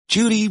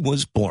Judy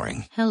was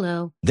boring.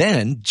 Hello.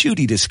 Then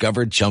Judy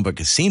discovered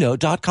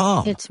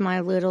ChumbaCasino.com. It's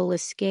my little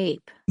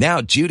escape. Now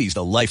Judy's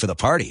the life of the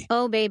party.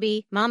 Oh,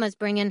 baby, mama's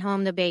bringing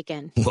home the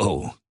bacon.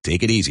 Whoa,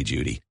 take it easy,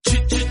 Judy.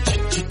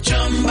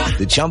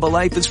 The Chumba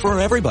life is for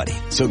everybody.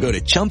 So go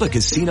to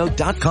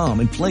ChumbaCasino.com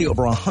and play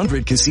over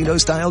 100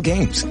 casino-style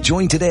games.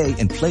 Join today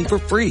and play for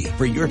free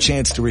for your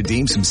chance to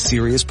redeem some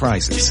serious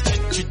prizes.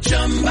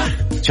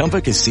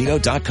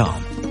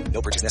 ChumbaCasino.com.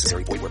 No purchase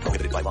necessary. Void where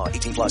prohibited by law.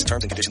 18 plus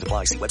terms and conditions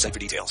apply. See website for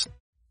details.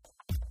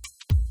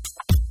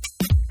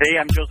 Hey,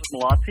 I'm Joseph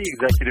Malazzi,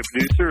 executive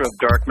producer of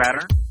Dark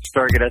Matter,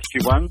 Stargate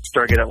SG-1,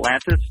 Stargate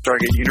Atlantis,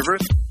 Stargate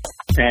Universe,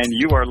 and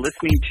you are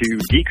listening to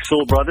Geek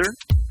Soul Brother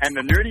and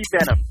the Nerdy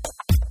Venom.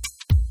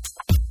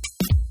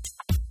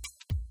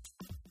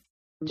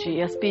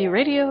 GSB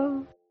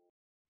Radio.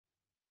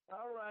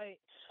 All right.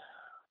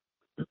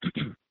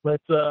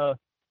 Let's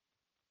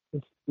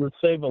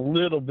save a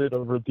little bit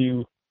of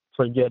review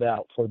for Get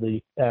Out for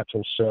the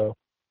actual show.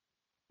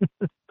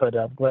 But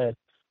I'm glad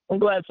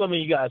some of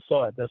you guys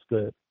saw it. That's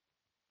good.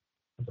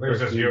 I think it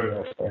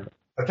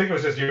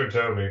was just you and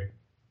Toby.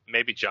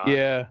 Maybe John.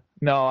 Yeah.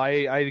 No,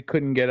 I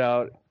couldn't get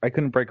out. I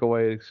couldn't break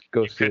away to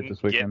go see it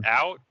this weekend. Get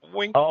out?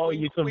 Wink. Oh,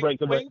 wink, you couldn't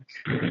wink, break away.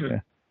 Yeah.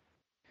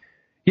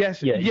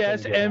 Yes, Yeah,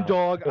 yes,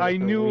 M-Dog. I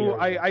knew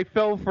I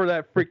fell for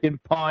that freaking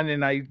pun,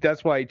 and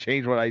that's why I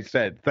changed what I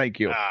said. Thank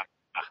you.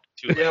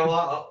 Too late. Yeah,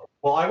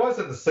 well, I was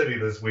in the city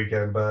this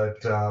weekend,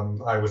 but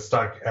I was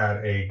stuck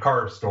at a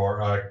carb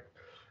store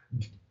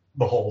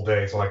the whole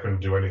day, so I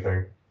couldn't do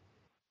anything.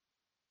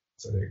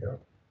 So there you go.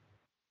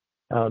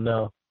 Oh,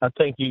 no. I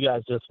think you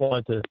guys just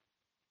wanted to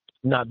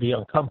not be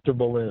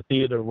uncomfortable in the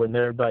theater when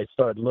everybody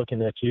started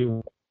looking at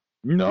you.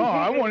 No,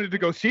 I wanted to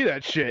go see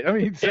that shit. I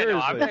mean,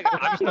 seriously. Yeah, no,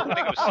 I'm just not going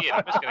to go see it.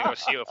 I'm just going to go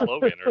see it with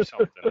Logan or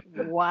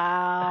something.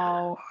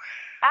 Wow.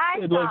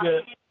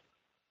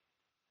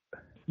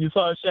 You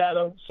saw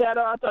Shadow?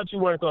 Shadow, I thought you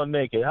weren't going to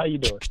make it. How you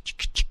doing?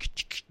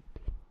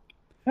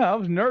 Yeah, I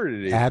was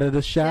Nerdity. Out of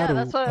the shadow.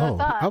 Yeah, that's what I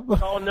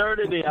thought. Oh,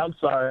 Nerdity. I'm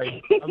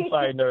sorry.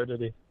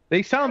 Nerdity.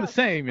 They sound the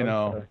same, you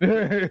know.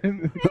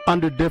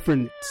 Under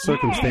different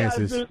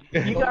circumstances.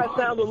 You guys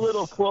sound a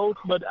little close,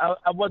 but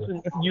I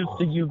wasn't used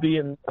to you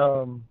being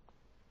on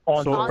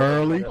so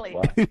early.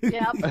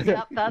 Yep.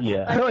 That's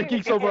yeah. Like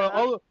Geek Soul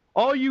Brother,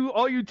 all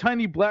you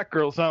tiny black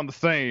girls sound the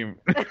same.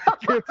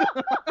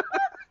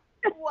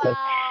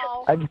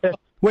 Wow.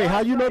 Wait, how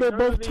you know they're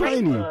both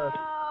tiny?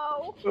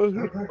 Wow.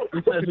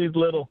 He says he's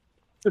little.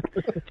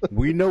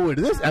 We know where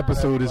this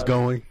episode is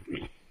going.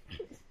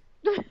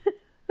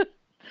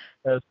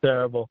 That's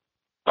terrible.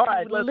 All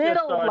right, let's get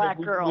Little started. black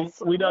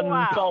girls. We done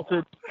Wow.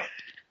 insulted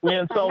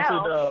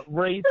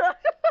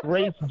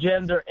race,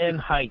 gender, and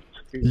height.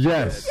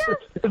 Yes.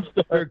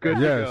 We're good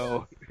to Yes.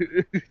 go.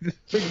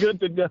 We're good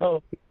to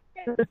go.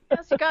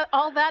 Yes, you got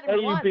all that in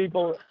Hey, you one.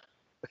 people.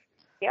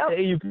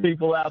 Hey, you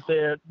people out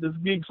there. This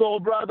Geek Soul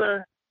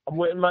Brother. I'm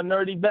with my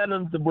Nerdy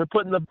Venoms, and we're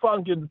putting the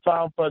funk in the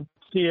Found Fun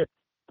here.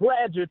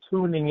 Glad you're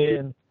tuning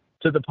in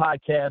to the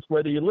podcast,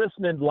 whether you're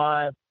listening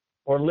live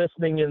or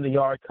listening in the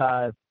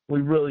archive.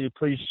 We really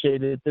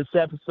appreciate it. This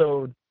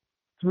episode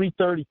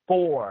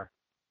 334,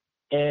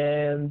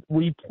 and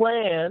we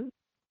plan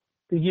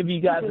to give you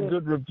guys a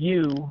good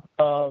review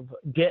of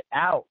Get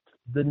Out,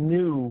 the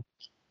new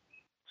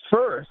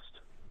first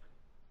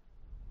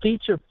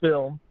feature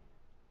film,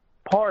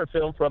 horror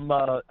film from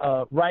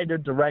writer,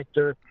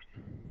 director,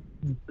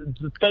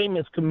 the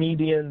famous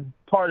comedian,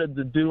 part of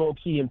the duo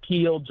Key and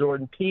Peele,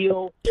 Jordan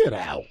Peele. Get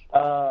Out.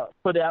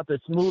 Put out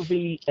this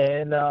movie,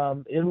 and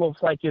it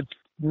looks like it's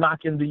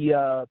knocking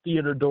the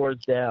theater doors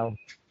down.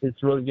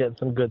 It's really getting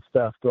some good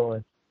stuff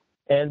going.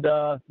 And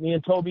me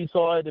and Toby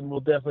saw it, and we'll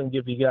definitely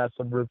give you guys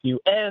some review.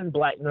 And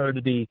Black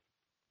Nerdity,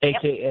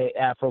 a.k.a.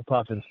 Afro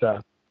Puff and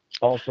stuff,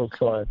 also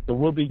saw it. So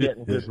we'll be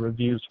getting good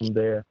reviews from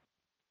there.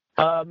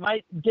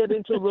 Might get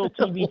into a little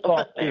TV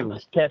talk, too,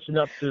 catching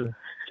up to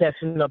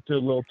a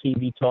little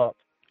TV talk.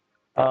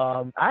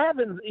 I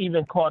haven't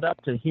even caught up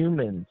to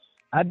Humans.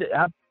 I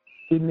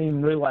didn't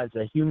even realize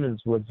that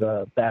Humans was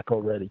back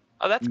already.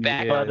 Oh, that's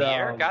back on the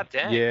air? God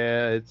damn.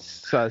 Yeah,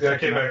 it's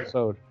second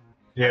episode.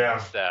 Yeah.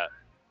 What's that?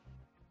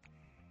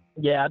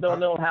 Yeah, I don't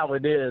know how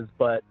it is,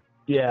 but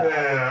yeah.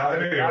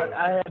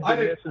 I have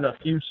been missing a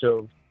few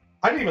shows.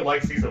 I didn't even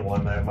like season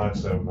 1 that much,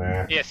 so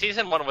man. Yeah,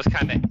 season 1 was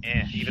kind of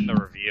even the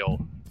reveal.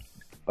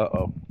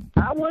 Uh-oh.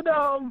 I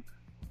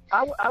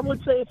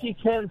would say if you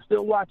can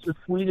still watch the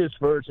Swedish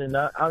version.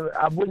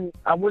 I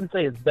wouldn't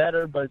say it's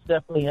better, but it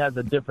definitely has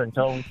a different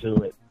tone to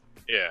it.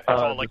 Yeah, it's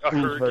all like a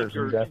herd.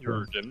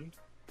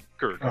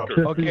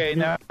 Okay,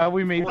 now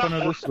we made fun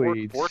of the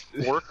Swedes.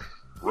 It's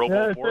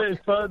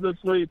fun of the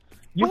Swedes.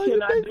 You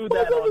cannot do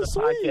that on the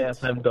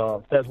podcast,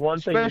 M-Dog. That's one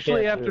thing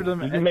especially you can't after do.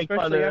 You can make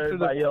fun of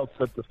everybody else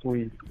but the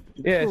Swedes.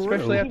 Yeah,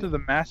 especially after the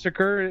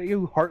massacre,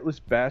 you heartless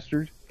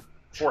bastard.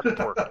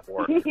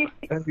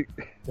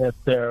 That's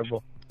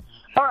terrible.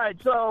 All right,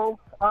 so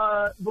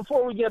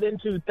before we get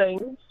into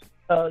things,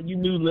 you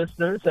new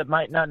listeners that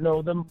might not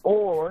know them,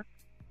 or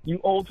you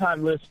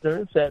old-time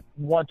listeners that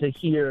want to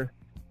hear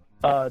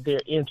their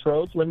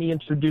intros. Let me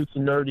introduce the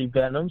Nerdy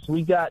Venoms.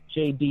 We got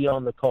JD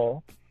on the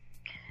call.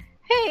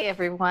 Hey,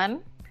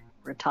 everyone.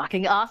 We're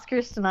talking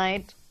Oscars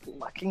tonight.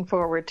 Looking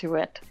forward to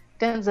it.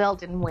 Denzel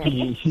didn't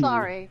win.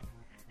 Sorry.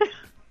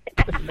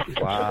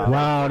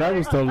 Wow, that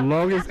was the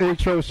longest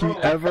intro she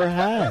ever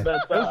had.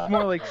 That was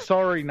more like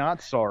sorry,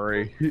 not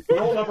sorry.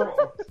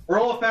 We're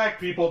all a fact,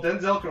 people.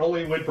 Denzel can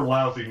only win for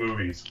lousy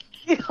movies.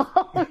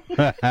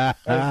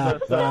 That's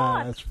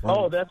funny.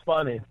 Oh, that's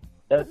funny.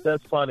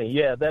 That's funny.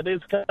 Yeah, that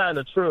is kind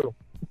of true.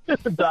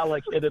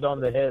 Dalek hit it on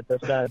the head.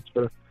 That's kind of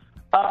true.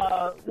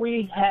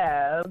 We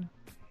have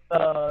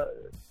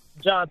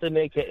Jonathan,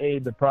 a.k.a.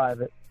 The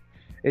Private.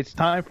 It's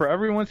time for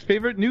everyone's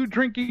favorite new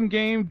drinking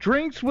game,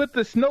 Drinks with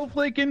the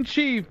Snowflake in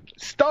Chief,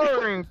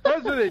 starring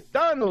President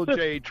Donald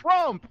J.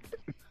 Trump.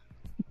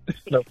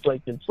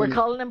 Snowflake in Chief. We're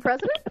calling him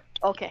president?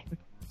 Okay.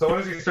 So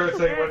when does he start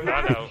saying what?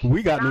 No.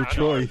 We got no A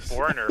choice.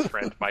 foreigner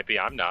friend might be.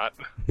 I'm not.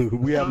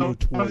 We have no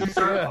When does he choice.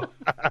 start?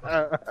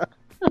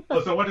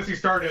 So when does he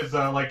start his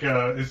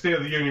his State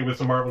of the Union with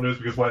some Marvel news?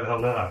 Because why the hell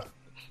not?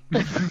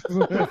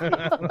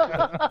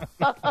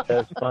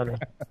 That's funny.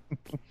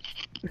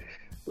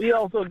 We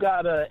also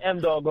got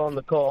M-Dog on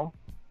the call.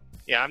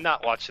 Yeah, I'm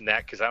not watching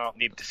that because I don't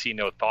need to see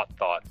no thought.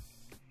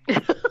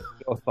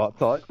 Oh,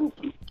 thought.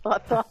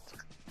 Thought.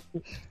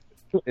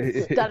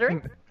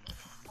 Stuttering?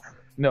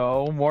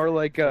 No, more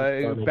like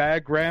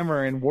bad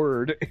grammar and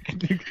word.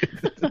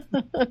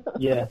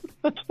 Yeah.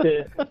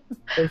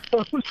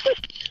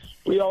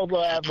 We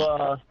also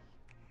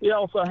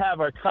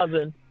have our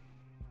cousin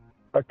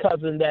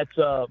that's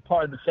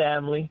part of the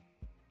family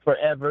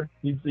forever.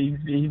 He's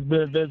been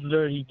a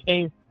visitor. He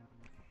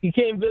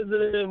came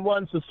visiting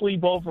once to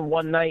sleep over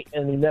one night,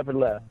 and he never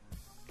left.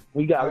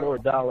 We got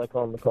Lord Dalek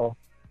on the call.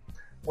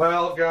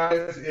 Well,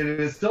 guys, it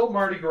is still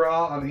Mardi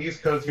Gras on the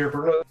East Coast here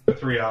for another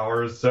 3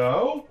 hours,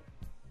 so...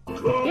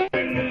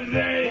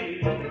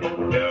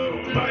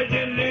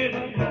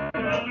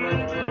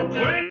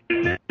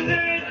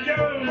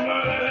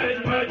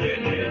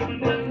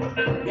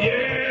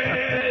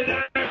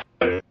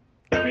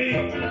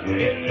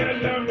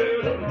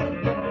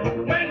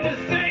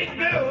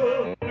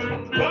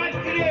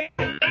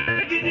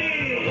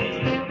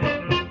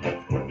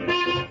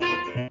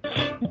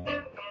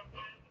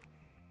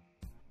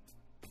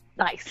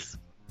 Nice.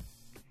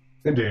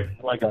 Indeed.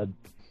 Like a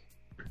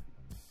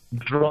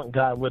drunk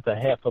guy with a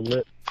half a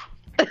lip.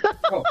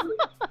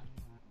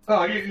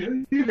 Oh,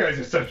 you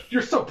guys are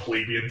you're so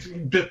plebeians.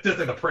 This is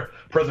the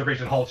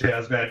Preservation Hall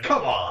jazz, man.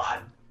 Come on.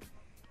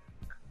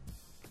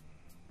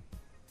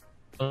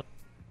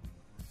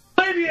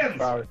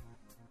 Plebeians!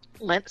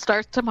 Lent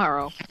starts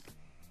tomorrow.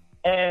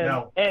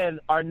 And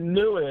our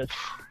newest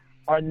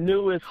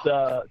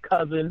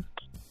cousin,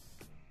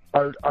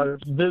 our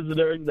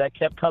visitor that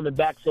kept coming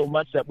back so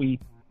much that we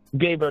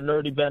gave her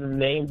Nerdy Venom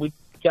name. We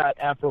got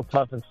Afro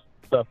Puff and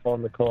stuff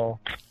on the call.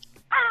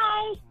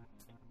 Hi.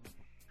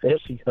 There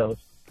she goes.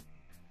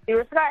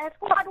 You're Squad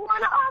 1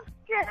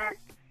 Oscar.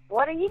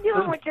 What are you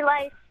doing with your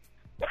life?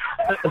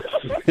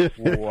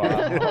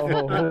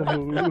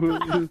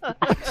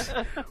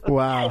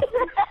 Wow.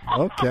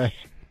 Okay.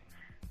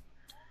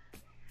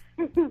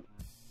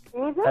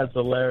 That's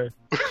hilarious.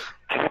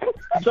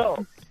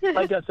 So,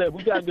 like I said,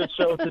 we got a good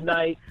show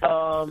tonight.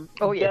 Yeah.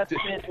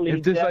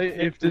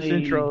 If this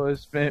intro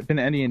has been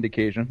any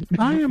indication.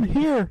 I am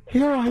here.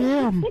 Here I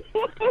am.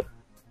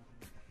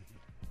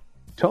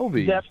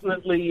 Toby.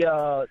 Definitely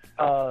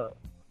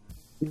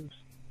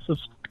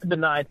subscribe to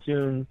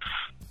iTunes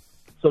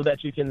so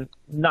that you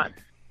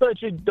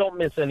don't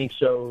miss any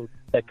shows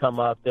that come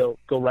up. They'll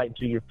go right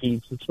into your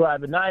feed.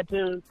 Subscribe in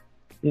iTunes.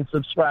 You can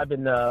subscribe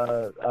in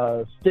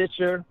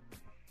Stitcher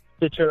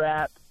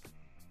app,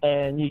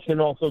 and you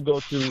can also go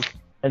to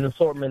an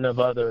assortment of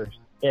other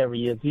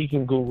areas. You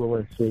can Google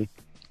and see.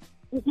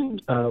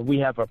 We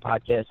have our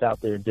podcasts out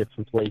there in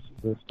different places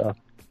and stuff.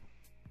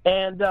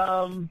 And,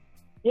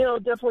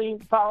 definitely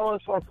follow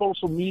us on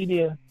social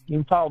media. You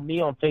can follow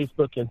me on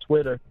Facebook and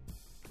Twitter.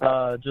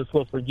 Just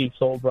look for Geek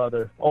Soul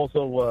Brother.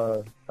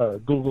 Also,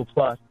 Google+.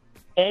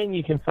 And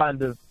you can find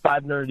the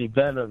 5 Nerdy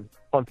Venoms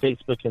on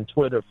Facebook and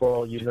Twitter for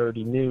all your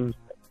nerdy news.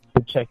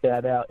 So check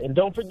that out. And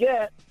don't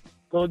forget,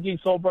 go to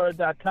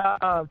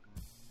geeksoulbrother.com.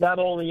 Not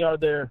only are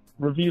there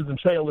reviews and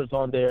trailers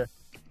on there,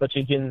 but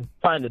you can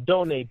find a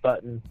donate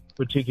button,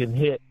 which you can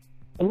hit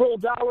a little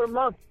 $1 a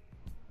month.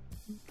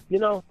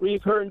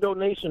 Recurring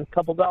donation, a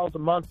couple dollars a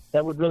month.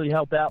 That would really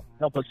help us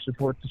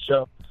support the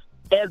show.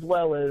 As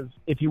well as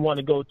if you want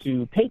to go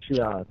to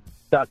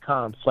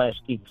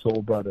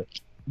patreon.com/geeksoulbrother.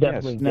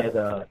 Definitely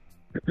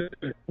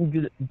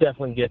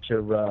get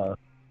your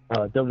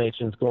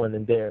donations going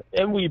in there.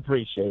 And we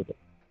appreciate it.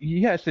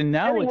 Yes, and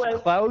now it's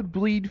Cloud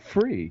Bleed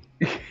free.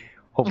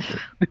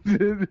 Hopefully.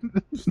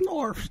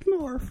 Snorf.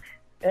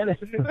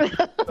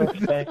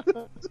 Okay.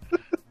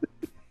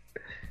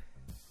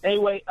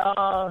 Anyway,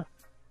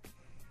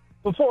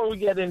 before we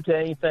get into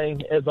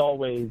anything, as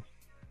always,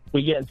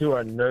 we get into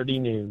our nerdy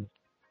news.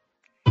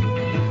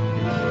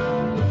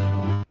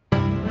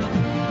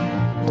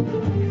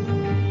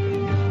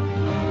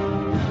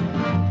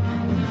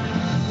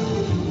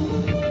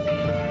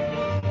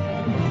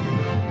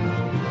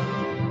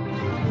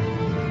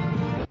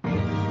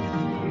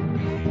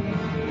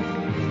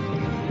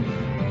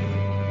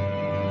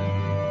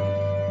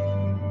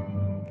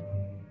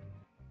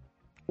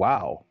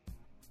 Wow.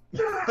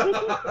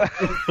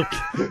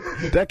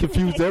 That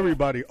confused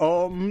everybody.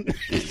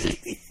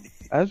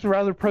 That's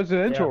rather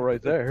presidential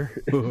right there.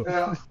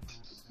 Yeah.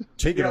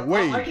 Take it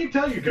away. I keep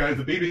telling you guys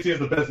the BBC has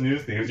the best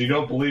news teams. You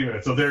don't believe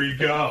it, so there you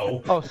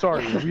go. Oh,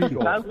 sorry. I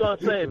was going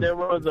to say there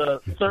was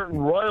a certain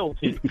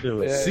royalty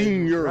to it.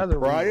 Senior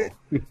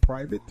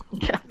private.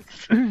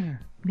 Yes.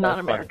 Not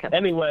American.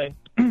 Anyway,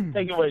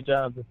 take it away,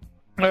 Jonathan.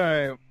 All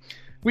right.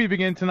 We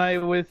begin tonight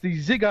with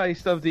the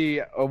Zeitgeist of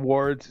the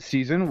awards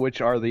season,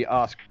 which are the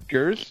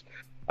Oscars.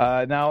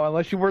 Now,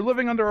 unless you were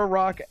living under a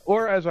rock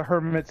or as a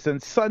hermit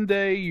since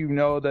Sunday, you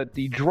know that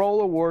the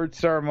Droll Awards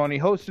ceremony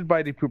hosted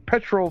by the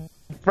perpetual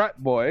frat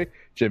boy,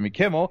 Jimmy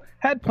Kimmel,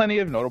 had plenty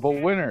of notable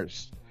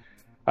winners.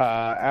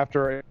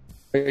 After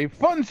a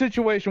fun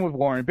situation with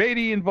Warren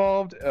Beatty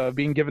involved,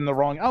 being given the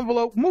wrong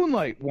envelope,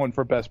 Moonlight won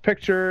for Best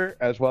Picture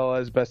as well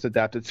as Best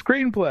Adapted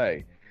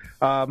Screenplay.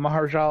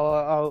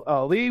 Mahershala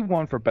Ali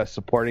won for Best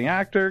Supporting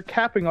Actor,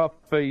 capping off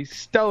a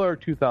stellar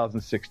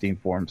 2016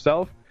 for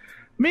himself.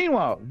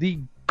 Meanwhile, the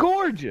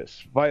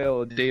gorgeous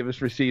Viola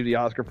Davis received the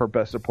Oscar for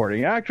Best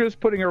Supporting Actress,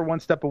 putting her one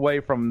step away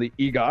from the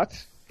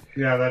EGOTs.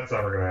 Yeah, that's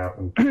never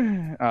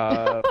going to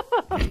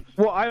happen.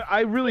 Well, I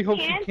really hope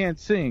she can't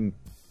sing.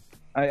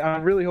 I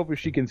really hope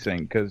she can sing,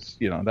 because,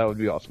 that would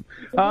be awesome.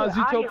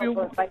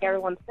 Zootopia, like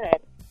everyone said.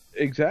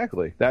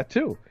 Exactly, that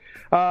too.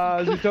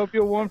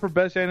 Zootopia won for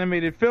Best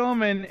Animated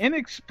Film, and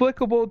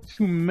inexplicable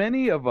to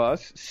many of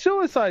us,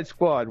 Suicide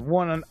Squad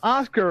won an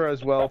Oscar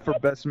as well for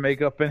Best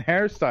Makeup and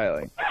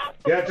Hairstyling.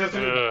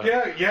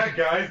 Yeah,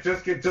 guys,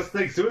 just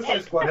think,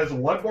 Suicide Squad has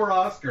one more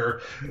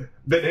Oscar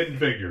than Hidden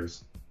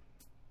Figures.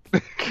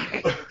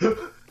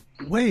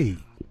 Wait.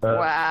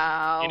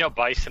 Wow.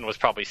 Bison was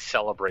probably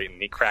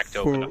celebrating. He cracked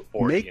open a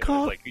 40 and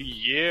was like,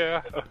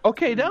 yeah.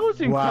 Okay, that was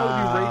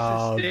incredibly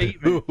racist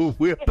statement.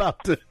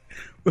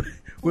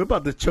 We're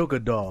about to choke a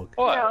dog.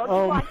 What?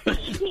 Why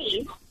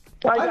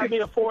gotta be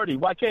a 40?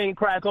 Why can't he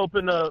crack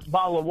open a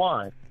bottle of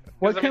wine?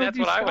 That's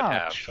what I would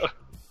have.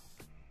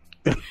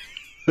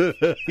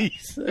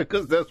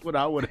 Because that's what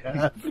I would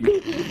have.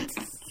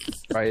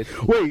 Right.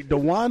 Wait, the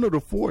wine or the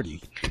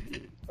 40?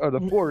 Or the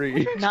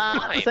 40.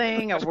 Not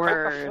saying a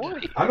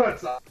word. I'm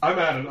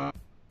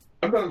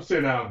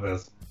sitting out of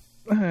this.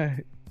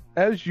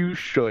 As you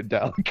should,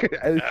 Dalek.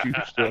 As you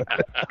should.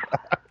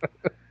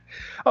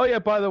 Oh, yeah,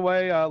 by the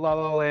way, La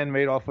La Land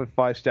made off with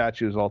 5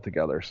 statues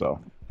altogether, so.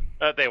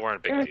 They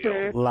weren't a big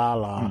deal. La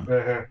La.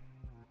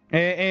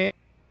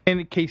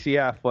 And Casey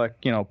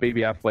Affleck,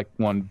 Baby Affleck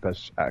won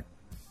Best Act.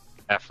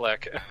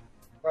 Affleck.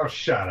 Oh,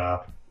 shut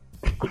up.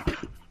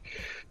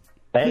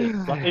 Hey,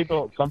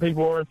 some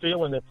people weren't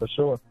feeling it for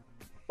sure.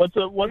 What's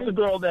the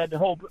girl that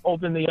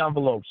opened the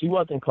envelope? She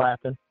wasn't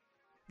clapping.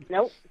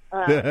 Nope.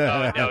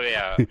 No,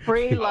 yeah.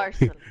 Brie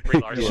Larson.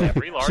 Brie Larson.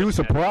 She was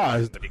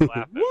surprised.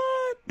 What?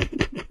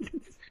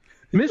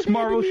 Miss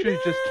Marvel should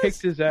have just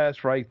kicked his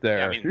ass right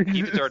there. Yeah,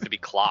 he deserved to be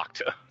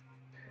clocked.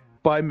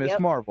 By Miss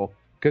Marvel.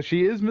 Because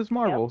she is Miss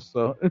Marvel,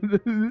 so.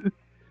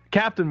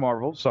 Captain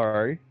Marvel,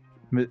 sorry.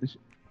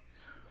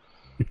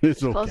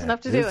 It's okay. Close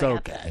enough to do it. It's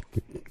okay.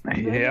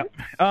 Yeah.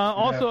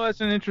 Also,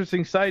 as an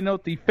interesting side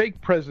note, the fake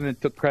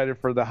president took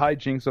credit for the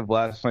hijinks of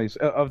last night's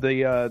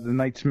the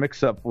night's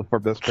mix-up for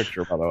Best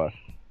Picture. By the way,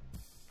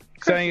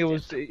 saying it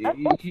was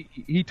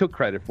he took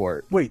credit for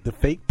it. Wait, the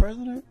fake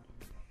president?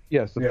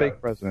 Yes, the fake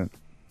president,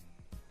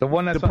 the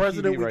one that's the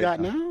president we got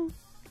now.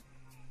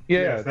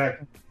 Yeah.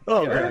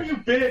 Where have you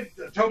been,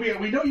 Toby?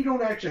 We know you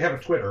don't actually have a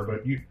Twitter,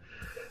 but you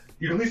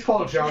can at least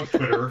follow John's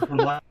Twitter for the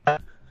last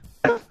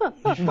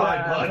 5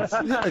 months.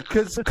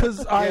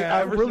 Because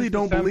I really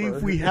don't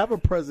believe we have a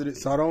president,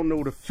 so I don't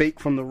know the fake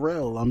from the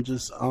real.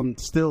 I'm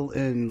still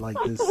in like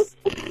this.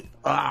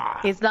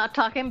 He's not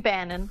talking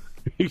Bannon.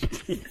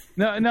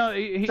 No.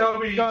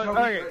 Toby, all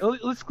right,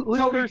 let's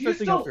clear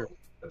something up here.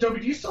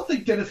 Toby, do you still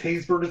think Dennis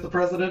Haysbert is the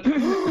president?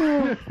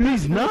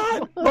 He's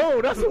not?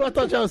 Oh, that's what I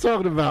thought y'all was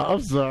talking about. I'm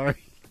sorry.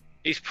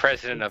 He's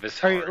president of his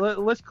heart. All right,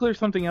 let's clear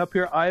something up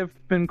here. I've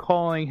been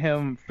calling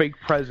him fake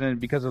president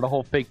because of the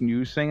whole fake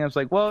news thing. I was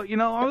like, well,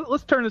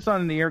 let's turn this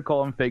on in the air,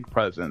 call him fake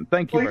president.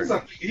 Thank you very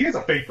much. He is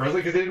a fake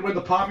president because he didn't win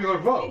the popular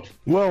vote.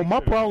 Well, my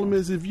problem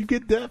is if you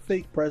get that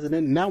fake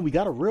president, now we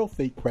got a real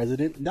fake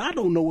president. Now I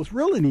don't know what's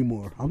real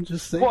anymore. I'm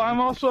just saying. Well, I'm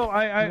also,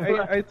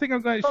 I think I'm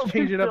going to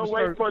change it up.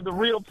 Wait for the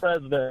real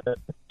president.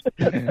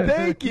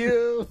 Thank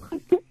you.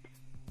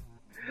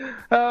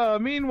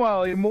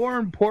 Meanwhile, a more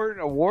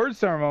important award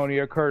ceremony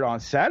occurred on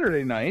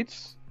Saturday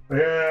nights.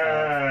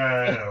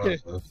 Yeah.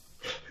 The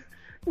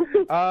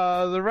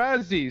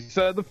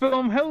Razzies. The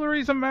film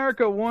Hillary's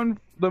America won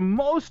the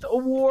most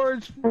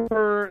awards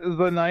for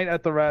the night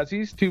at the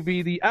Razzies to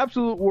be the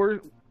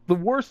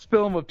worst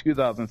film of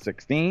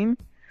 2016.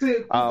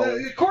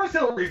 Of course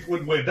Hillary's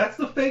would win. That's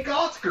the fake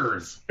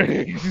Oscars.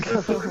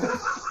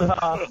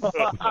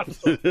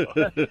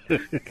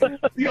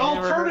 The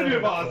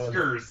alternative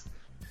Oscars.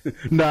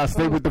 Nah,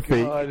 stay with the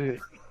fake.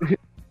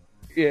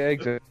 Yeah,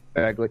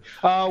 exactly.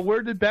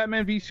 Where did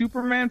Batman v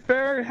Superman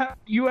fare,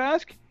 you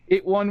ask?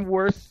 It won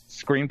Worst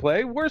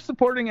Screenplay, Worst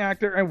Supporting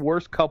Actor, and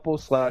Worst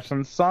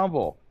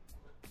Couple/Ensemble.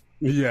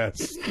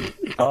 Yes.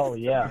 Oh,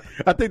 yeah.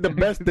 I think the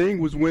best thing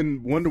was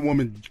when Wonder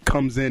Woman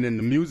comes in and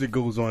the music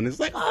goes on. It's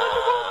like,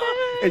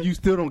 and you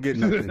still don't get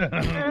nothing.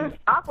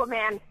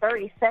 Aquaman's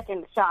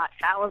 30-second shot.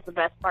 That was the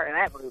best part of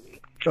that movie.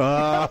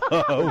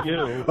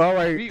 All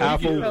right,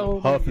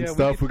 Apple Huff and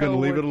stuff. We're going to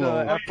leave it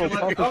alone.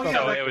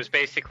 So it was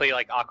basically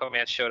like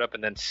Aquaman showed up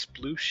and then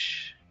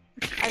sploosh.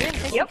 I didn't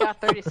think you got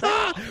 30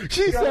 seconds.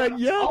 She said,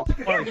 "Yep." All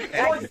I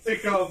can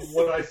think of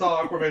when I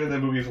saw Aquaman in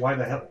that movie is why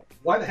the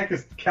heck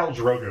is Khal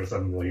Drogo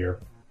suddenly here?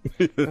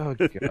 Oh,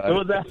 God. It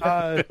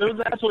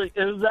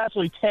was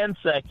actually 10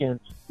 seconds.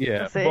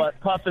 Yeah. But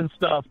Puff and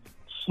Stuff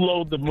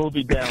slowed the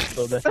movie down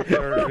so that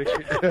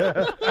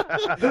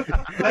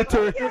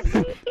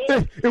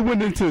it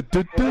went into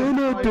Did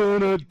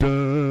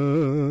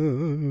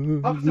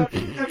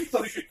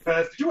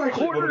you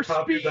actually own a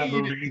copy of that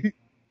movie? Do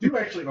you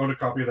actually own a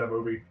copy of that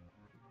movie?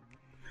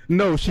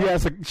 No, she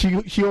owns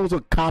a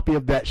copy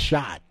of that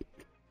shot.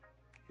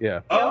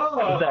 Yeah.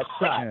 Oh, that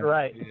shot,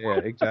 right? Yeah,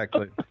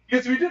 exactly.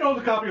 Yes, we did own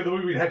a copy of the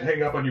movie. We'd have to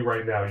hang up on you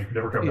right now. You could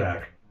never come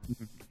back.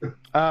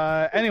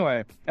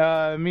 Anyway,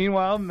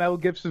 meanwhile, Mel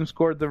Gibson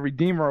scored the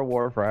Redeemer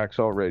Award for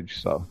Hacksaw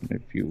Ridge. So,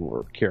 if you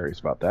were curious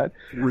about that,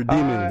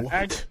 Redeeming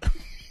what?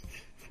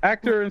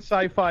 Actor and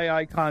sci-fi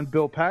icon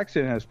Bill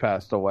Paxton has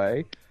passed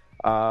away.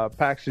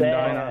 Paxton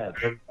died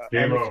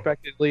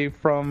unexpectedly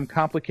from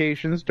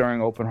complications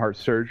during open heart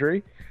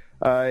surgery.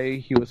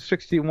 He was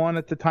 61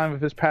 at the time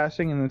of his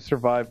passing, and then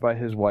survived by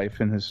his wife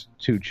and his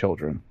 2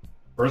 children.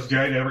 First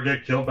guy to ever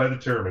get killed by the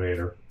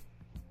Terminator.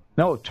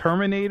 No,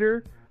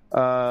 Terminator.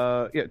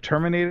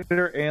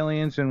 Terminator,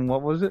 Aliens, and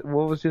what was it?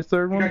 What was his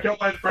third one? He got killed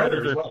by the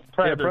Predator as well.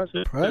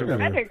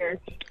 Predator.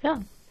 Yeah.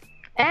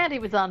 And he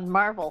was on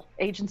Marvel,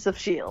 Agents of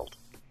S.H.I.E.L.D.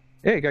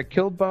 Yeah, he got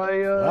killed by...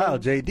 wow,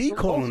 JD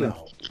calling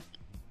out.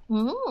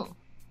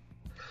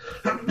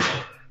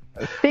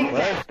 Big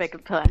fan,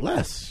 big fan.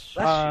 Bless.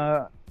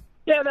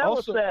 Yeah, that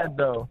was sad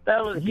though.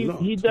 That was he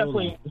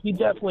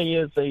definitely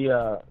is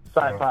a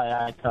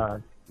sci-fi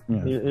icon.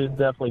 Yeah. It'd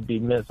definitely be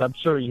missed. I'm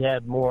sure he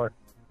had more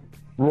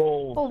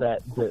roles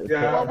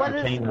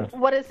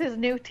what is his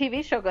new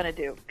TV show going to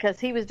do? Because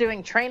he was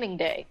doing Training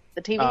Day,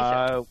 the TV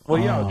show.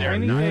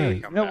 Training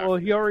Day. No, well,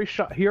 he already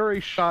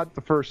shot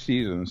the first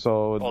season,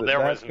 so there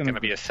wasn't going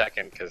to be a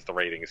second because the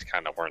ratings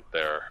kind of weren't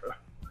there.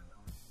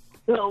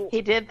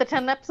 He did the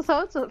 10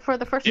 episodes for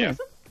the first season?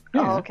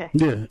 Yeah. Oh, okay.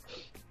 Yeah.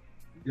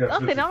 Yeah,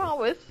 they don't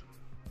always.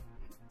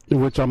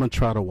 Which I'm going to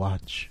try to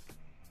watch.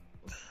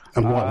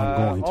 And what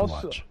I'm going to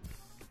watch.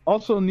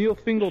 Also, Neil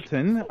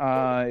Fingleton,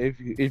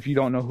 if you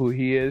don't know who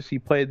he is, he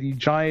played the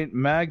giant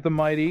Mag the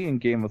Mighty in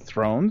Game of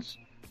Thrones.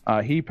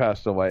 He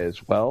passed away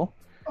as well.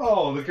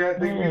 Oh, the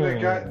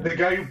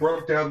guy who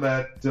broke down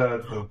that.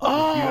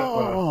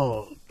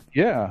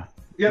 Yeah.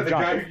 Yeah, the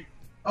guy.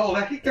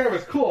 That guy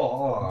was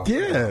cool. Oh.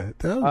 Yeah.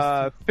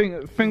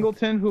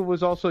 Fingleton, who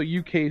was also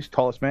UK's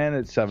tallest man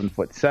at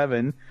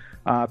 7'7",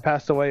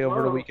 passed away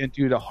over the weekend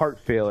due to heart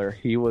failure.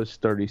 He was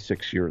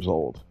 36 years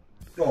old.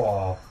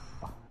 Oh.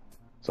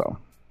 So.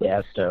 Yeah,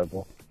 it's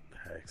terrible.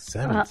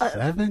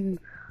 7'7"?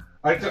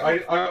 They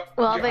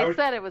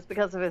said it was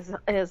because of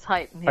his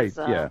height and his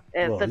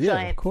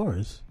giant of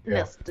course.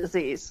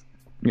 disease.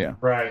 Yeah.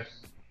 Right.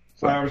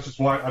 So I've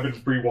been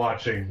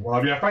rewatching. Well,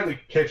 I mean, I'm finally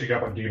catching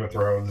up on Game of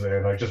Thrones,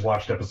 and I just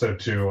watched episode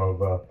 2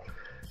 of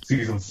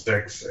season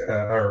 6,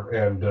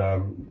 and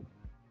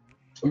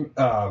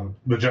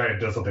the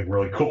giant does something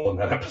really cool in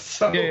that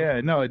episode.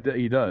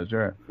 He does,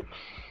 right.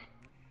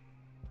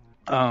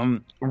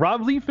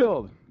 Rob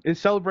Liefeld is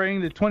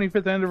celebrating the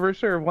 25th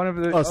anniversary of one of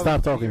the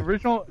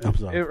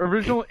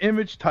original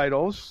Image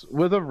titles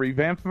with a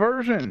revamped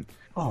version.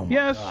 Oh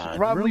yes, God,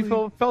 Rob really?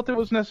 Liefeld felt it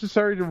was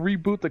necessary to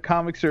reboot the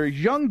comic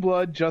series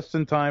Youngblood just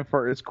in time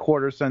for its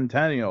quarter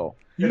centennial.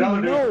 You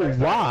know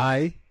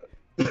why?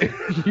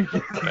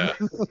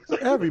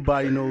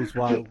 Everybody knows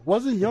why.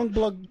 Wasn't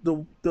Youngblood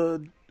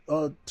the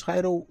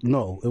title?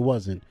 No, it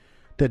wasn't.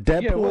 The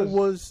Deadpool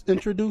was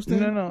introduced in?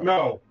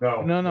 No.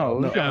 All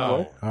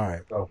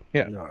right. No.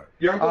 Yeah.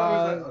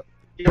 Youngblood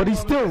but he's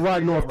still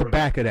riding off the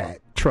back of that.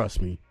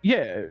 Trust me.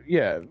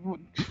 Yeah.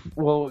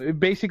 Well,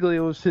 basically,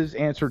 it was his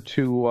answer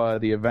to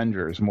the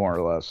Avengers, more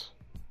or less.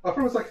 I thought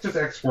it was like just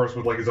X-Force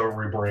with like his own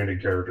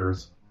rebranded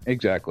characters.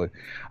 Exactly.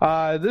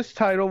 This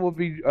title will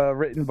be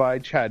written by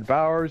Chad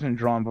Bowers and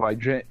drawn by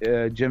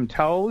Jim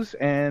Towles,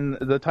 and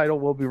the title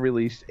will be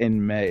released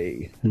in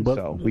May.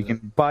 So we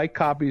can buy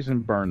copies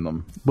and burn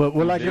them. But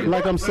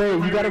like I'm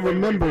saying, you got to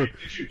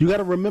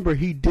remember,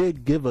 he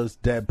did give us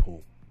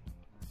Deadpool.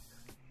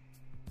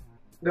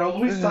 No,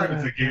 Louis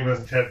Simonson gave us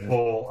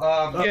Deadpool.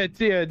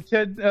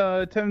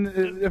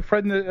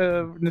 Fred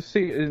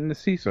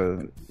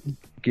Nacisa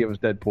gave us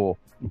Deadpool.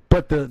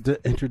 But the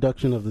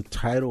introduction of the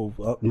title,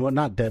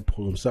 not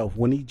Deadpool himself,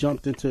 when he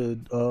jumped into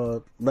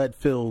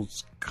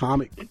Leadfield's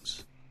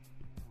comics.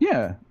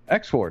 Yeah,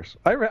 X-Force.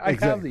 I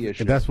have the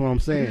issue. That's what I'm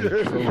saying.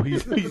 So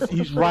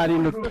he's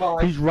riding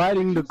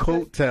the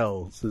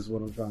coattails, is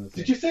what I'm trying to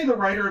say. Did you say the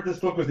writer of this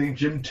book was named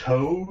Jim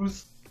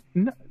Toes?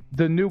 No,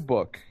 the new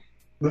book.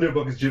 The new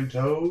book is Jim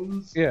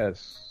Toes?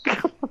 Yes.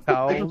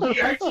 towels.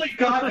 He actually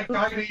got a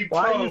guy named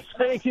Why are Pro. you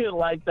saying it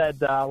like that,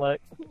 Dalek?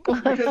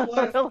 Because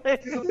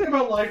the thing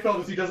about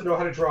Liefeld is he doesn't know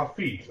how to draw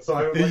feet. So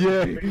I would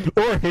like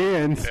or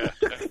hands.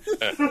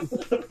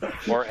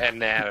 Or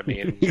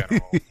anatomy in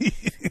general.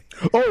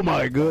 Oh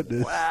my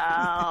goodness.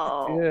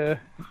 Wow. Yeah.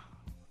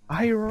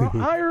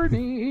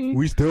 Irony.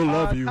 We still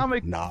love you.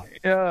 Comic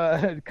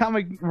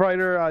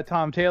writer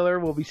Tom Taylor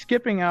will be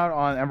skipping out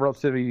on Emerald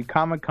City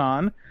Comic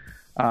Con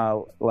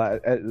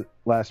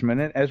last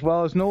minute, as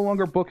well as no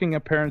longer booking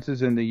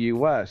appearances in the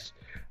U.S.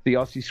 The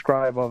Aussie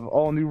scribe of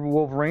All New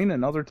Wolverine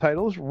and other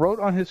titles wrote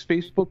on his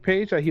Facebook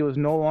page that he was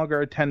no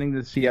longer attending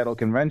the Seattle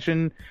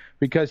convention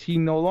because he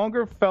no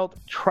longer felt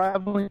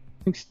traveling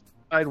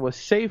outside was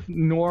safe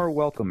nor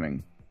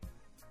welcoming.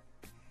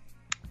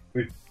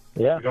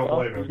 Yeah, We don't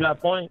blame him. he's got a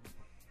point.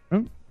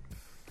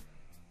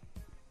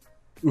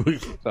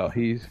 So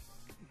he's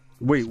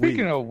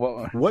Speaking of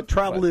what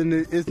traveling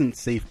isn't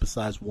safe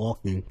besides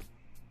walking?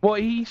 Well,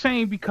 he's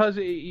saying because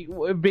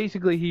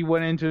basically he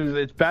went into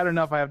it's bad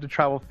enough I have to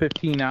travel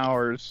 15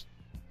 hours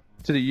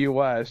to the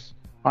U.S.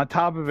 On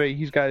top of it,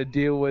 he's got to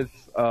deal with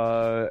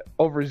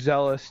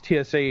overzealous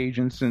TSA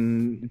agents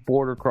and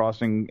border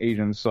crossing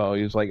agents. So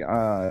he's like,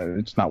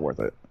 it's not worth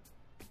it.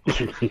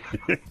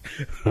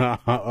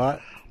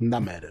 Not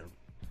mad at him.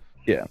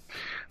 Yeah.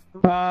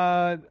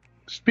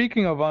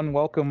 Speaking of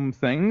unwelcome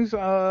things,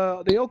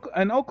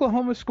 an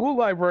Oklahoma school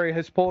library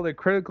has pulled a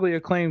critically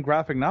acclaimed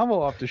graphic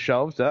novel off the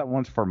shelves. That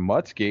one's for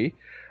Mutsky.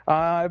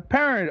 A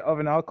parent of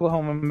an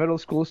Oklahoma middle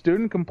school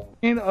student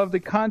complained of the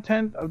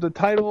content of the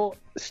title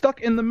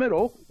Stuck in the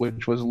Middle,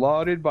 which was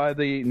lauded by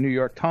the New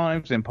York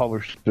Times and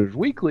Publishers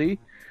Weekly,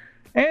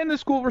 and the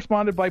school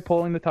responded by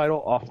pulling the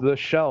title off the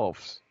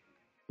shelves.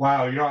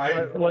 Wow,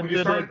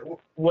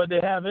 What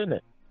they have in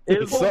it?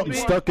 It's something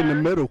stuck in the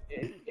middle.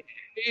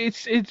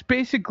 It's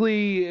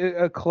basically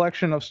a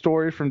collection of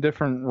stories from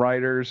different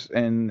writers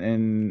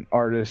and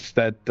artists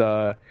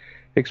that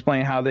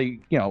explain how they,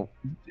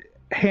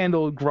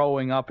 handled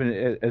growing up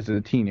as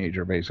a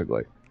teenager,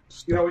 basically.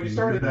 When you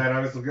started that, I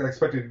was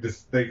expecting to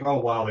think, oh,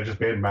 wow, they just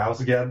made Mouse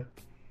again.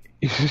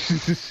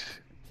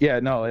 Yeah,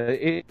 no,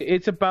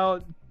 it's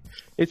about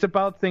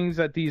things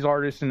that these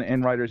artists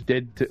and writers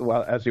did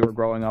as they were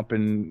growing up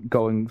and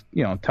going,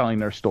 telling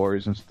their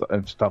stories and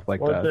stuff like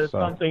that. Was there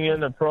something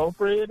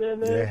inappropriate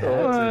in it?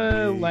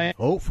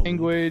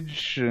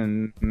 Language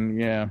and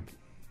yeah,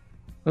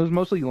 it was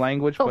mostly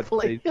language,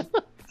 Hopefully.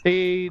 but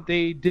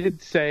they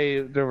did say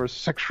there was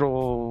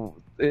sexual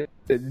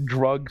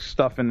drug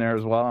stuff in there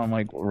as well. I'm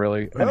like,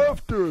 really?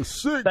 After a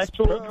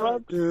sexual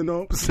drugs?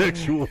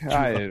 Sexual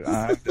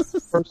drugs.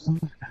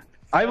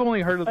 I've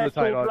only heard of the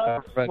title.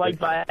 Like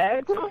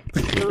Viagra?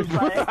 It was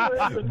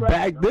Viagra?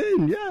 Back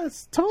then,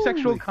 yes, totally.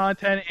 Sexual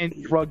content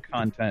and drug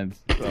content.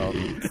 So,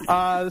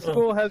 the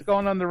school has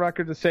gone on the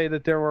record to say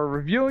that they were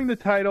reviewing the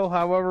title.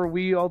 However,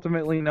 we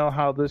ultimately know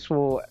how this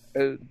will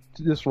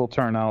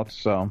turn out.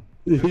 So,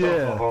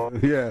 yeah. Well,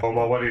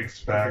 what do you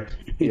expect?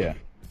 Yeah.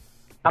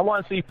 I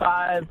want to see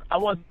 5 or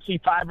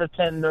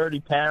 10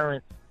 nerdy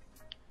parents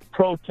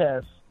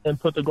protest and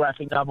put the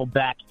graphic novel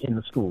back in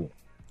the school.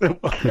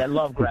 That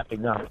love graphic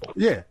novels.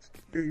 Yeah.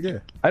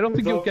 I don't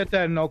think you'll get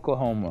that in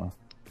Oklahoma.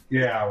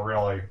 Yeah,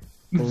 really.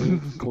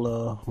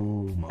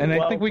 Oklahoma. And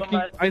I think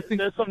I think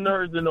there's some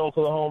nerds in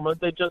Oklahoma.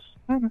 They just,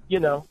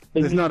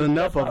 there's not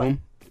enough of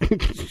them.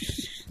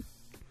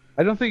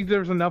 I don't think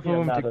there's enough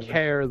of them to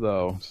care,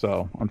 though.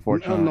 So,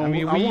 unfortunately, no,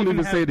 I won't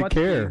even say to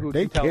care.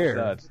 They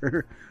care.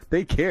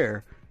 They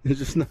care. There's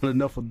just not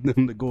enough of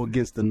them to go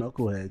against the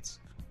knuckleheads.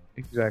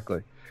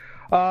 Exactly.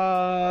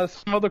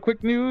 Some other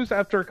quick news.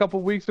 After a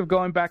couple weeks of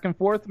going back and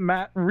forth,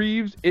 Matt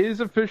Reeves is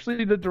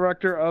officially the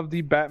director of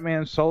the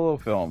Batman solo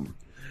film.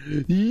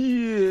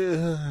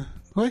 Yeah.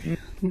 What?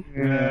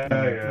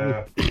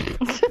 Yeah.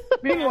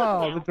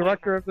 Meanwhile, the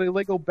director of the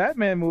Lego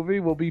Batman movie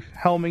will be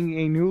helming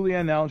a newly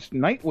announced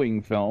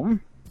Nightwing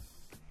film.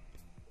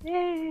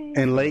 Yay.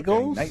 And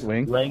Legos?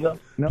 Nightwing. Lego?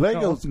 No,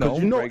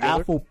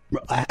 Legos,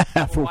 because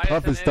Afro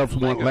Puff and stuff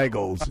want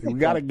Legos. We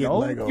gotta get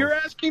Legos. You're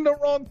asking the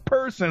wrong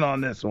person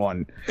on this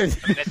one. That's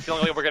the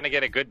only way we're going to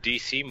get a good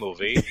DC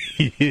movie.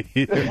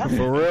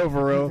 For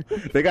real.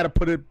 They gotta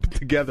put it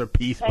together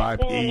piece by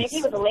If he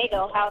piece. was a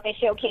Lego, how would they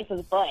showcase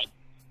his butt?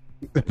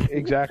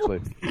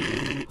 Exactly.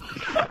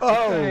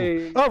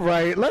 All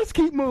right, let's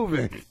keep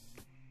moving.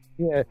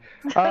 Yeah.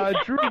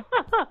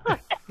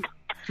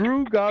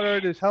 Drew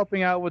Goddard is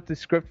helping out with the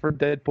script for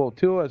Deadpool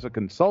 2 as a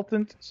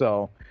consultant,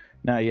 so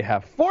now you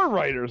have 4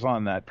 writers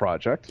on that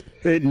project.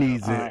 It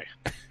needs it.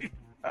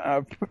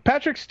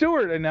 Patrick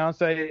Stewart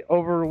announced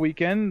over a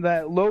weekend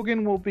that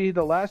Logan will be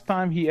the last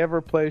time he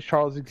ever plays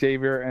Charles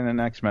Xavier in an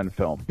X-Men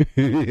film.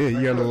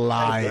 You're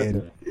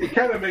lying. It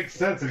kind of makes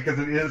sense because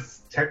it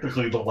is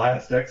technically the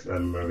last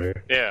X-Men movie.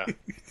 Yeah.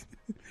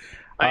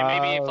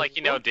 Maybe if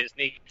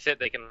Disney said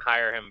they can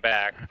hire him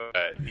back,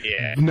 but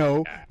yeah.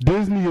 No,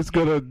 Disney is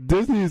gonna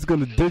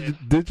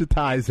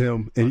digitize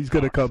him, and he's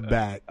gonna come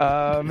back.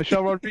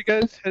 Michelle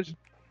Rodriguez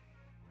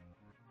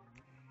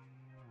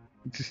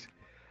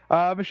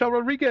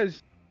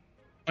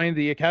joined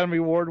the Academy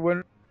Award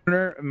winner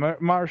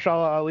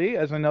Mahershala Ali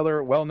as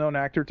another well-known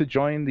actor to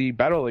join the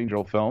Battle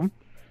Angel film.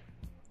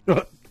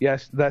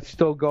 Yes, that's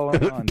still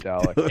going on,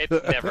 Dalek.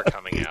 It's never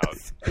coming out.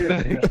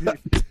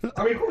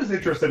 I mean, who's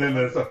interested in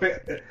this?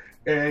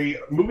 A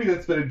movie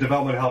that's been in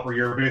development hell for a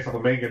year based off a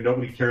manga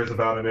nobody cares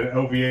about, and an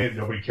OVA that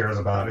nobody cares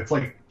about. It's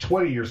like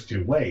 20 years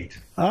too late.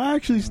 I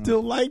actually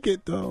still like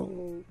it,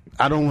 though.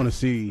 I don't want to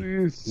see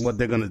what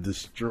they're going to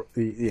destroy.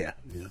 Yeah,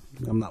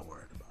 I'm not worried.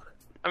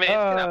 I mean, it's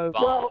gonna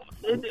bomb. Well,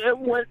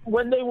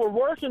 when they were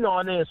working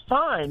on it, it's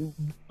fine.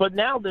 But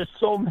now there's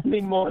so many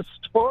more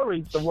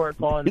stories to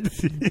work on.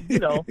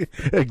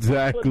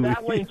 Exactly. Put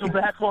that Angel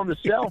back on the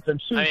shelf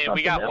and shoot. I mean,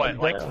 we got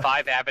like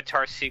 5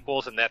 Avatar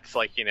sequels, and that's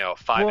like 5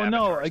 Avatars. Well,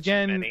 no,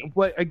 again,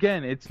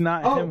 it's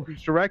not him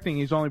who's directing.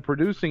 He's only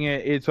producing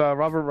it. It's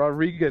Robert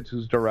Rodriguez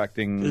who's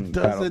directing. It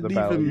doesn't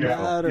even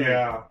matter.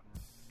 Yeah.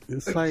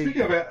 It's like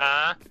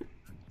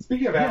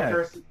speaking of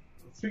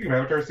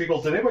Avatar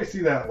sequels, did anybody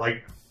see that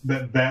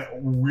that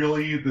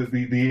really the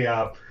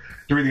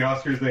during the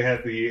Oscars they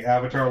had the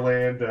Avatar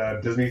Land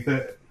Disney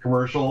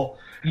commercial?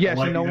 Yes,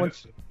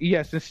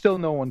 and still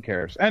no one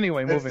cares.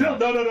 Anyway, moving on.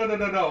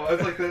 No.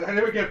 It's like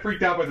anybody get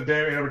freaked out by the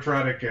damn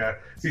animatronic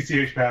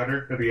CCH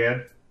Pounder at the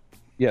end?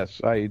 Yes,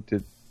 I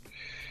did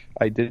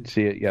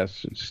see it.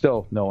 Yes,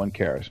 still no one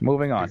cares.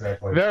 Moving on.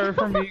 Exactly. Vera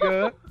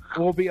Farmiga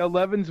will be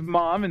Eleven's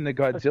mom in the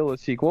Godzilla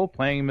sequel,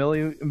 playing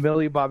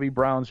Millie Bobby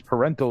Brown's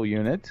parental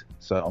unit.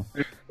 So.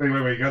 Wait.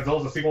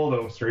 Godzilla's a sequel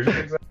to Stranger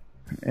Things?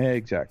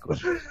 Exactly.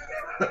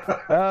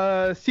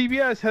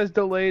 CBS has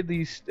delayed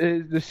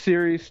the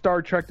series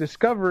Star Trek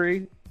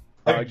Discovery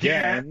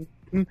again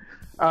to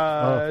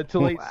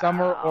late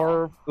summer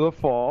or the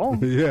fall.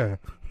 Yeah.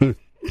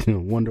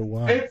 Wonder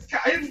why. It's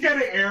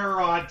gonna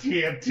air on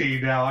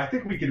TNT now. I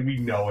think we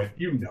know it.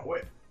 You know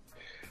it.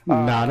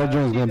 Nah, that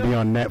joint's gonna be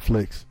on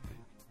Netflix.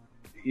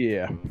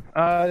 Yeah.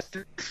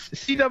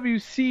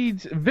 CW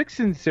Seed's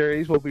Vixen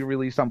series will be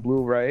released on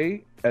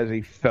Blu-ray as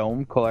a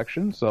film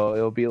collection, so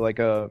it'll be like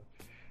a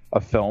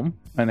film,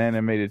 an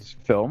animated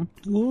film.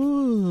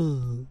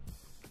 Ooh.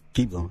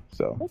 Keep going.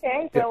 So.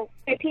 Okay, so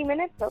 15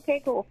 minutes?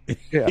 Okay, cool.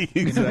 Yeah.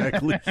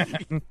 Exactly.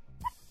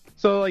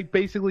 So, like,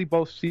 basically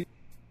both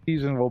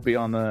season will be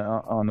on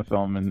the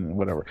film and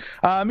whatever.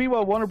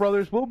 Meanwhile, Warner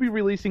Brothers will be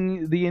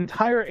releasing the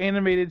entire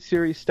animated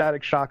series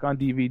Static Shock on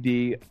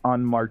DVD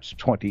on March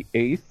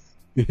 28th.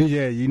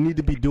 Yeah, you need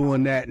to be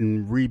doing that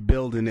and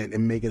rebuilding it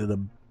and making it a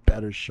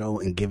better show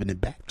and giving it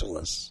back to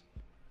us.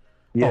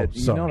 Yeah,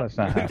 you know that's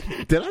not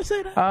happening. Did I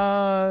say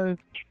that?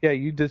 Yeah,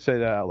 you did say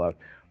that out loud.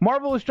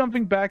 Marvel is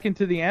jumping back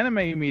into the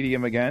anime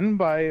medium again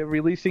by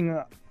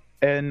releasing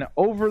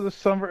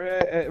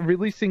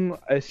releasing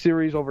a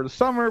series over the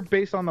summer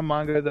based on the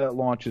manga that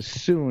launches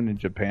soon in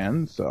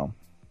Japan. So.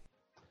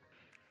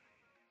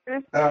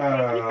 Keep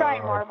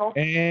trying, Marvel.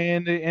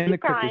 And the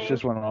crickets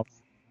just went off.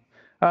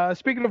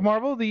 Speaking of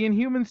Marvel, the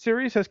Inhuman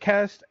series has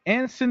cast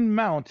Anson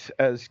Mount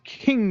as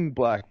King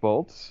Black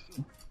Bolt.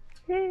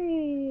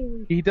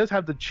 Hey. He does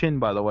have the chin,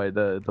 by the way,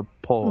 the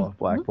pull of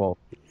Black Bolt.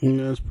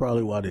 Yeah, that's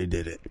probably why they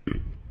did it.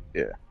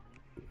 Yeah.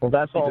 Well,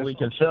 that's all we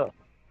can show.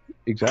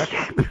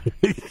 Exactly.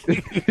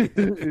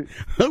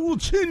 I will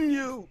chin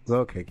you.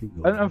 Okay,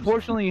 keep going.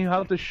 Unfortunately, you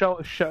have to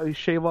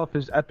shave off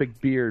his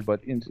epic beard, but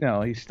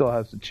he still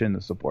has the chin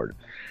to support it.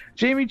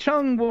 Jamie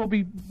Chung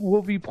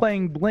will be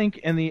playing Blink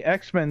in the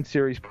X-Men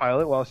series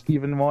pilot, while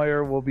Stephen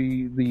Moyer will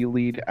be the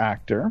lead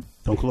actor.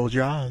 Don't close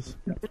your eyes.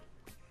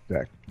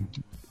 Exactly.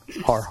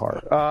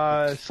 Har.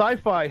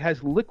 Sci-Fi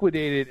has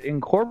liquidated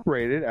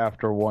Incorporated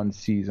after one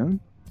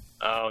season.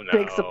 Oh no!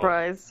 Big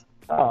surprise.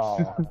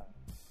 Oh.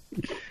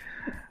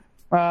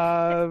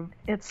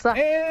 It sucks.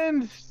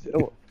 And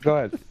go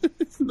ahead.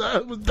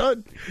 It was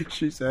done.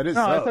 She said it.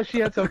 No, I thought she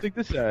had something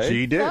to say.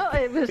 She did. No,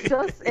 it was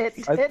just it.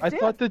 I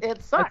thought the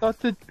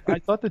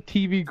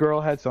TV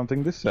girl had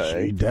something to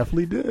say. She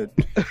definitely did.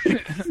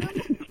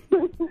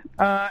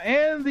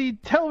 And the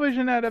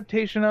television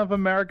adaptation of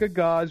America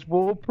Gods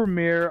will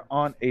premiere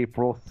on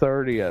April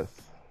 30th.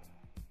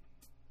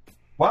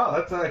 Wow,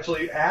 that's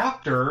actually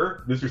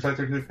after Mr. Science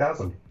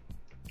 2000.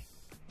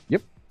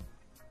 Yep.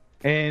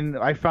 And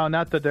I found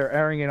out that they're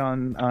airing it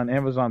on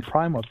Amazon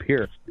Prime up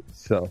here.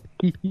 So,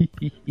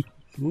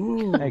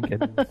 Ooh. I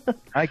get it.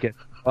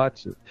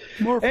 Watch it.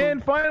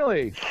 And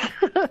finally,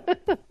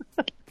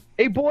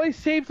 a boy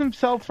saves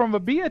himself from a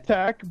bee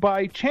attack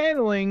by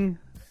channeling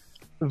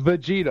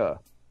Vegeta.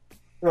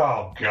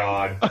 Oh,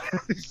 God.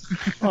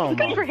 Oh,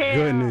 my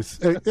goodness.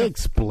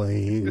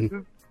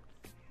 Explain.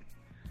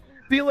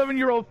 The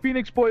 11-year-old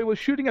Phoenix boy was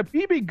shooting a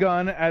BB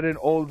gun at an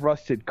old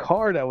rusted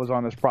car that was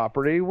on his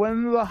property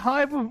when the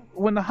hive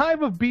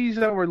of bees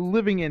that were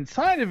living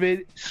inside of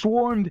it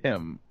swarmed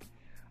him.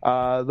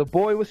 The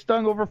boy was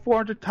stung over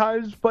 400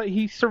 times, but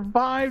he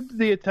survived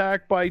the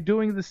attack by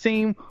doing the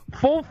same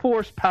full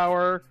force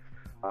power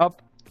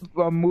up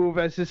move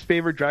as his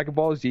favorite Dragon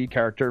Ball Z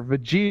character,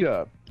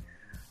 Vegeta.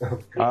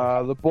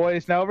 The boy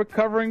is now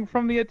recovering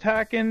from the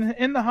attack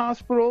in the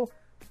hospital,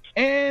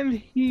 and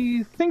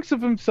he thinks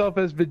of himself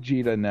as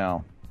Vegeta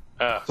now.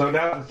 So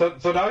now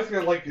he's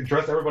gonna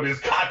dress everybody as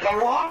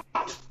Kakarot.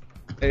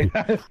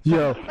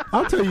 Yo,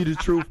 I'll tell you the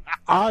truth.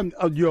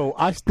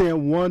 I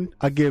stand one.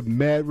 I give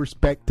mad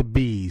respect to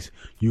bees.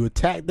 You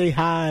attack they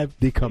hive,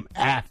 they come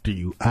after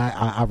you.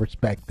 I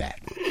respect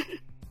that.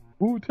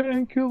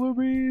 Wu-Tang Killer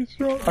Bees.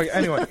 Okay,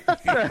 anyway.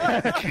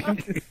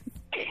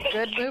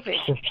 Good movie.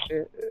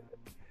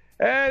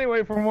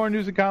 Anyway, for more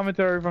news and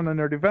commentary from the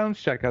Nerdy Venoms,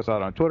 check us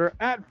out on Twitter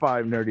at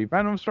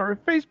 5NerdyVenoms, or our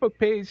Facebook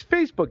page,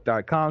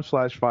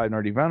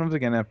 facebook.com/5NerdyVenoms.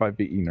 Again, FIVE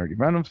Nerdy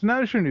Venoms. And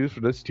that is your news for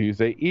this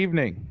Tuesday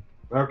evening.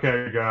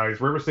 Okay, guys.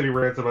 River City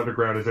Ransom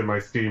Underground is in my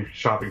Steam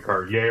shopping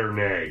cart. Yay or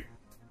nay?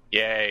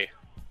 Yay.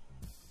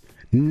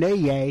 Nay,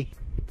 yay.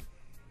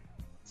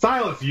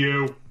 Silence,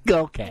 you.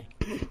 Okay.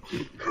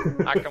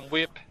 I can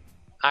whip.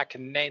 I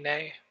can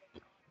nay-nay.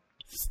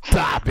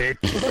 Stop it.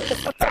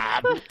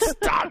 Stop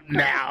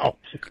now.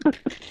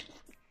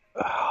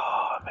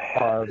 Oh,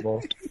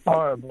 man.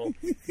 Horrible.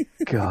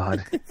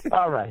 God.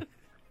 All right.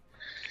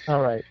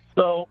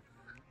 So,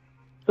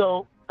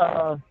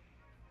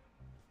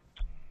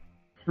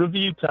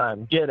 review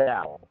time. Get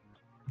out.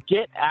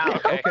 Okay.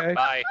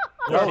 Bye.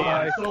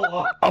 Bye.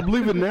 I'm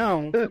leaving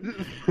now.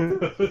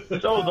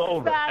 Show's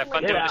over. Have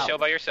fun doing the show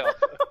by yourself.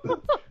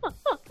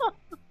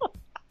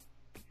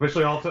 This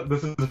is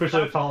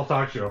officially a Tall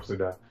Talk show, so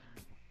now.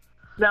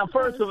 Now,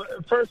 first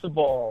of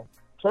all,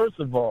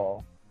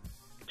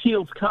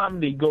 Peele's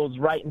comedy goes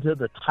right into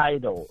the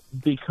title,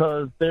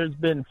 because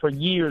for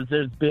years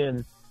there's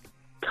been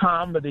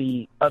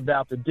comedy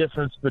about the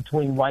difference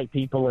between white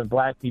people and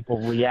black people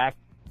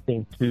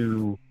reacting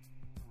to,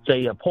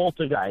 say, a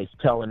poltergeist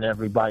telling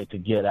everybody to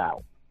get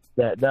out.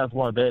 That's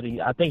one of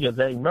Eddie. I think it's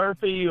Eddie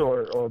Murphy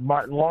or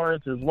Martin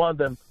Lawrence is one of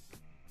them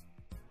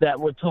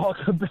that would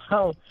talk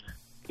about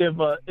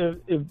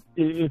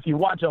if you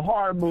watch a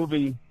horror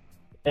movie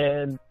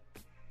and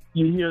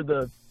you hear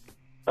the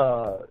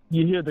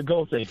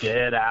ghost say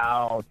 "get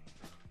out,"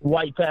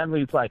 white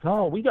families like,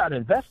 "Oh, we got to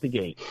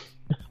investigate."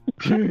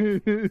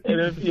 And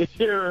if you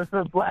hear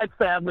black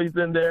families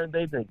in there and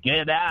they say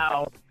 "get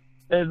out,"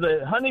 they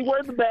say, "Honey,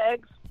 where's the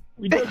bags?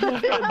 We just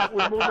moved in, but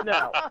we're moving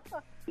out."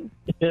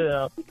 You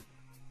know.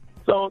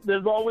 So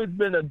there's always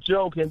been a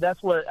joke, and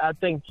that's what I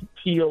think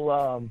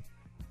Peele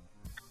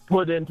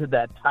put into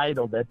that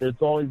title. That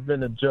there's always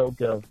been a joke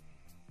of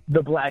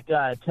the black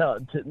guy a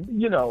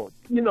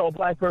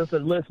black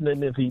person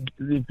listening, if he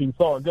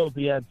saw a ghost,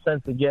 he had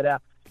sense to get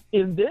out.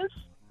 In this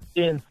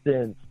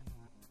instance,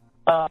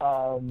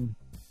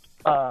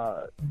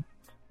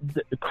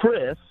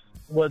 Chris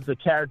was the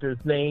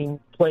character's name,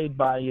 played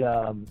by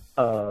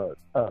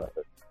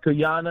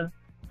Kuyana.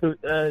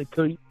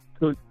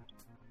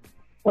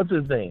 What's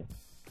his name?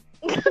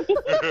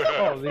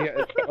 I'm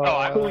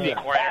being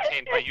more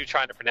entertained by you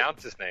trying to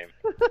pronounce his name.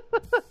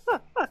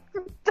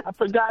 I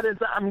forgot it.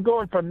 I'm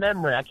going from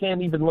memory. I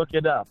can't even look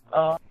it up.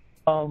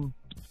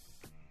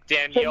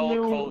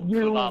 Danielle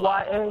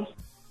Kuyula.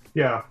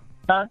 Yeah.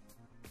 Huh?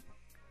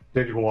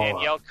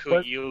 Danielle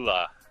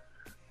Kuyula.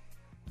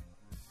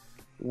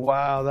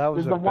 Wow, that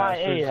was a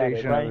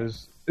bastardization right? of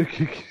his...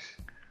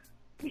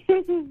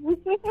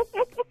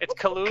 It's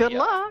Kaluuya. Good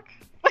luck.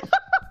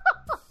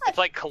 It's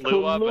like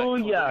Kahlua, but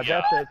Kaluuya.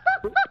 That's it.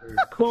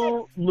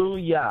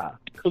 Kaluuya.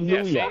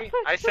 Yeah, see?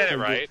 I said it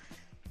right.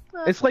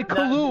 It's like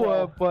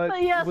Kahlua,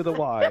 but Yes. with a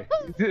Y.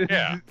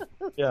 Yeah.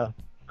 Yeah.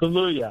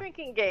 Kaluuya.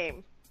 Drinking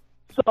game.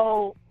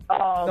 So,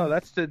 No,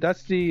 that's the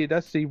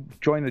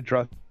joint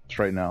address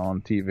right now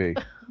on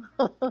TV.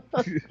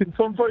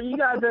 for you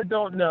guys that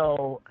don't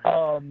know,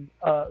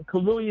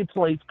 Kaluuya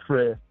plays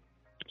Chris,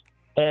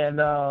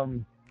 and I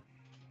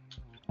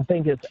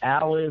think it's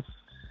Alice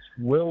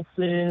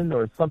Wilson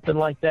or something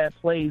like that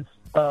plays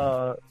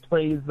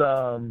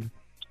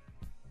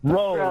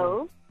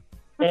Rose.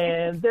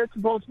 And they're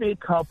supposed to be a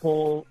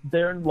couple.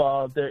 They're in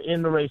love. They're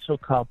interracial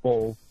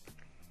couple.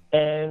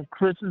 And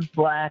Chris is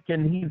black,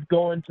 and he's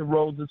going to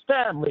Rose's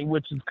family,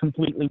 which is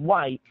completely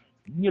white,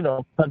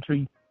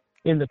 country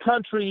in the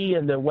country,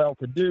 and they're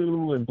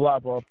well-to-do, and blah,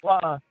 blah,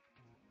 blah.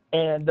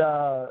 And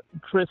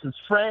Chris's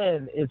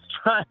friend is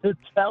trying to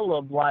tell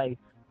him, like,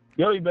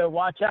 yo, you better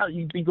watch out.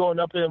 You be going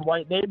up in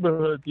white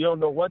neighborhoods. You don't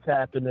know what's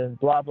happening,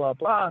 blah, blah,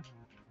 blah.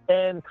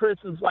 And Chris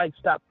is like,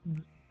 stop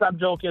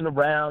joking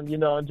around,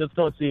 and just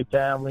go see your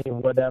family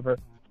and whatever.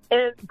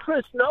 And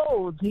Chris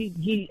knows.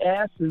 He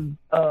asks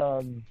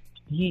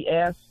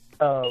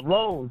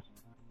Rose,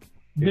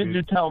 did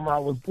you tell him I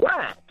was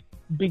black?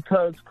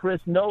 Because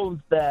Chris knows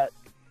that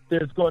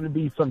there's going to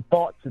be some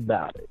thoughts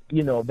about it,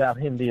 about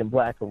him being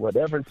black or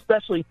whatever,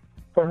 especially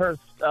for her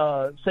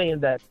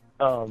saying that,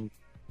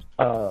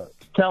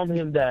 telling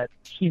him that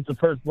she's the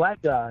first black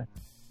guy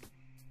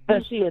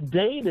that she had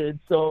dated.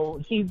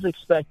 So he's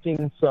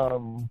expecting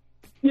some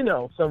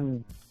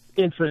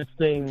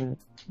interesting,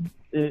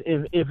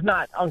 if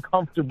not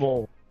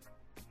uncomfortable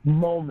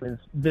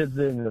moments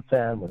visiting the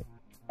family.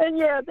 And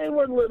yeah, they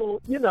were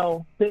little,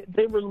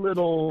 they were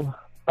little,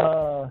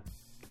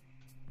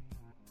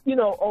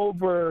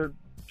 over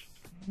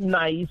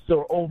nice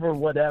or over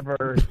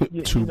whatever.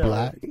 Too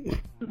black.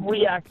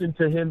 Reacting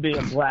to him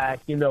being black,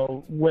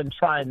 when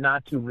trying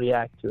not to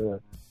react to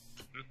it.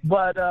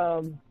 But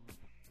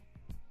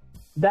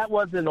that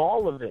wasn't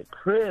all of it.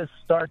 Chris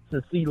starts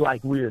to see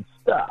like weird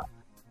stuff.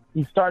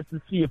 He starts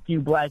to see a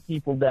few black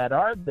people that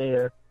are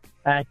there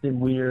acting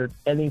weird,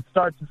 and he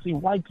starts to see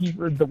white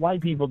people. The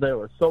white people there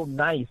were so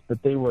nice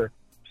that they were,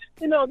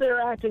 they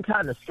were acting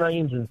kind of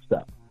strange and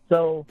stuff.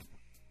 So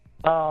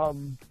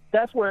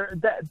that's where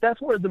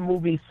the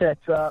movie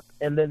sets up,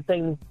 and then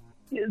things.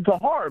 It's a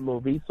horror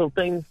movie, so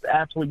things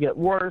actually get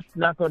worse.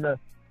 Not going to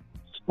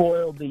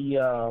spoil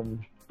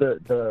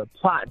the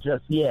plot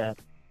just yet,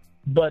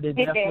 but it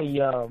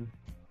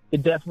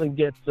definitely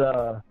gets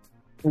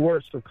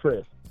worse for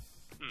Chris.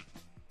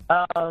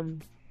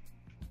 I'm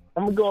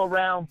gonna go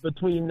around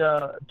between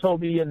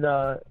Toby and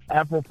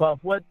Afro Puff.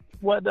 What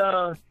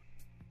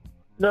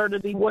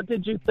Nerdity, what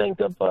did you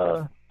think of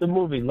the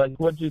movie? Like,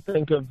 what did you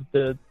think of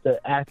the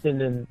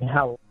acting and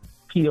how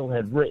Peele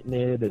had written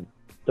it and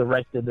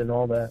directed and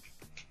all that?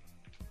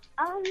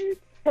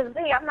 Because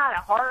I'm not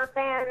a horror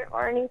fan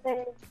or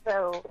anything,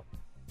 so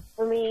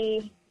for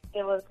me,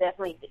 it was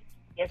definitely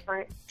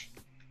different,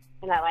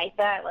 and I like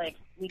that. Like,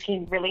 we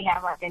can really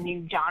have like a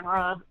new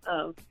genre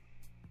of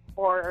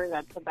horror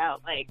that's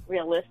about like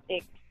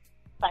realistic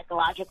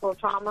psychological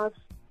traumas.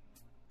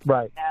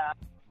 Right.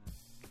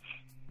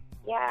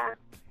 Yeah.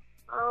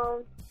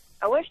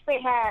 I wish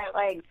they had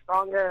like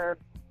stronger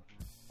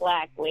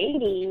black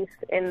ladies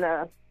in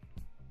the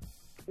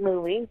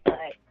movie, but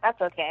that's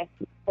okay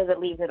because it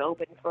leaves it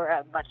open for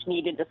a much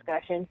needed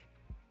discussion.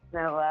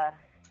 So,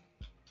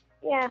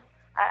 yeah,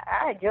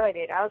 I enjoyed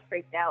it. I was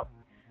freaked out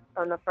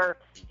from the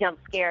first jump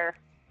scare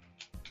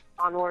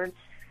onwards.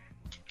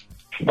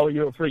 Oh,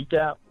 you were freaked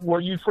out? Were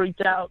you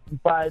freaked out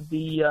by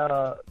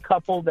the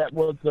couple that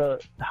was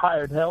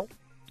hired help?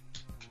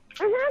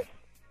 Mm-hmm.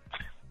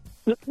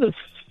 Because,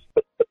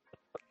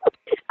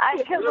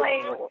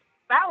 like,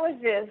 that was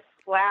just,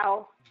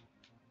 wow.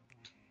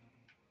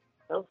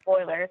 No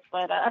spoilers,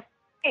 but,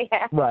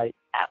 yeah. Right.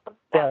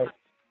 Right.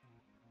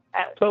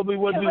 Toby,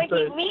 what do you think?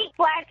 You meet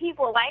black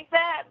people like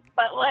that,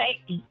 but, like,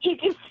 you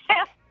can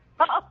tell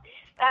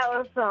that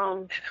was,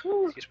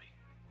 excuse me.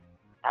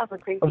 That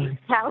was creepy.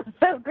 That was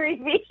so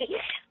creepy.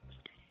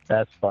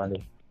 That's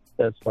funny.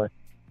 That's funny.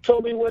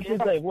 Toby, what do you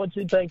think? What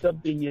do you think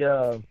of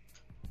the?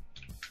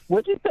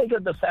 What do you think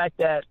of the fact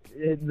that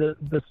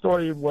the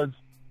story was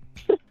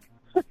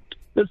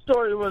the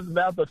story was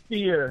about the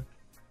fear?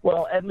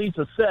 Well, at least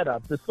a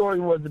setup. The story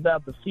was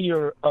about the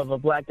fear of a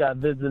black guy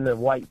visiting a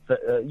white,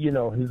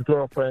 his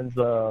girlfriend's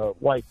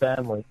white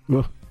family.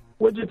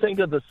 What do you think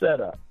of the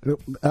setup?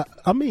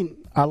 I mean,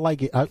 I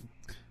like it.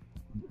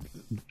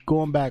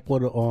 Going back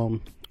what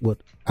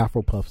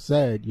Afro Puff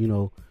said,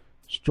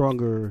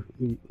 stronger,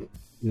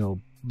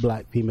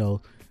 black females.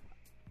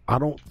 I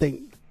don't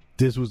think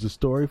this was the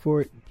story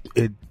for it.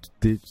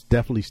 There's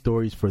definitely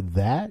stories for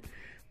that,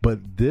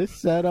 but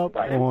this setup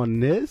on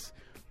this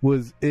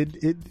was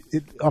it.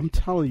 I'm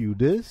telling you,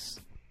 this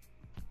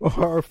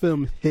horror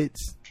film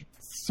hits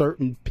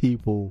certain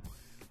people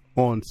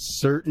on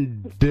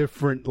certain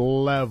different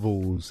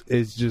levels.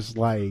 It's just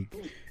like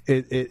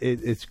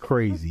it's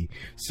crazy.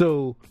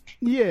 So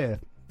yeah,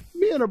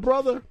 me and a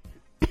brother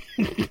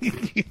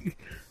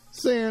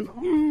saying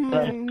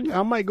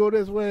I might go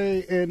this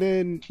way, and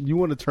then you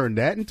want to turn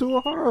that into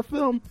a horror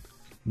film.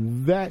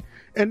 That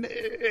and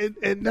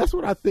that's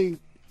what I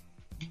think.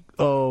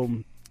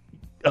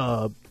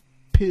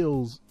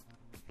 Peele's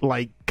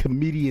like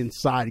comedian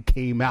side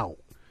came out.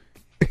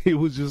 It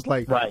was just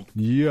like,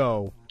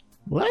 yo,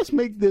 let's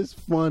make this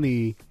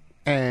funny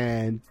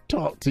and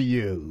talk to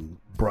you,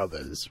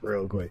 brothers,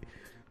 real quick.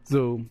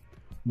 So,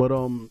 but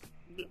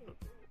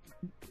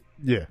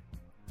yeah.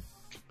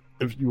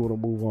 If you want to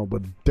move on,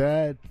 but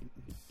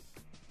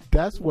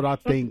that's what I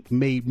think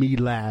made me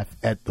laugh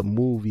at the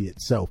movie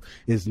itself.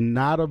 It's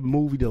not a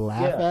movie to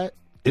laugh at.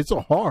 It's a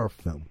horror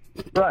film.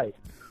 Right.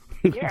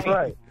 Yeah.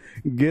 Right.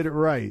 Get it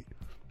right.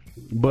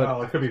 But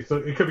well, it could be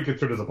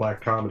considered as a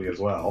black comedy as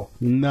well.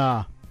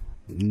 Nah.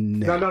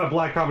 Not a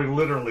black comedy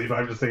literally, but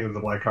I'm just saying it's a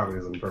black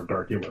comedy in terms of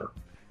dark humor.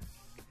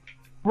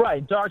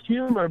 Right, dark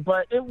humor,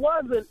 but it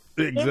wasn't.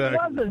 Exactly. It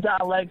wasn't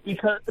dialect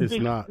because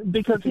not.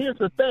 Because here's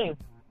the thing,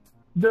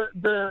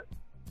 the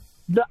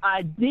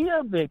idea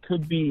of it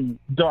could be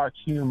dark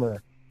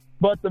humor,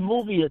 but the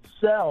movie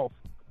itself,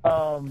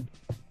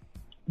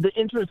 the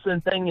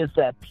interesting thing is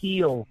that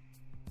Peele.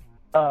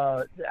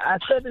 I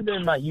said it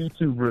in my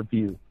YouTube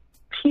review.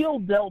 Peele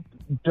dealt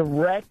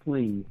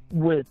directly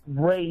with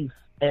race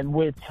and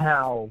with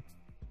how,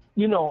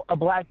 a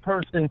black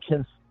person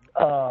can,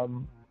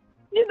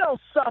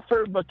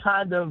 suffer but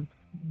kind of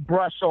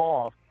brush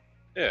off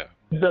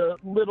the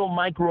little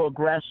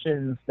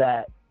microaggressions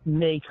that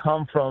may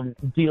come from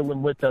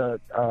dealing with a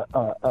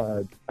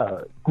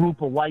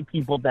group of white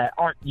people that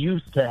aren't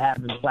used to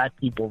having black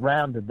people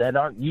around them, that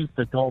aren't used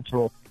to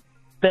cultural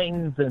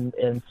things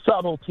and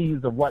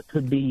subtleties of what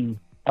could be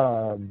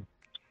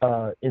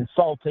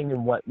insulting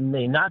and what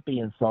may not be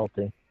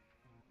insulting.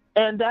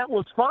 And that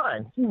was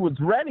fine. He was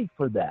ready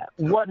for that.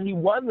 What he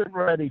wasn't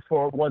ready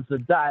for was the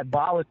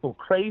diabolical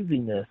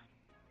craziness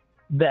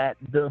that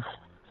the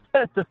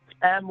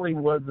family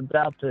was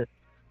about to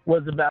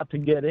was about to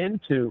get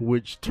into,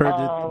 which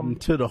turned it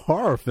into the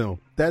horror film.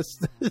 That's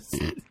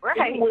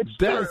right. Which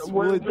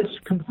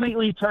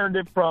completely turned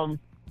it from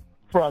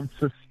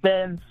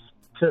suspense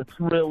to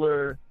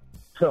thriller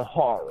to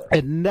horror.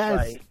 And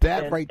that's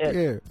right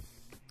there.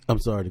 I'm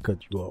sorry to cut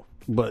you off,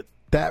 but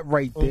that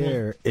right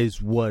there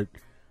is what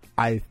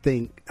I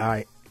think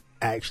I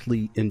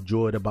actually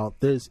enjoyed about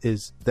this,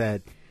 is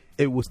that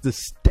it was the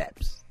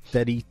steps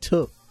that he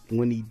took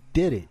when he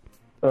did it.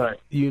 Right.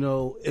 You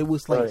know, it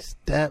was like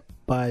step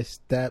by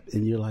step,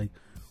 and you're like,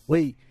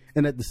 wait.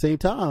 And at the same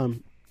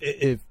time,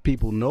 if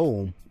people know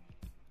him,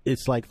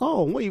 it's like,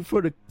 oh, I'm waiting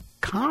for the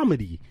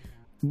comedy.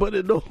 But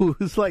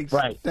it's like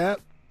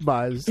step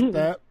by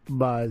step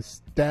by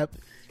step,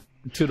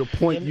 to the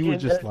point you were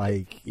just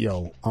like,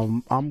 yo,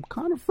 I'm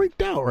kind of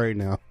freaked out right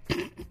now.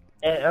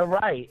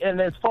 Right. And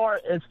as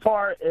far as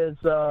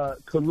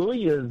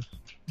Kaluuya's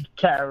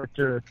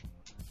character,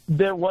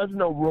 there was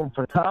no room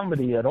for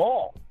comedy at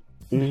all.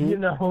 Mm-hmm. You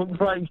know,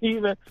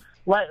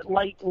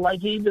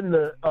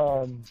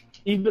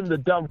 even the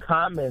dumb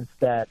comments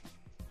that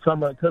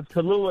because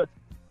Kaluuya,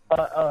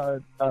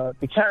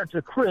 the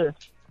character Chris,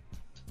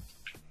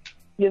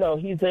 you know,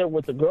 he's there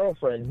with the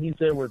girlfriend, he's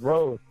there with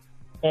Rose,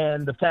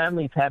 and the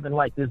family's having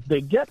like this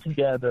big get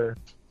together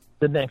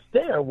the next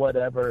day or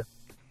whatever,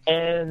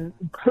 and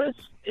Chris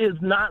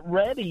is not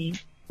ready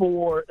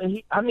for.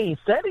 He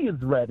said he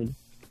was ready,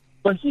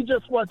 but he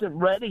just wasn't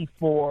ready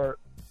for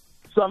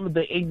some of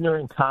the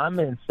ignorant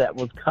comments that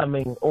was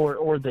coming,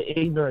 or the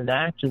ignorant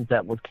actions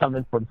that was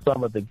coming from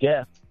some of the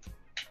guests.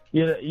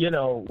 You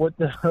know what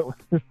the.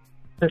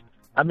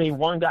 I mean,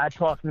 one guy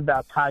talking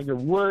about Tiger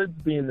Woods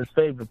being his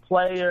favorite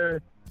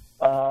player.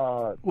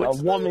 A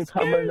woman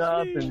coming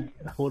up and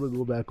I want to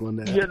go back on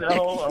that. You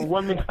know, a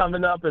woman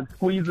coming up and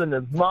squeezing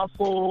his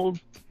muscles.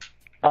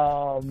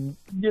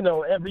 You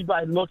know,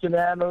 everybody looking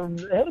at him.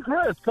 Hey,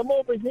 Chris, come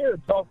over here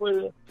and talk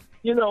with.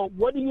 You know,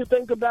 what do you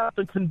think about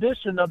the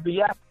condition of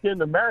the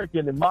African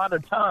American in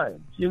modern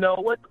times? You know,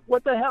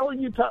 what the hell are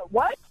you talking?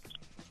 What?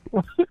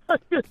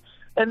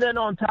 And then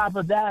on top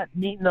of that,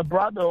 meeting a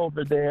brother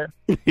over there,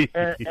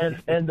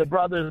 and the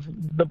brothers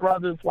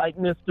like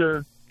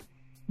Mr.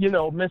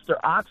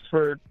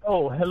 Oxford.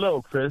 Oh,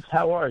 hello, Chris.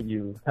 How are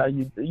you?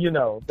 You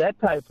know, that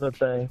type of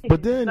thing.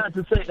 But then, not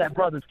to say that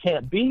brothers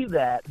can't be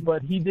that,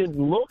 but he didn't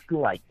look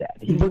like that.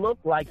 He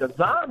looked like a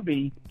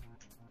zombie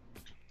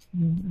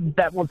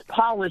that was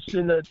polished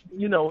in a,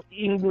 you know,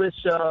 English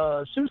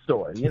shoe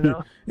store, you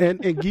know.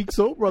 and Geek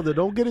Soul Brother,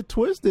 don't get it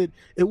twisted.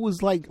 It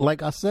was like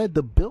I said,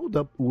 the build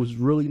up was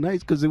really nice,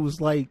 because it was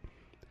like,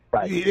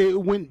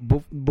 it went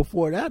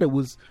before that. It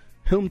was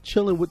him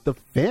chilling with the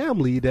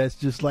family. That's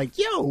just like,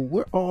 yo,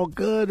 we're all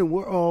good and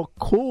we're all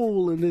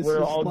cool, and this is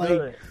like,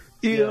 good.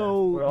 You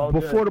know,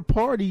 before the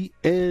party,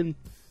 and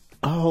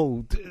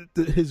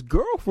his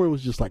girlfriend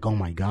was just like, oh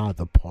my God,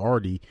 the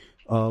party.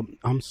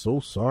 I'm so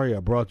sorry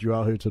I brought you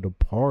out here to the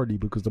party,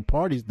 because the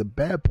party's the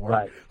bad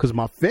part, because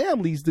my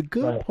family's the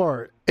good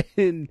part,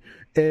 and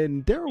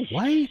they're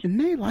white and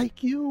they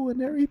like you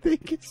and everything.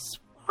 It's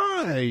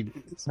fine.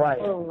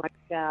 Oh my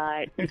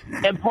God.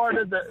 And part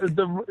of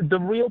the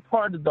real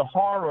part of the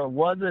horror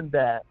wasn't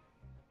that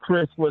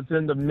Chris was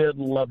in the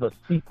middle of a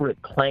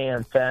secret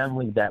clan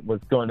family that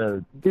was going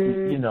to,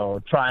 you know,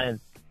 try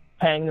and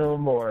hang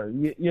him, or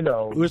you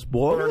know, we're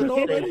spoiling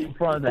already in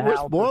front of the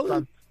house. Or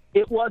something.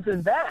 It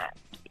wasn't that.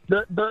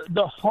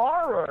 The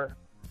horror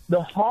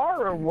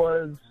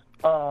was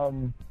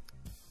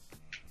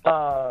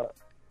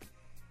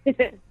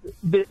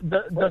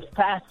the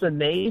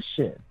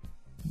fascination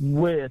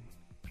with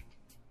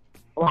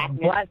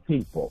black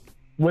people,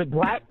 with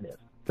blackness,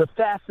 the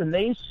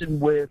fascination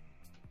with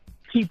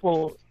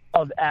people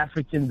of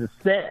African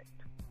descent,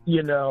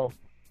 you know,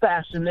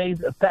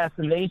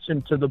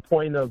 fascination to the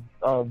point of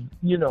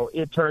you know,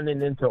 it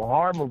turning into a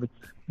horror movie.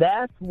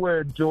 That's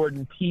where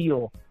Jordan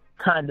Peele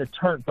kind of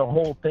turned the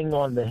whole thing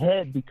on the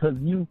head, because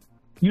you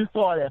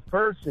thought at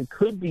first it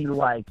could be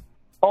like,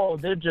 oh,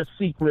 they're just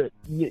secret,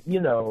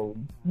 you know,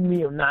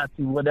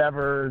 neo-Nazi,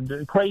 whatever,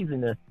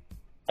 craziness.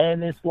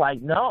 And it's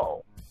like,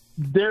 no,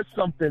 there's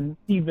something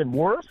even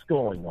worse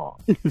going on,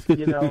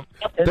 you know.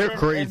 And they're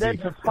crazy. And then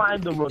to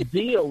find the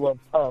reveal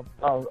of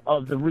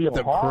the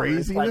real horror,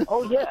 it's like,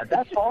 oh yeah,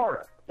 that's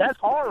horror. That's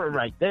horror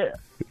right there.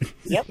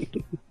 Yep.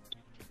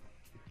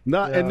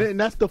 And then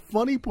that's the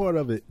funny part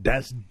of it.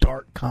 That's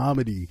dark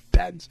comedy.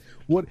 That's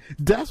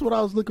what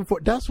I was looking for.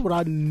 That's what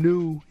I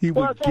knew he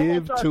would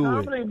give to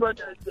it.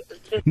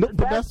 But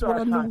that's what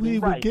I knew he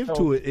would give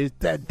to it. Is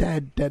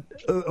that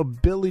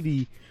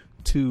ability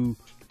to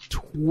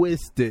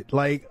twist it.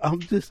 Like I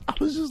was just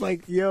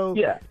like, yo.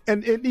 Yeah.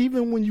 And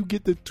even when you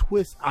get the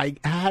twist, I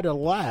had a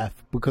laugh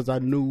because I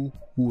knew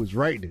who was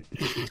writing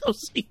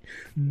it.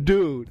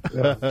 Dude,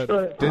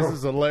 this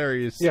is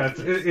hilarious. Yeah,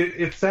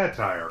 it's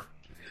satire.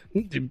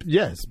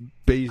 Yes,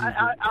 basically.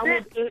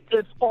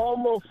 It's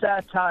almost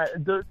satire.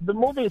 The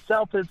movie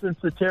itself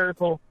isn't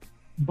satirical,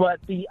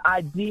 but the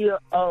idea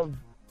of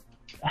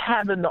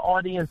having the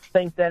audience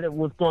think that it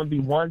was going to be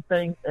one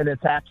thing and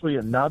it's actually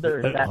another,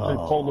 it's actually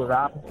polar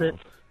opposite.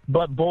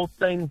 but both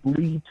things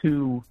lead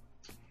to,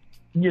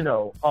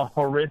 a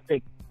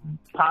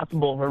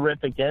possible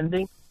horrific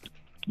ending.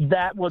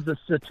 That was a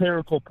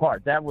satirical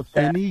part. That was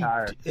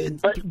satire.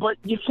 But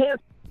you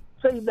can't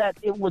say that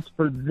it was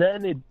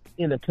presented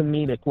in a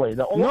comedic way.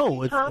 The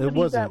only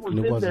comedy that was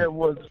in there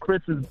was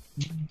Chris's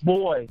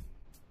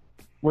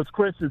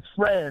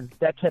friend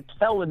that kept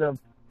telling him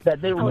that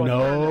they were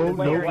No, it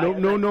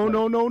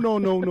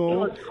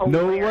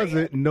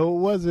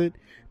wasn't.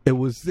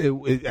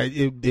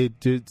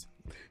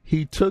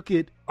 He took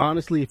it,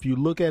 honestly, if you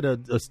look at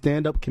a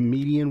stand-up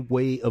comedian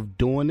way of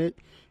doing it,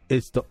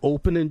 it's the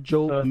opening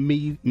joke,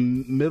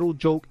 middle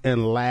joke,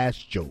 and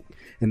last joke.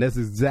 And that's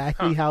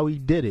exactly how he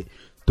did it.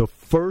 The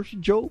first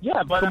joke,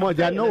 come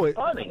on, I know it.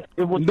 Funny.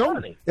 It was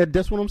funny.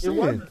 That's what I'm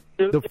saying.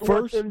 It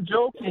wasn't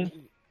joking.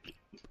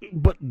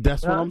 But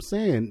that's what I'm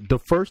saying. The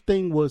first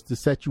thing was to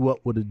set you up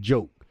with a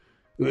joke.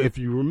 If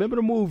you remember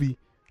the movie,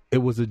 it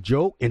was a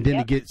joke, and then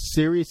it gets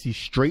serious. He's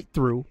straight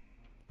through.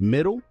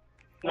 Middle,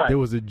 there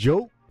was a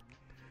joke,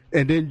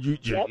 and then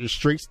you're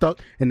straight stuck.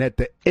 And at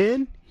the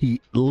end,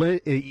 it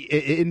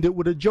ended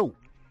with a joke.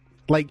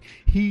 Like,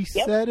 he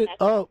set it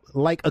up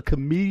like a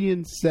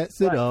comedian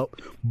sets it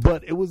up,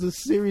 but it was a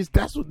serious.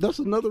 That's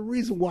another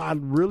reason why I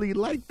really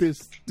like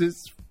this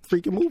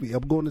freaking movie.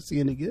 I'm going to see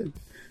it again.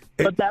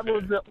 But that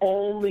was the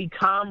only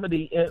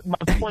comedy. My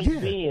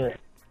point being,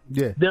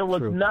 there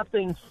was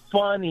nothing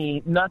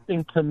funny,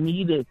 nothing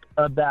comedic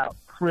about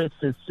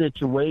Chris's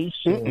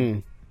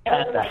situation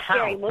at the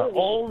house. The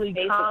only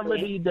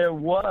comedy there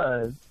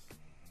was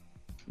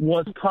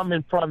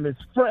coming from his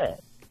friend.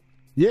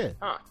 Yeah,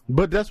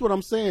 but that's what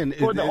I'm saying.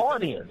 For the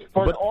audience,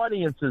 the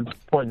audience's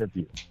point of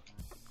view.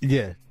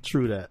 Yeah,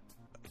 true that.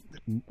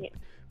 Yeah.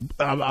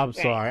 I'm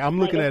sorry. I'm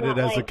looking at it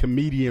as a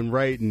comedian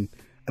writing.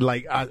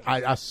 Like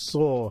I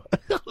saw,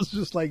 I was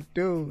just like,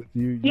 dude.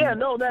 Yeah,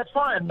 no, that's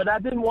fine. But I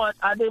didn't want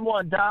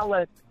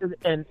Dalet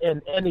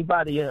and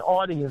anybody in the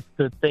audience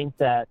to think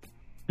that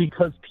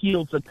because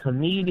Peele's a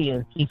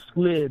comedian, he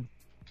slid,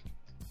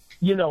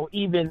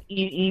 even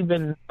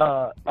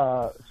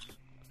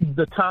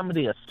the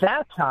comedy of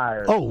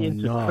satire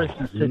into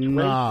Chris's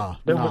situation.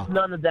 There was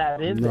none of that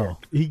in there.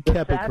 He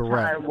kept it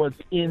correct.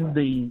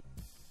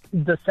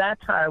 The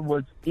satire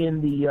was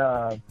in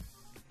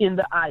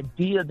the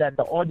idea that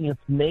the audience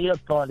may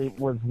have thought it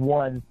was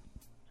one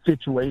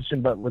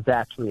situation, but was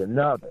actually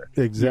another.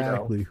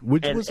 Exactly.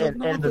 Which was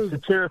and the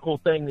satirical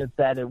thing is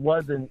that it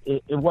wasn't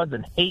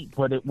hate,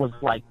 but it was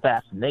like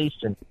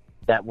fascination.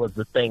 That was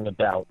the thing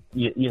about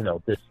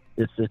this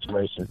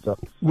situation. So,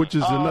 which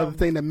is another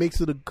thing that makes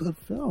it a good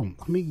film.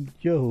 I mean,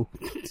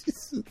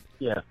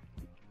 yeah.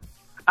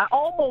 I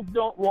almost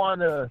don't want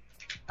to.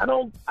 I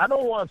don't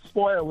want to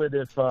spoil it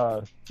if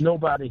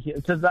nobody here,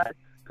 because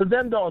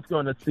them dogs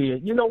going to see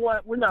it. You know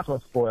what? We're not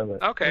going to spoil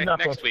it. Okay,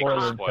 next week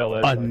we'll spoil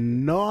it. A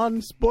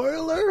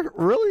non-spoiler?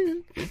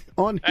 Really? Hey,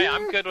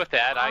 I'm good with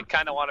that. I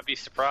kind of want to be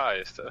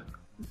surprised.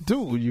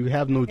 Dude, you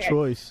have no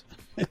choice.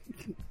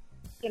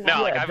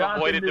 No, I've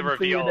avoided the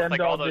reveal. Like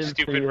all those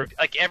stupid.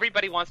 Like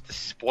everybody wants to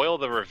spoil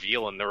the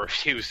reveal in the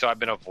review, so I've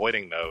been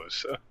avoiding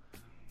those.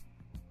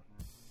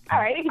 All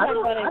right, we can talk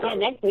about it again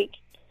next week.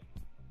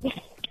 We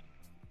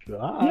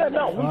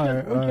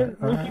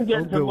can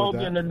get to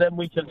Logan, and then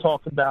we can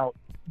talk about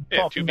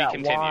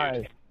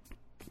why.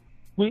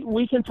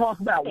 We can talk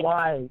about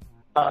why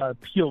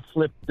Peele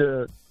flipped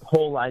the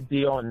whole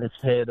idea on his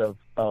head of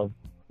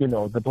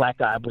the black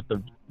guy with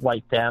the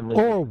white family,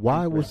 or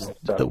why it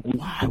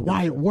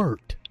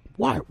worked.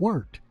 Why it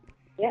worked.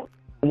 Yeah.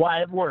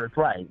 Why it worked,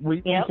 right?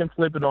 We can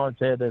flip it on its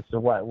head as to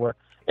why it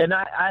worked. And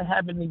I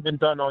haven't even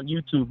done on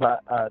YouTube.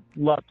 I'd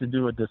love to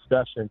do a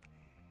discussion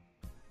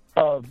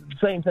of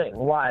same thing.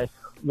 Why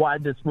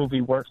this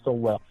movie works so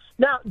well.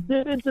 Now,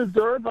 did it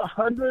deserve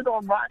 100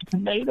 on Rotten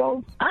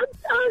Tomatoes?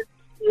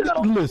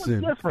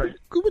 Listen, it was different.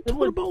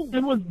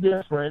 It was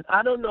different.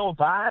 I don't know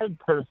if I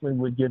personally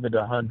would give it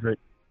 100,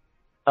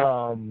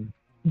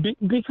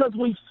 because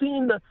we've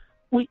seen the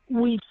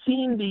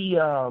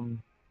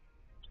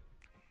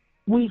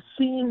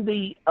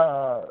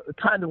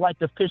kind of like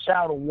the fish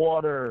out of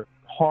water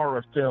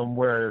horror film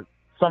where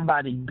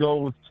somebody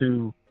goes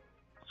to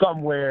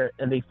somewhere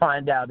and they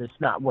find out it's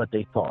not what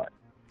they thought.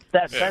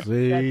 That's a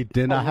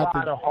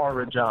lot of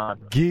horror genre.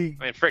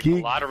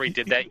 The Lottery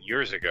did that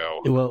years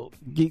ago. Well,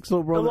 Geek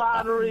Soul Brother. The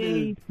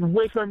Lottery,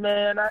 Wicker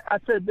Man. I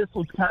said this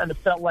was kind of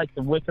felt like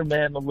the Wicker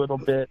Man a little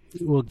bit.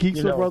 Well, Geek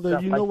Soul Brother,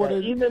 you know what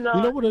it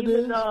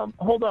is?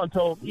 Hold on,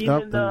 Toad.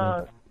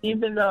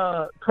 Even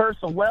Curse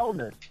of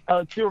Wellness,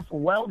 Cure for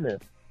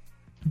Wellness,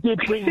 did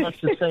pretty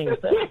much the same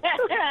thing.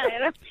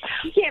 I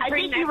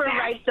think you were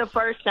right the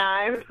first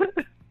time.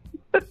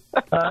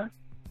 Huh?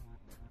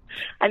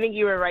 I think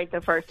you were right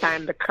the first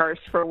time. The Curse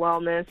for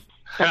Wellness.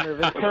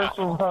 The Curse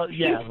for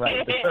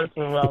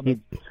Wellness.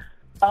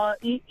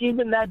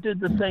 Even that did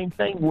the same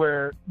thing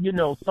where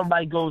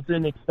somebody goes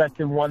in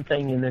expecting one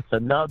thing and it's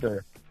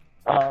another.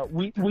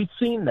 We've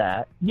seen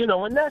that,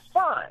 and that's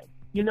fine.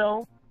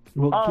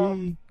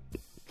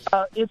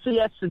 It's the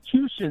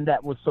execution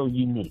that was so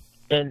unique,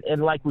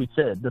 and like we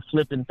said, the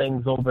flipping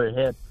things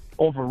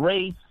over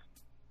race.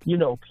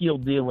 Peele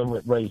dealing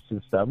with race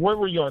and stuff. What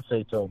were you going to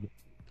say, Toby?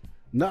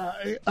 Nah,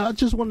 I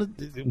just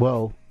wanted to,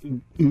 well,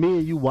 me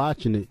and you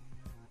watching it,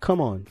 come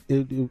on.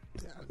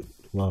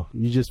 Well,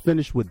 you just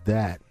finished with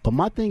that. But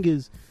my thing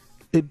is,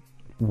 it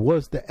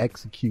was the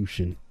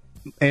execution.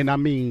 And I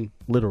mean,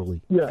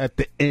 literally, at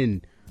the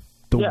end,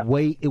 the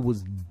way it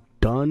was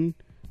done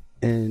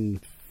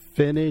and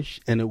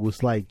finished, and it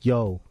was like,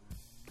 yo,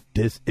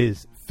 this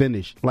is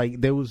finished. Like,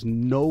 there was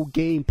no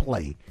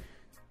gameplay.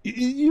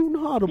 You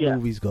know how the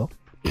movies go.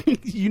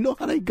 You know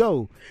how they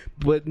go.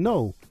 But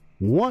no,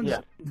 once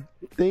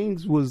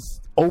things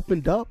was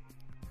opened up,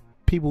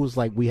 people was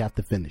like, we have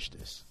to finish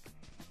this.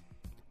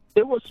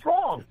 It was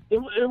strong.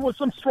 It was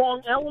some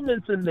strong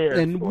elements in there.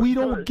 And we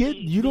don't get,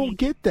 you don't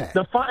get that.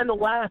 The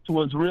final act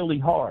was really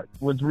hard,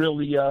 was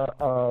really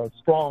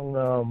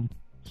strong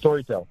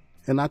storytelling.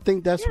 And I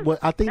think that's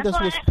what's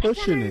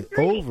pushing it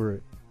over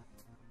it.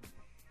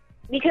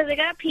 Because it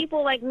got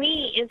people like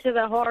me into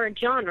the horror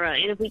genre.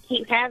 And if we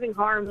keep having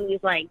horror movies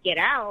like Get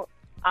Out,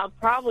 I'll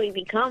probably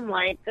become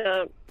like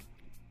a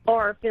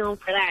horror film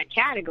for that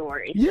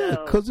category. Yeah,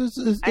 because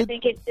I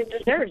think it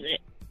deserves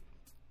it.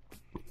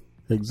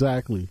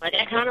 Exactly. Like,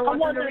 I kind of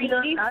want to read.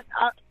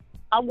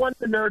 I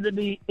wonder,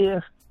 Nerdity,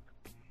 if,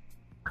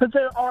 because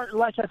there are,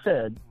 like I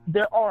said,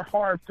 there are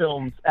horror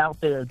films out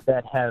there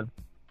that have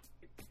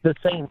the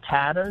same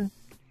pattern,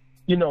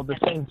 the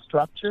same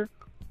structure.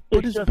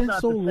 But it's just been not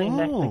so the same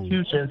long.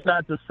 execution. It's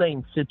not the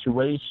same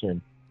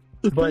situation,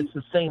 but it's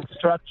the same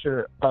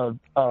structure of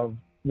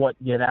what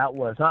Get Out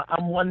was.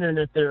 I'm wondering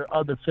if there are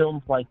other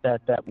films like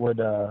that would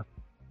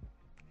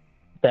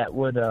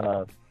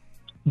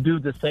do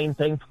the same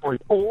thing for you,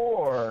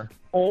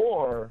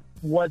 or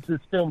was this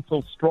film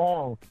so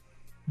strong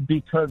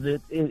because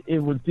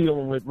it was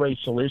dealing with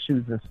racial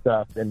issues and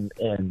stuff, and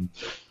us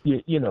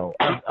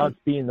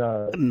being people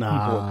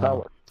of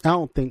color. I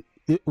don't think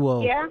it.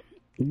 Well, yeah.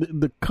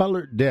 The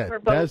color,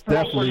 that's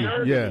definitely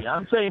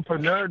I'm saying for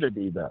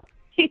nerdity though.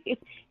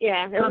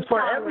 Yeah, because for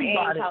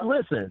everybody,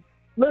 listen.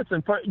 You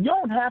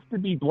don't have to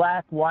be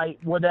black,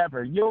 white,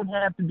 whatever. You don't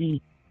have to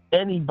be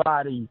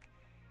anybody.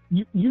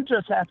 You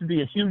just have to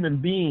be a human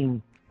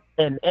being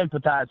and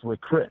empathize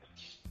with Chris.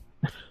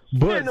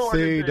 But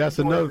see, that's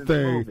another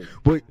thing.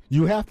 But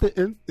you have to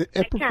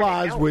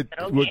empathize with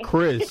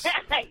Chris.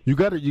 You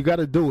got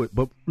to do it.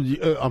 But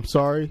I'm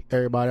sorry,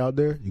 everybody out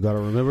there. You got to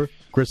remember,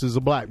 Chris is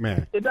a black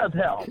man. It does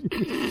help.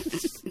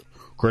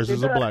 Chris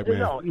is a black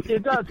man.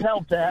 It does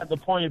help to have the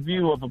point of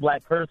view of a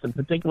black person,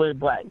 particularly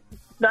black.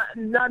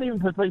 Not even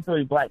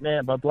particularly black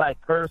man, but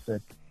black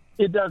person.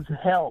 It does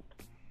help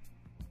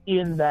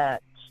in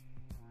that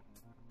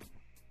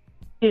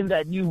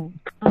you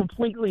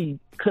completely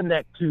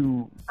connect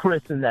to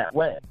Chris in that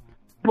way.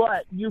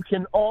 But you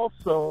can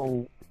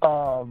also,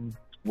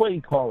 what do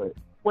you call it?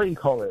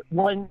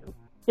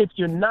 If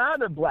you're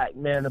not a black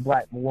man, a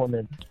black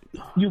woman,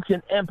 you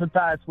can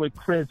empathize with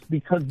Chris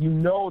because you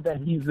know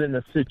that he's in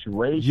a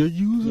situation. You're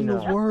using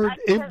the word.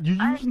 You're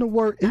using the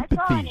word empathy.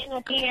 I saw it in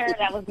a theater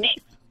that was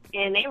mixed,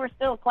 and they were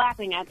still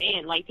clapping at the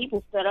end. Like,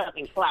 people stood up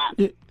and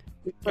clapped.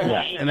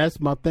 And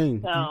that's my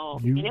thing. So,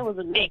 and it was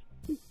a mix.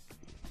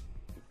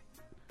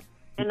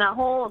 And the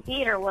whole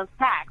theater was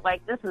packed.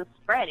 Like, this is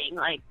spreading.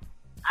 Like,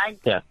 I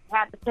had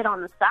to sit on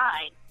the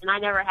side, and I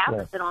never had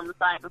to sit on the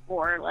side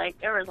before. Like,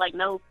 there was, like,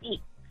 no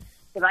seat.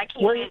 Because I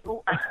came in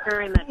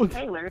during the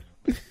trailers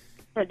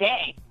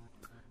today.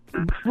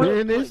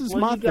 And this is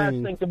my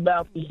thing.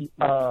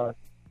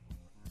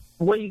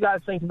 What do you guys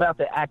think about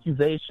the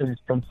accusations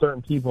from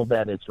certain people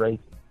that it's racist?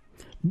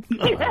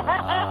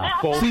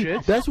 See,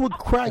 that's what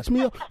cracks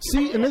me up.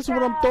 See, and this is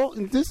what I'm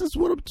talking. This is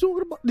what I'm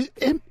talking about. The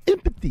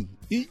empathy.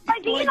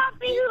 Like, do you not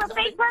see who the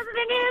fake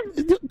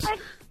president is? Like,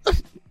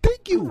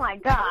 thank you. Oh my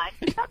God!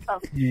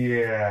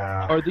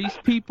 Yeah. Are these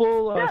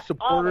people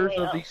supporters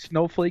of the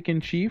snowflake in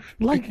chief?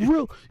 Like,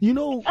 real,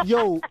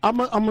 I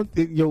want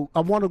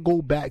to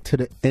go back to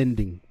the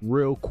ending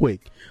real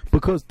quick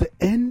because the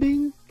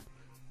ending,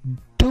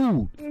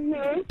 dude,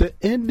 the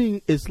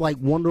ending is like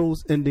one of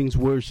those endings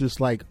where it's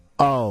just like,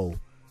 oh,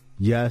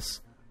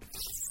 yes,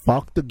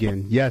 fucked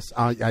again. Yes,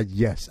 I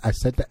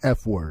said the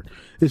F word.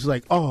 It's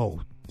like,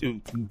 oh,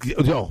 dude,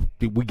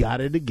 we got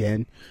it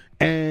again,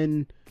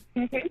 and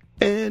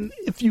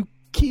if you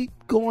keep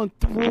going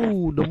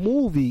through the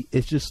movie,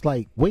 it's just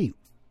like, wait,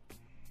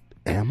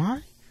 am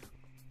I?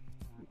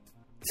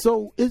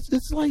 So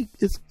it's like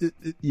it's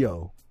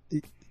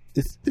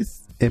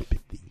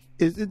empathy.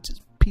 It's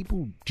just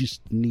people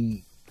just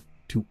need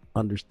to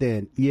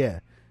understand.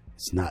 Yeah,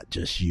 it's not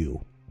just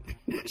you.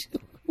 It's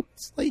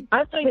like,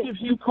 I think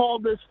if you call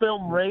this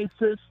film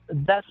racist,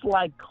 that's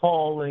like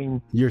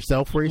calling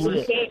yourself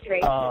racist,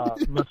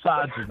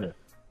 misogynist.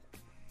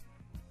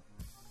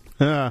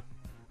 How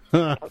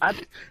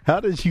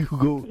did you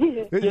go?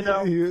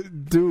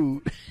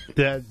 Dude,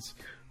 that's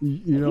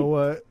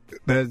what?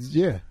 That's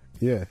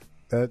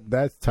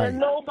that's tight. And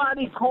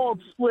nobody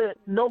called Split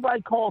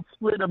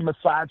a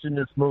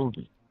misogynist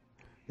movie.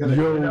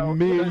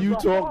 Me and you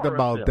talked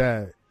about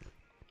that.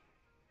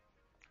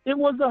 It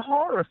was a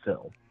horror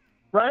film.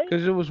 right?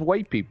 Because it was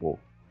white people.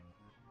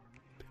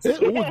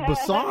 It was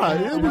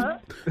beside. It was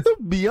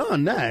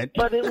beyond that.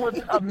 But it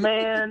was a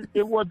man.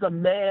 It was a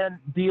man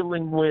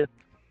dealing with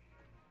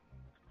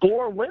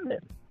 4 women,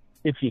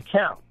 if you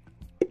count.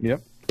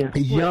 Yep.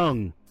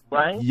 Young.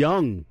 Right.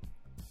 Young.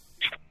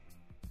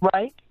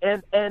 Right.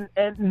 And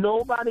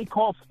nobody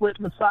called Split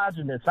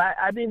misogynist.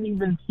 I didn't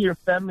even hear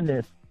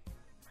feminists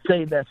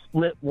say that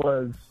Split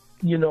was,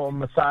 a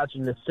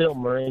misogynist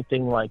film or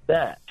anything like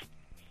that.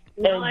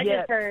 No, and I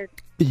yet, just heard.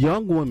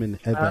 Young women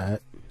at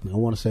that. I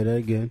want to say that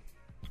again.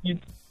 You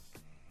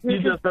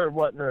just heard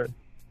what, nerd?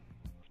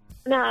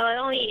 No, the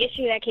only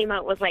issue that came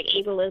up was like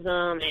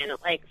ableism and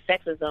like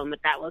sexism,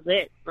 but that was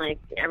it. Like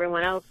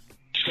everyone else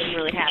didn't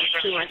really have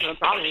too much of a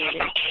problem with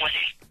it.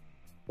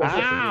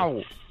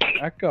 Ow!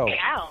 Echo.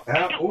 Ow!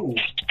 Ooh.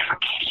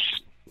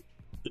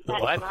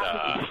 What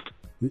the?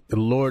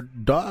 Lord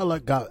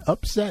Darla got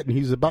upset and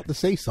he's about to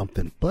say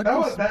something, but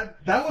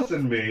That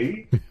wasn't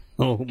me.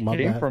 Oh my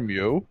Came bad. from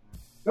you.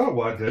 No, it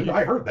wasn't.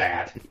 I heard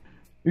that.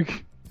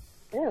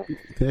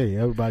 Hey,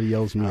 everybody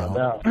yells me out.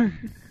 No.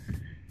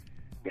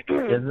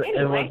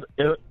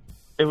 It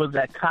was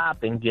that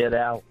cop in Get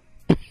Out.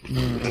 That's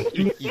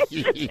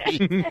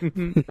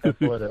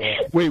what it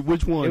was. Wait,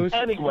 which one?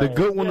 Anyway, the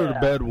good one or the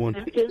bad one?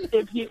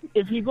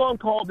 If you're gonna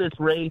call this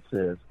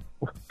racist,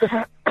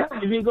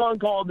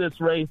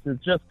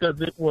 just because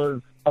it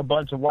was a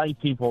bunch of white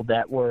people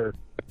that were,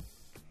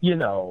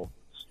 part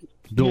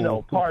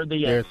of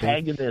the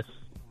antagonist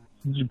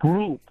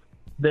group,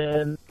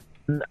 then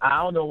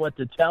I don't know what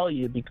to tell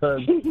you,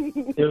 because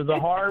it was a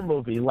horror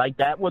movie. Like,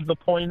 that was the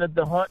point of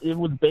it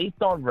was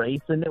based on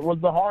race, and it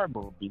was a horror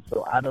movie.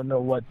 So I don't know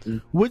what to.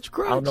 Which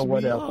cracks I don't know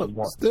what me else up. you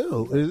want.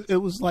 Still, it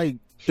was like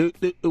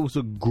it was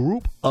a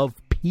group of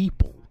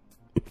people.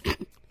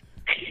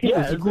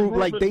 Yeah, it's a group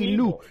like they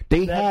knew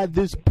they had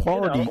this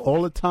party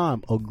all the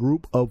time. A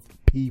group of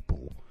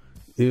people,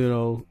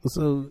 So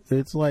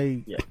it's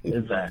like, yeah,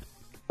 exactly.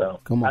 So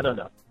come on. I don't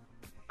know.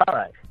 All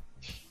right.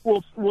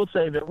 We'll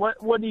save it.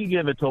 What do you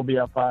give it, Toby,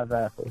 out 5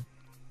 apples?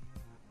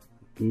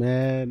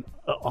 Man,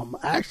 I'm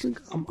gonna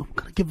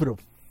give it a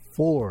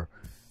 4.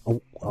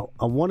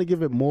 I want to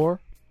give it more,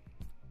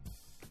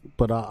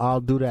 but I'll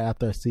do that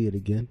after I see it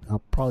again.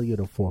 I'll probably give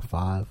it a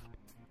 4.5.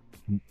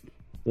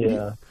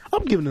 Yeah,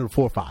 I'm giving it a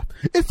 4.5.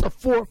 It's a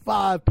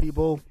 4.5,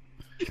 people,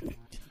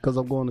 because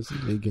I'm going to see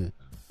it again.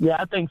 Yeah,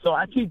 I think so.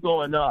 I keep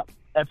going up.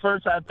 At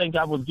first, I think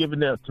I was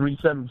giving it a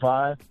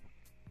 3.75.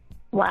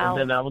 Wow.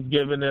 And then I was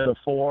giving it a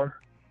 4.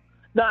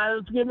 No, I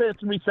was giving it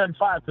a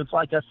 3.75 because,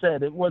 like I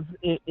said,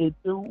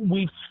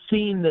 we've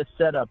seen this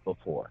setup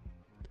before.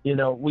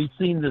 We've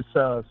seen this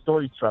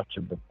story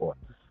structure before.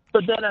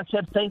 But then I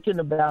kept thinking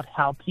about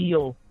how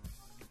Peele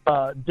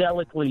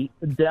delicately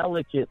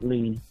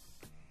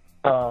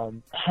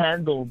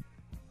handled,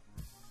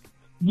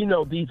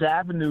 these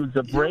avenues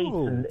of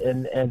race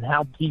and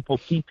how people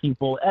see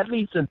people, at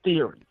least in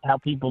theory, how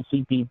people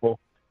see people,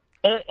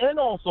 and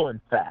also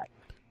in fact,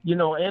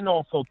 and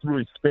also through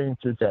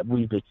experiences that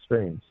we've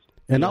experienced.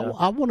 And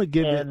I want to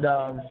give it.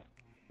 I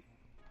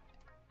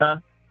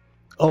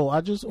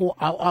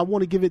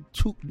want to give it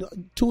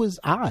to his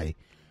eye,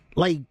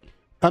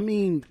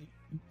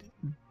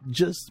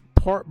 just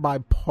part by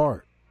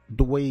part,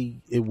 the way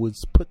it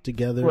was put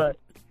together, right.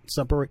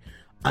 Separate.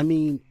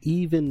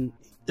 Even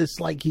it's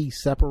like he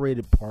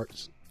separated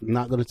parts.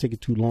 Not going to take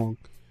it too long.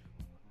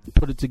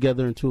 Put it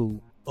together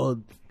into a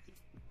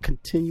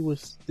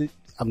continuous. 4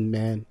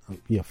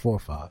 or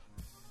 5.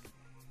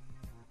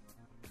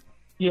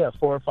 Yeah,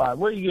 4 or 5.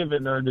 What are you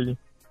giving, Nerdity?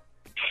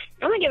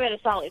 I'm gonna give it a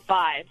solid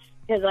 5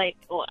 because, I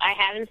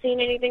haven't seen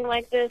anything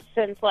like this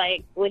since,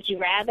 Would You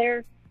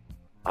Rather,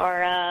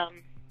 or I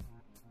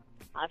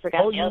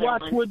forgot the other one. Oh, you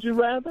watched Would You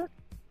Rather?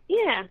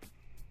 Yeah.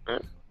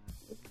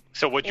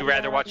 So, would you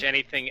rather watch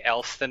anything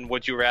else than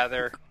Would You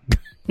Rather?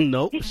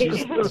 Nope,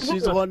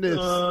 she's on this.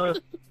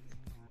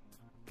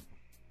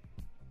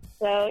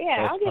 So,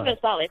 yeah, I'll give it a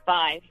solid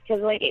 5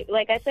 because,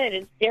 like I said,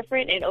 it's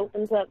different. It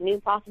opens up new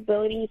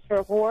possibilities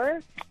for horror.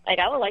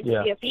 I would like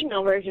to see a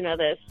female version of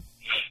this.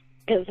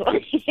 Cause,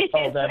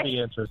 that'd be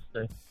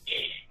interesting.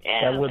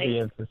 Yeah, that would be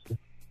interesting.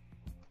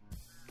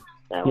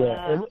 So,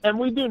 yeah, and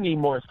we do need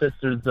more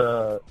sisters.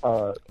 That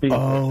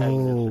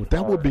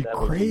would be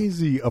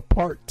crazy. A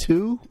part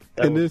 2,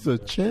 and there's a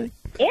chick.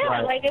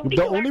 Yeah,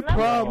 the only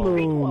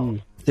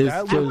problem is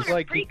just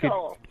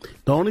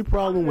the only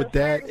problem with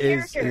that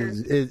is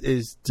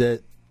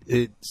that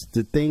it's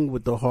the thing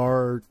with the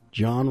horror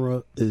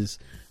genre is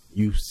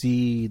you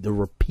see the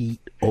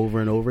repeat over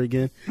and over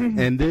again,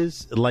 and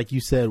this, like you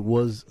said,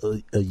 was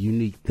a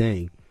unique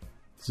thing.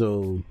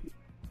 So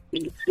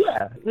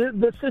yeah,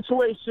 the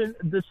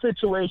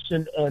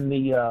situation, and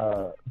the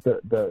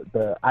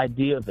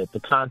idea of it, the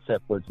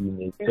concept was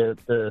unique.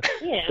 The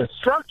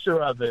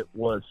structure of it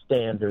was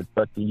standard,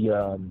 but the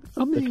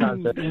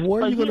concept.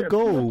 Where are you going to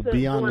go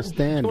beyond the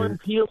standard? Jordan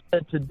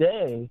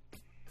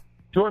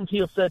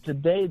Peele said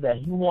today that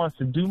he wants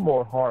to do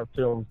more horror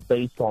films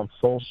based on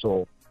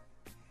social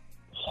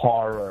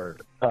horror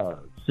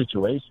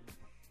situations.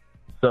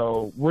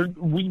 So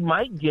we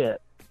might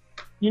get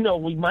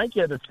we might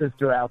get a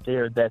sister out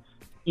there that's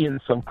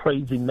in some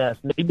crazy mess.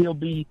 Maybe it'll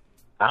be,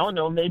 I don't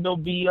know, maybe it'll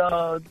be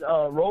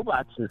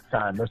robots this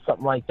time or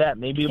something like that.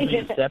 Maybe it'll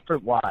be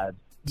separate wives.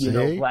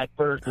 Black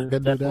versus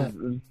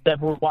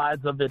separate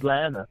wives of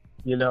Atlanta.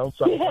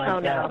 Something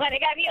like that. But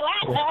it got to be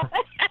Atlanta.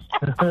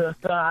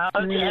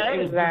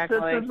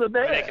 Exactly.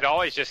 They could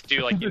always just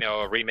do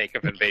a remake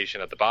of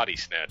Invasion of the Body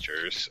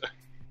Snatchers.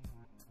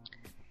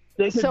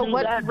 So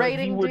what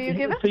rating do you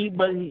give it?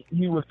 But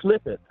he would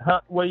flip it.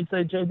 Huh? What do you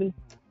say, JD?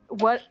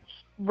 What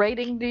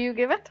rating do you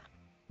give it?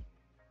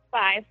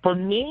 5. For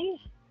me?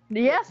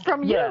 Yes,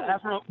 from you. Yeah,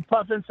 after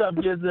Puffin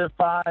Sub gives it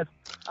 5.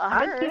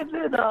 I give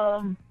it,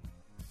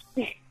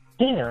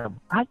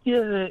 I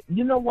give it,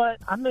 you know what?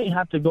 I may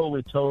have to go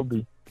with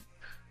Toby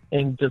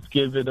and just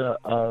give it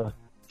a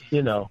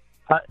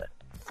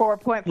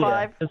 4.5?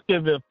 Yeah, just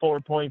give it a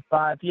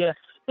 4.5. Yeah,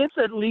 it's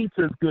at least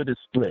as good as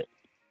Split.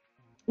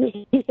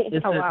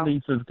 It's at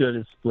least as good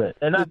as Split.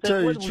 And to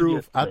tell you the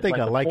truth, I think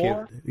I like it.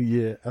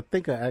 Yeah, I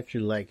think I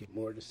actually like it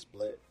more than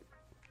Split.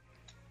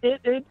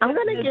 I'm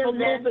going to give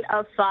this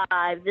a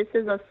 5. This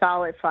is a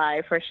solid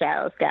 5 for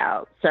Shadow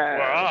Scout. So.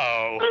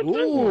 Wow.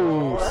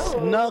 Ooh,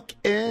 snuck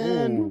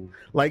in. Ooh.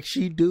 Like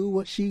she do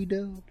what she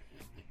do.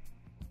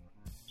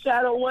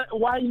 Shadow,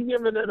 why are you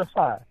giving it a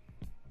 5?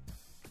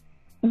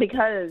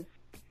 Because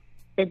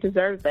it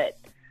deserves it.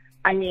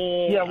 I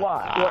mean. Yeah,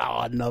 why?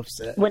 Wow, enough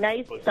said. When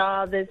I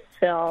saw this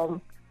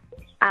film,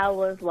 I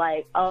was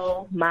like,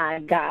 oh my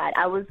God.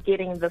 I was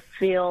getting the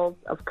feels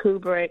of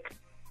Kubrick,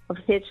 of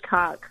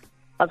Hitchcock,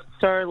 of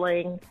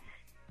Sterling,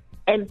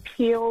 and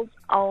Peele's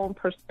own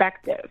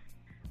perspective.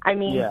 I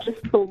mean,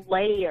 just the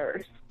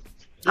layers.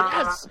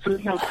 Yes.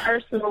 Him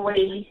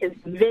personally, his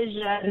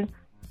vision,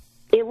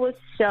 it was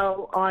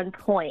so on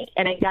point.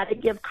 And I got to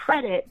give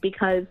credit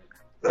because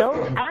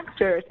those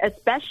actors,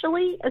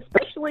 especially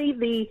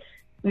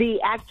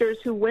the actors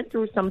who went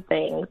through some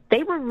things,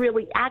 they were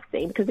really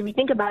acting. Because if you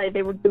think about it,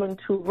 they were doing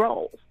 2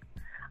 roles.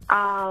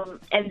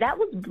 And that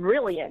was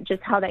brilliant,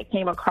 just how that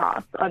came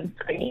across on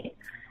screen.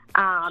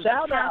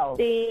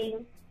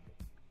 Casting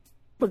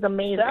was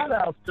amazing. Shout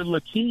out to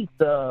Lakeith.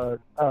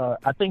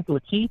 I think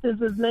Lakeith is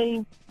his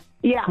name.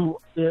 Yeah. Who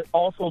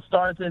also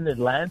stars in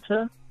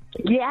Atlanta.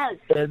 Yes.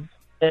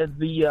 As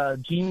the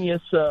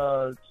genius,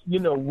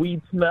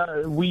 weed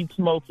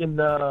smoking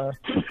brother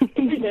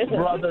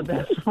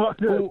that's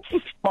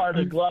part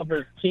of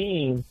Glover's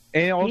team.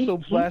 And he also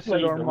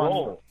blasted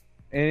Armand.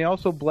 And he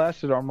also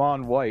blasted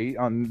Armand White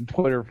on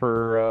Twitter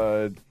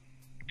for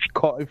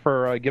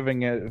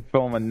giving a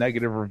film a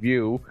negative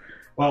review.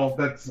 Well,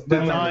 that's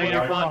denying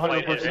it from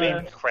 100%.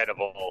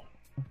 Incredible.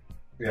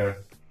 Yeah,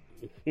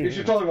 you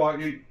should totally watch.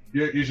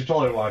 You should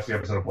totally watch the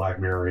episode of Black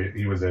Mirror.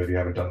 He was there if you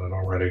haven't done it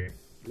already.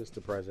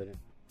 Mr. President.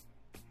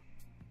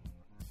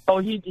 Oh,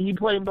 he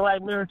played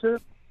Black Mirror too.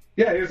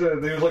 Yeah, he was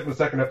like the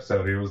second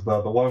episode. He was the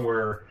one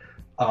where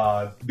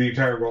the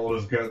entire world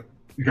is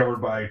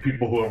governed by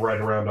people who are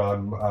riding around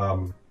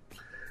on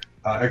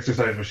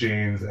exercise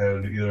machines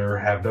and either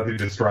have nothing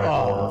to strive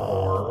for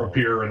or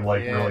appear in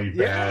really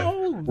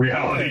bad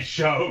reality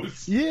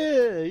shows.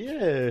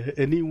 Yeah,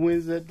 and he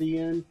wins at the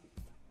end.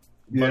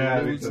 Yeah,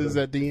 loses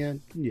at the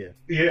end. Yeah,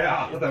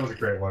 that was a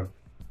great one.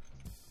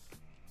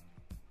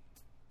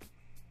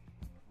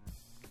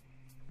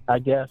 I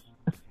guess.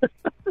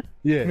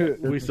 Yeah,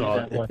 we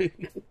saw it.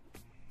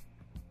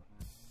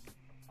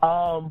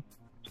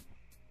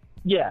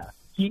 Yeah,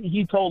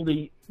 he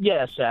totally.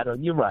 Yeah, Shadow,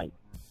 you're right.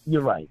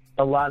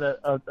 A lot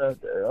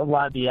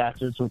of the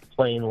actors were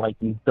playing like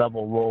these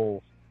double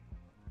roles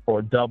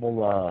or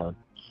double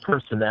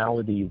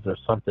personalities or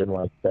something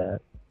like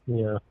that.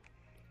 Yeah,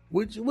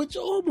 which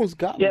almost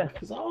got me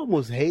because I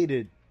almost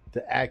hated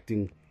the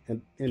acting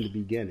in the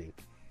beginning,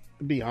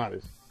 to be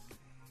honest.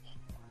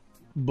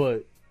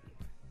 But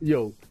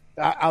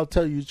I'll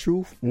tell you the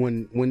truth.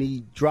 When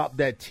he dropped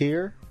that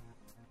tear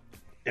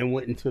and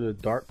went into the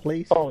dark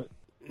place. Oh,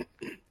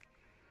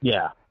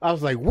 yeah. I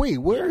was like, wait,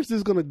 where is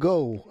this going to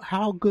go?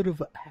 How good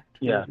of an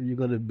actor are you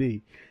going to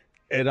be?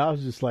 And I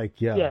was just like,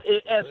 yeah. Yeah,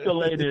 it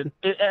escalated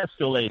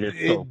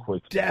so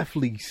quick.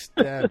 Definitely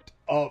stepped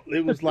up.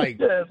 It was like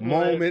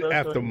moment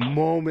after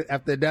moment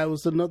after that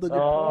was another good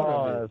part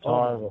of it. That's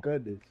horrible. My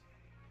goodness.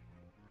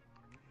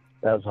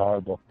 That's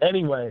horrible.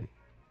 Anyway,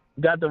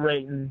 got the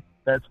rating.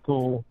 That's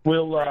cool.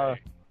 We'll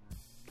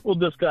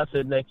discuss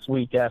it next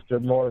week after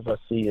more of us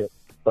see it.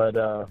 But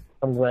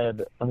I'm glad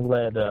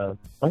the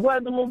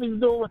movie's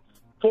doing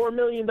 $4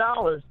 million.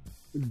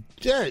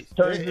 Yeah,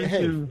 turned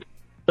into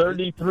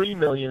 $33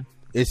 million.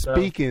 It's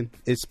speaking.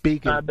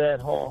 Not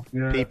bad haul.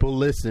 Yeah. People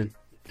listen.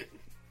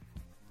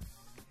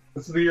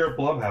 This is the year of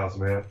Blumhouse,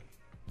 man.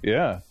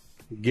 Yeah.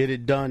 Get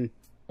it done.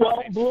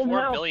 Well,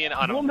 $4 million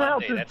on a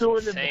Monday. That's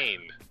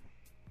insane.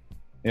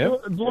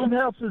 Yep.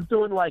 Blumhouse is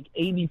doing like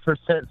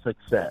 80%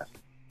 success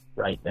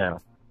right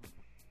now.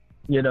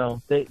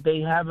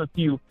 They have a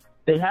few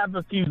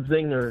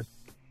zingers,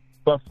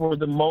 but for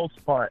the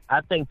most part,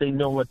 I think they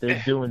know what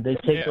they're doing. They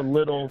take a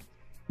little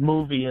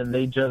movie and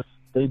they just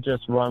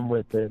run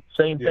with it.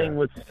 Same thing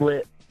with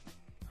Split.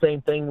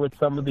 same thing with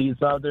some of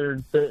these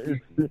others.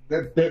 It's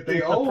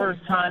the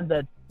first time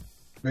that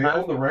they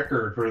own the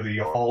record for the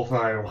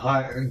all-time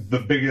high, the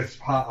biggest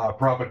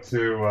profit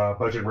to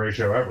budget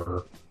ratio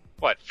ever.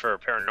 What, for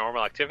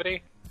Paranormal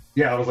Activity?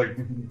 Yeah, it was like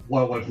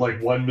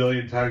 1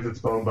 million times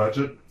its own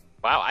budget.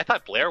 Wow, I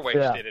thought Blair Witch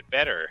did it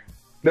better.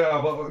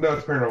 No,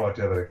 it's Paranormal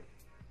Activity.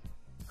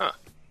 Huh.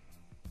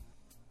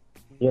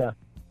 Yeah.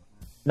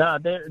 No,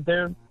 they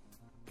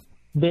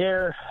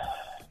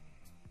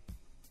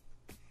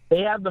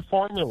have the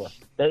formula.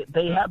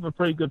 They have a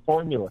pretty good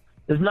formula.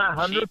 It's not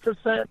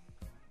 100%,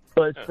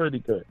 but it's pretty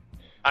good.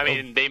 I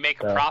mean, they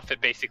make a profit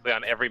basically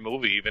on every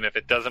movie, even if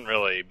it doesn't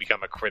really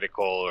become a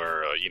critical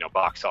or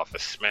box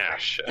office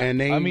smash. And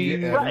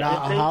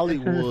not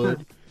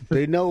Hollywood.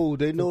 They know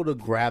to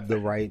grab the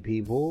right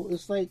people.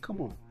 It's like,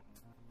 come on.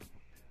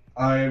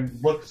 I am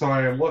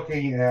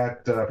looking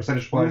at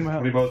percentage-wise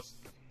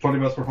 20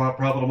 most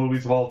profitable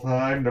movies of all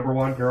time. Number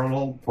one,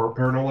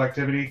 Paranormal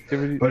Activity.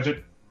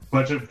 Budget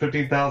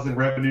 $15,000,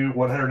 revenue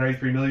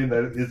 $193 million.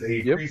 That is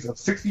a increase of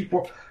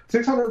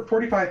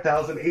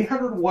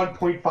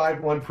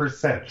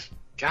 645,801.51%.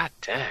 God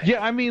damn.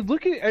 Yeah, I mean,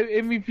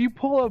 if you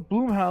pull up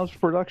Blumhouse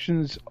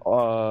Productions'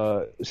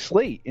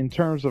 slate in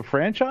terms of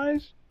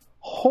franchise,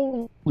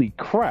 holy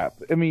crap!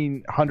 I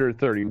mean,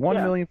 131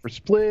 million for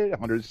Split,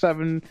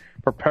 107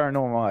 for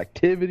Paranormal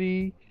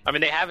Activity. I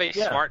mean, they have a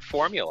smart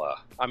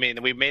formula. I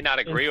mean, we may not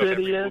agree with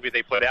every movie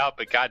they put out,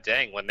 but god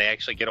dang, when they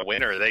actually get a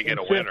winner, they get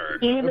a winner.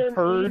 Even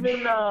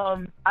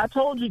I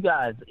told you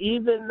guys,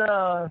 even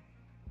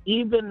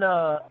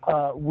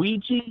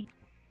Ouija,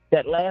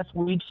 that last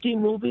Ouija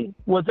movie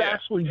was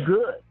actually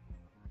good.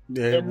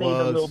 It made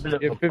a little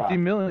bit of 50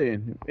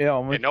 million. Yeah,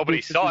 and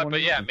nobody saw it,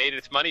 but it made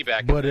its money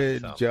back. But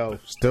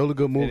still a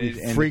good movie.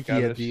 Freaky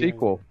at the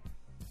sequel.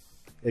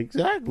 End.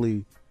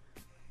 Exactly.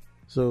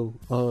 So,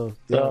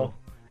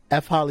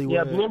 F Hollywood.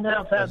 Yeah,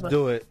 Blumhouse has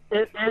do it.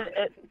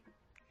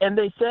 And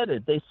they said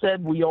it. They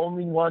said we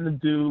only want to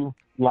do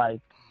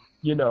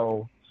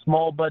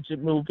small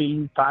budget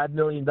movies, $5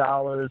 million,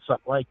 something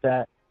like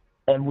that,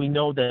 and we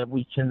know that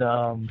we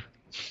can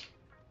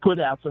put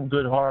out some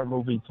good horror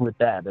movies with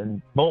that,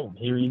 and boom,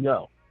 here you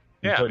go.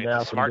 Yeah, it's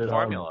a smart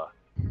formula.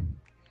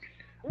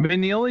 I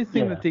mean, the only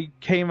thing that they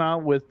came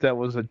out with that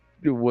was a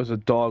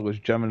dog was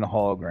Gem and the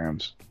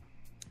Holograms.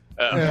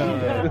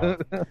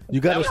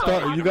 You got to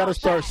start. You got to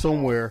start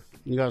somewhere.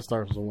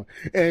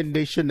 And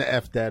they shouldn't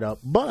have effed that up.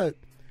 But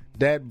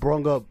that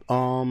brung up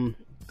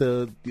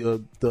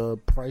the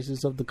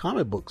prices of the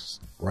comic books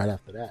right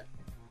after that.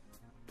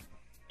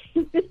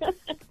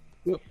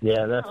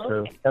 Yeah, that's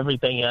true.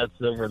 Everything has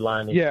silver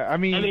lining. Yeah, I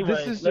mean,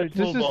 anyway,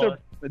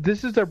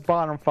 this is their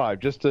bottom five.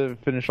 Just to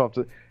finish off,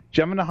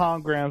 Gem and the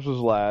Holograms was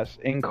last.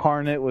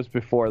 Incarnate was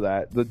before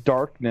that. The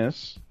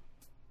Darkness,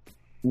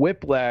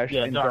 Whiplash,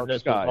 and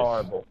Darkness Dark Skies. Was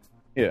horrible.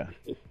 Yeah.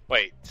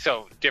 Wait,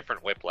 so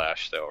different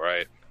Whiplash though,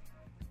 right?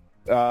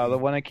 The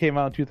one that came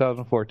out in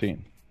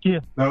 2014. Yeah.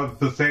 No, it's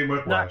the same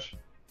Whiplash.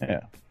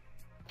 Yeah.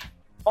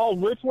 Oh,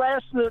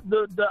 Whiplash,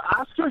 the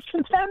Oscar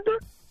contender?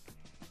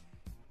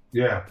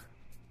 Yeah.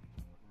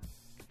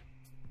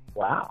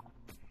 Wow.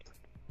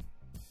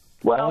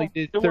 Well, Only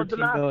did it was an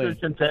 13 Oscar million.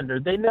 contender.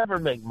 They never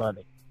make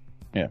money.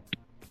 Yeah.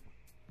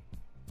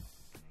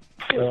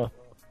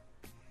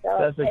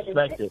 That's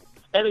expected.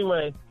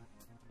 Anyway,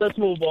 let's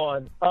move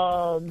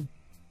on.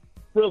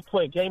 Real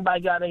quick, anybody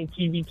got any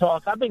TV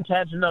talk? I've been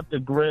catching up to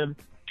Grimm.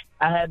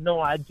 I had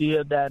no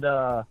idea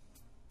that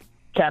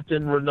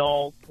Captain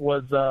Renault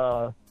was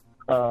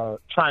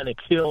trying to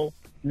kill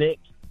Nick.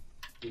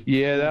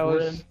 Yeah,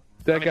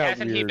 that got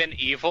hasn't weird. he been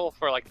evil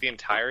for like the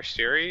entire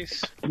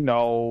series?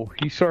 No,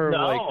 he sort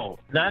of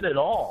not at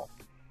all.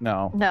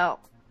 No.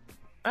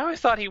 I always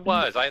thought he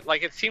was.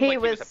 It seemed like he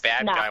was a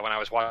bad guy when I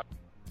was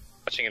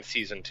watching in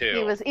season 2.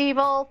 He was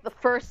evil the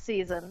first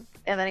season,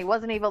 and then he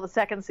wasn't evil the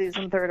second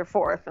season, third or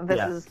fourth, and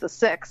this is the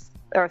sixth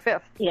or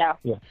fifth. Yeah.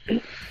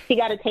 He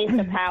got a taste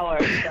of power.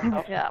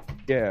 So.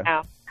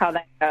 Yeah. How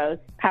that goes.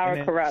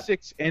 Power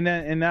corrupts.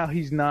 And now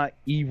he's not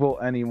evil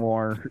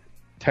anymore,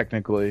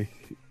 technically.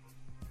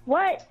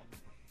 What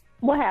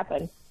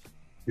happened?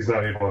 He's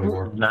not evil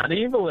anymore. Not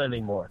evil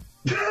anymore.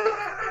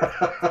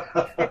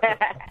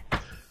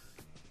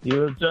 He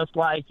was just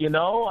like,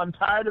 I'm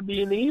tired of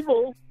being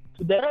evil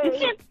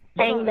today.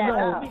 Hang that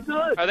up.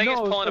 I think he's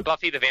pulling a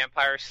Buffy the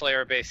Vampire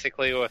Slayer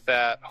basically with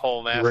that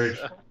whole mess.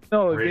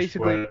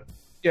 Basically.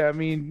 Yeah, I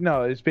mean,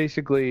 no, it's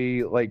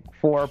basically like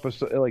 4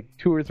 episodes, like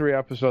 2 or 3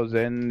 episodes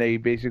in, they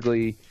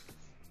basically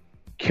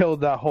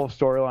killed that whole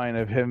storyline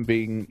of him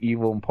being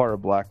evil and part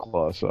of Black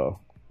Claw. So.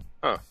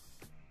 Huh.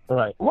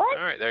 Right. What?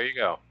 All right, there you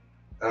go.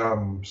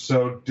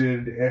 So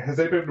has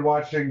anybody been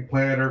watching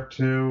Planet Earth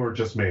 2 or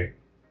just me?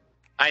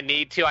 I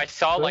need to. I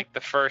saw the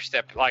first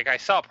I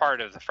saw part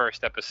of the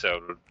first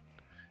episode,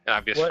 and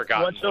I've just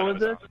forgotten. What show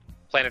is this?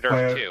 Planet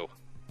Earth 2.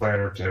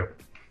 Planet Earth 2.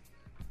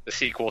 The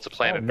sequel to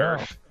Planet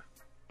Earth.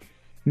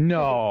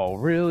 No,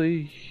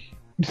 really?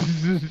 On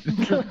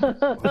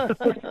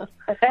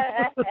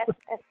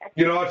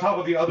top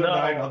of the other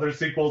 9 other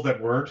sequels that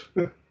weren't.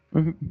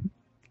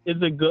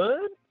 Is it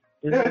good?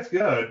 Yeah, it's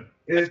good.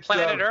 It's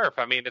Planet Earth.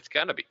 I mean, it's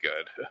gonna be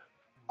good.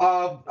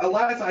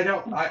 Alas, I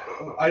don't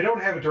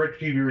have a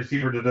DirecTV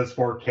receiver that does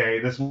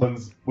 4K. This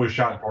was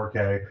shot in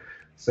 4K,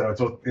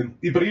 so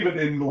but even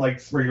in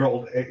like regular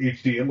old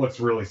HD, it looks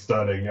really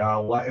stunning.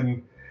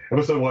 In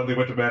episode 1, they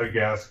went to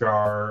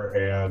Madagascar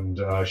and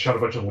shot a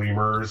bunch of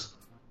lemurs.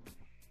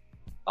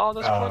 Oh,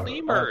 those poor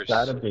lemurs.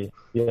 That'd be,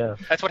 yeah.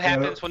 That's what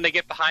happens when they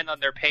get behind on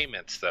their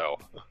payments, though.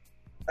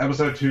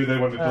 Episode 2, they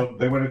went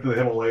into the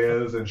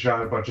Himalayas and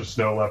shot a bunch of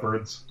snow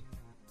leopards.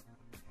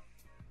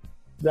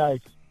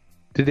 Nice.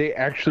 Did they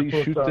actually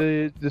shoot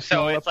the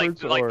snow leopards? So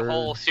it's like the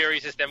whole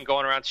series is them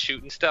going around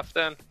shooting stuff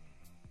then?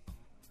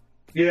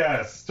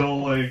 Yes,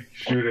 still like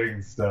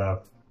shooting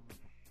stuff.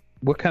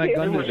 What kind of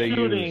gun did they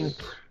use?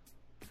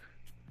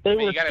 They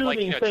were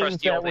shooting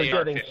things that were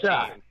getting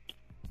shot.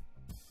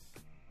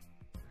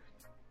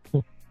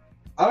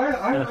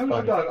 I'm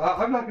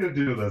not going to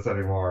do this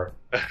anymore.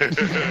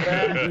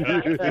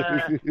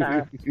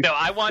 No,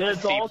 I want to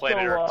see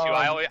Planet Earth 2.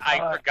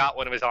 I forgot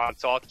when it was on,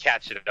 so I'll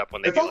catch it up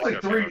when they get like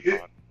 3.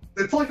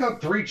 It's like on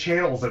 3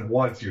 channels at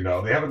once, They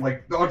have it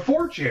like on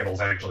 4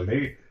 channels actually.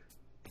 They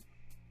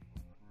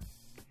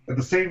at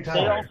the same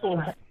time.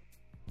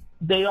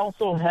 They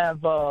also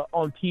have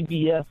on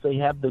PBS. They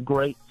have the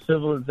Great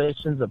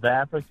Civilizations of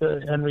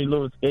Africa. Henry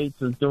Louis Gates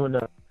is doing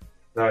a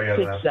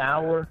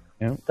 6-hour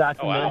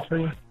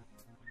documentary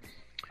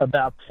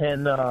about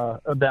 10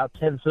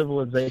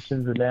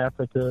 civilizations in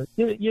Africa.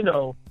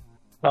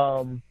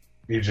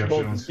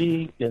 Egyptians.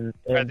 And is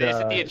it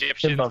the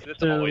Egyptians?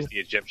 It's always the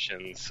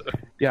Egyptians.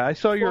 Yeah, I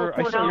saw your.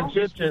 I saw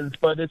Egyptians,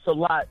 but it's a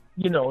lot.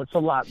 It's a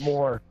lot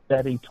more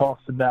that he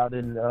talks about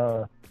in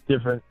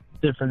different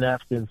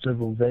African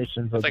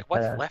civilizations. It's like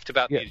what's left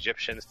about the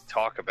Egyptians to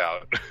talk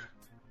about?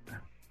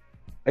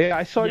 Yeah,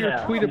 I saw your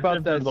tweet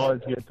about that.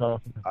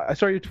 I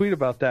saw your tweet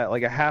about that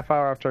like a half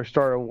hour after I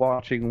started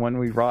watching When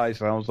We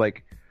Rise, and I was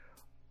like,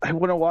 I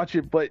want to watch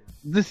it, but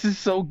this is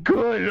so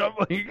good. I'm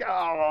like,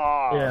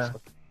 oh. Yeah.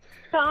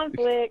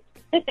 Conflict.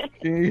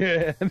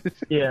 Yeah.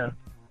 Yeah.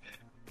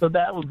 So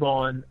that was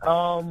on.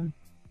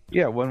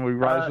 Yeah, When We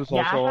Rise was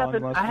also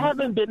on. I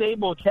haven't been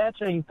able to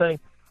catch anything.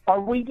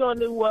 Are we going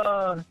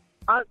to?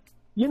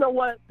 You know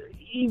what?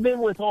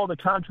 Even with all the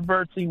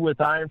controversy with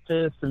Iron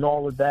Fist and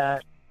all of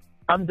that,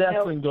 I'm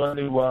definitely going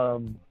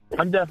to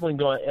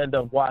end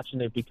up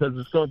watching it because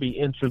it's going to be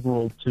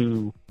integral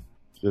to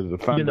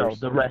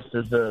the rest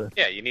of the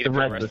you need the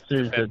rest of the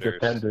series, the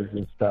Defenders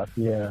and stuff.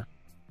 Yeah.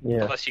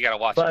 Yeah. Unless you got to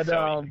watch it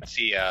so you can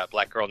see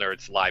Black Girl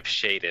Nerds live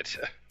shaded.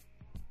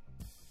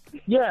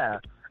 Yeah.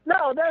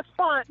 No, that's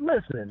fine.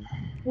 Listen.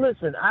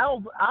 I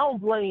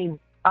don't blame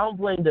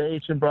the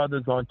Asian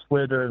brothers on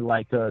Twitter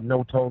like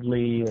No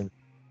Totally and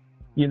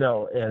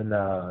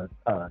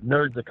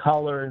Nerds of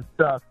Color and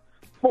stuff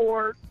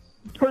for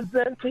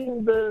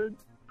presenting the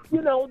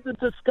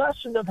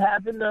discussion of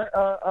having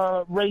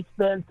a race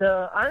bent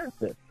Iron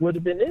Fist would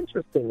have been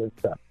interesting and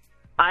stuff.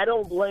 I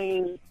don't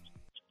blame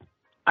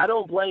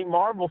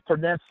Marvel for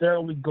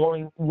necessarily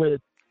going with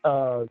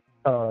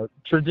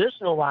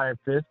traditional Iron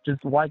Fist.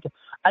 Just like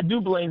I do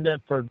blame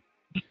them for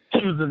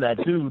choosing that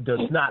dude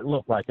does not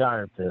look like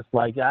Iron Fist.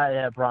 Like I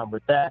have a problem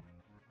with that,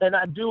 and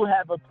I do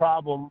have a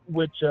problem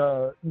which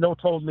No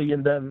Totally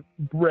and them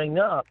bring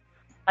up.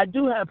 I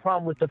do have a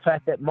problem with the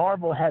fact that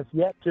Marvel has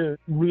yet to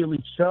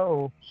really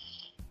show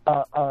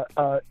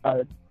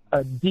a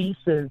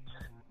decent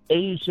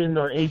Asian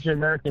or Asian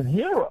American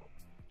hero.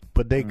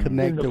 But they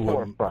connected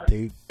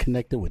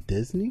with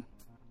Disney?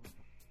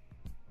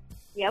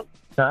 Yep.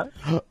 Huh?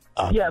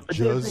 Yeah, but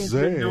Disney's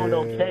been doing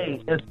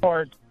okay as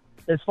far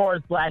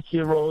as black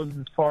heroes,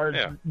 as far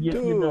as some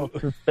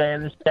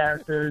Spanish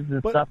characters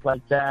and stuff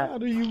like that.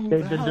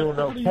 They've been doing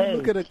okay. How do you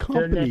look at a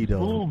company, their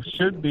next move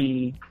should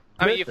be.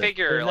 I mean, you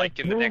figure like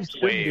in the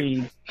next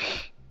wave.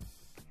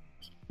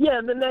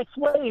 Yeah, the next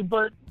wave,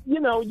 but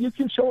you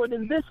can show it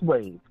in this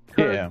wave.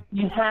 Yeah.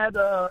 You had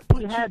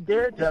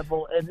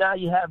Daredevil, and now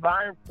you have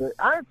Iron Fist.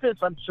 Iron Fist,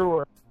 I'm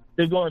sure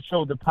they're going to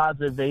show the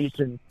positive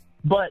Asian,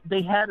 but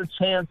they had a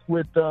chance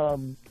with Doctor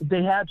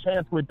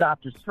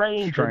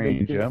Strange, and they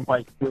didn't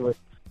quite do it.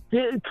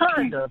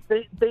 Kind of.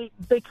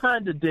 They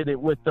kind of did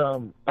it with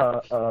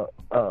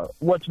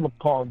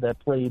whatchamacallit that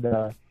played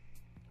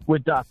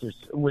with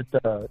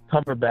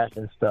Cumberbatch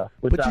and stuff.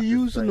 But you're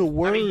using the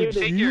words.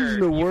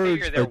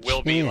 There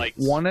will be like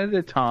one at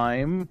a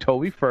time.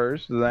 Toby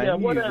first,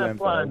 then one at a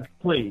time,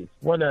 please.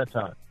 One at a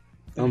time.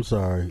 I'm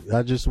sorry.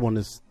 I just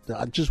wanted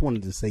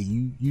to say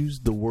you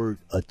used the word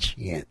a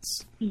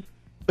chance.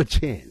 A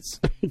chance.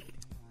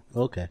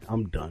 Okay,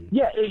 I'm done.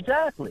 Yeah,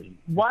 exactly.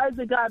 Why has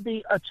it got to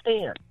be a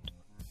chance?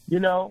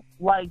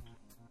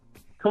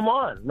 Come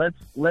on,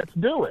 let's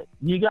do it.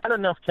 You got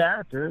enough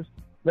characters.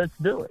 Let's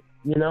do it.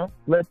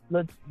 Let's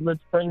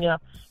bring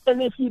out.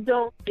 And if you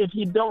don't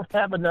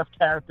have enough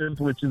characters,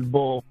 which is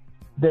bull,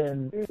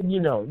 then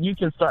you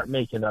can start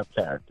making up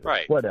characters.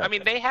 Right. Whatever. I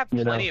mean, they have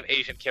plenty of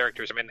Asian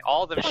characters. I mean,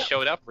 all of them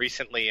showed up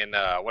recently in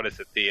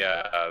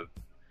the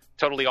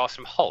Totally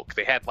Awesome Hulk.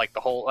 They had a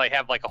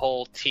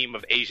whole team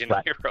of Asian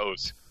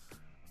heroes.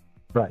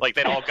 Right. Like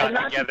they all got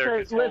together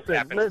because Hulk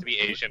happens to be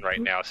Asian right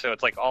now. So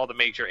it's like all the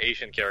major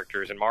Asian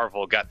characters in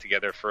Marvel got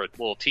together for a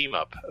little team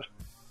up.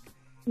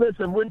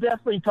 Listen, we're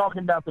definitely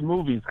talking about the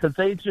movies because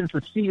Agents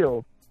of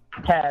S.H.I.E.L.D.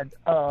 had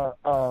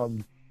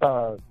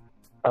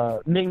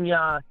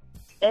Ming-Ya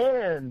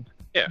and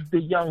the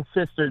young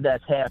sister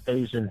that's half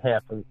Asian,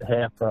 half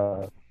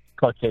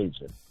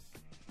Caucasian.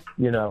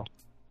 You know.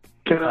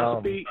 Can I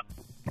speak?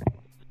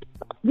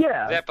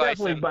 Yeah,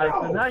 definitely,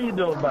 Bison. How you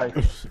doing,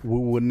 Bison? We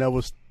will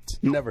never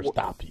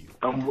stop you.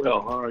 I'm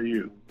well. How are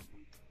you?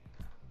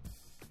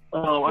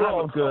 I have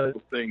a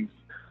couple things.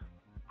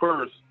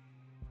 First,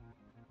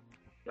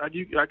 I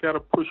got to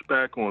push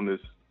back on this.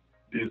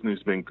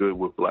 Disney's been good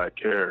with black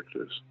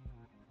characters.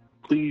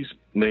 Please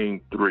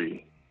name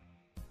 3.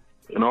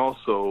 And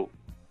also,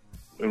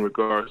 in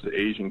regards to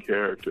Asian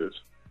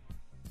characters,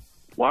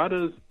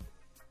 there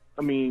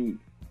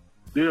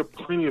are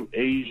plenty of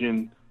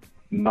Asian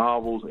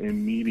novels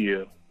and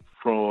media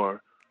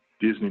for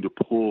Disney to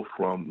pull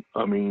from.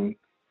 I mean,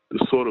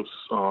 the sort of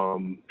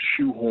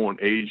shoehorn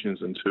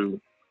Asians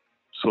into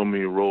so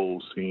many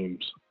roles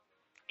seems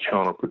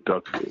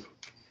counterproductive.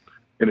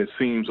 And it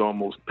seems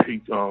almost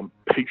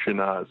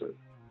patronizing,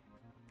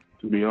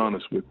 to be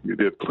honest with you.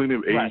 There are plenty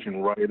of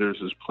Asian writers.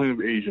 There's plenty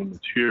of Asian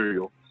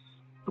material.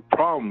 The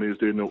problem is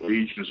there are no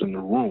Asians in the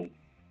room.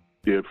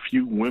 There are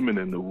few women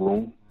in the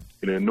room,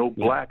 and there are no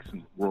blacks in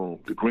the room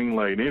to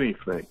greenlight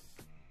anything.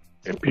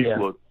 And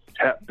people are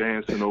tap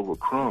dancing over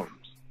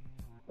crumbs.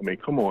 I mean,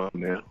 come on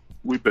now.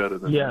 We better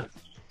than that.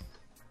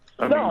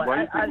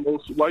 Why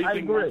do you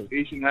think most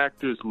Asian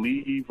actors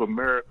leave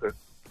America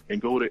and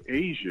go to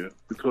Asia?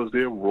 Because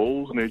their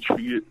roles and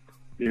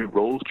their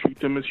roles treat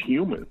them as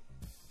human.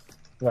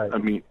 Right. I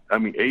mean,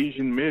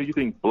 Asian male. You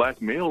think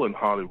black male in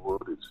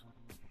Hollywood is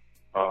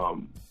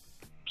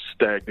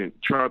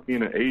stagnant? Try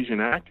being an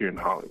Asian actor in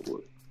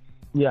Hollywood.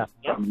 Yeah.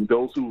 I mean,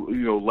 those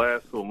who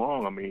last so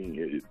long. I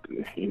mean,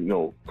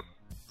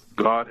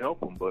 God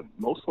help them, but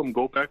most of them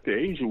go back to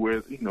Asia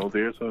where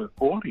there's an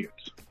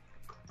audience.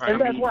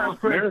 And that's why I'm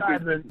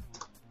criticizing.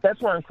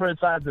 That's why I'm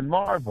criticizing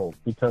Marvel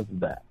because of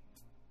that.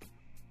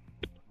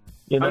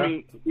 You know? I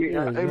mean,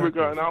 in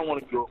regard, and I don't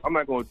want to go. I'm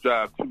not going to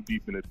dive too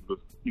deep in it because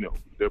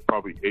there are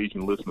probably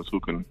Asian listeners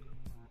who can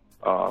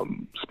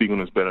speak on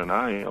this better than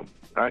I am.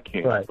 I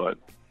can't, but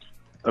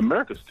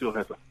America still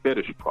has a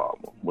fetish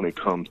problem when it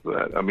comes to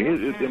that. I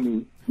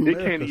mean, it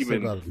can't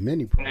even have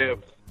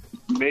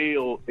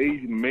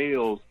Asian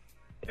males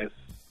as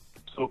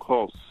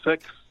so-called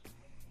sex.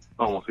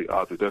 I don't want to say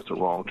object, that's the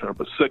wrong term,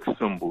 but sex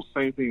symbols.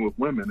 Same thing with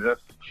women.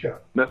 That's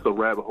a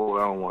rabbit hole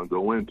I don't want to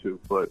go into.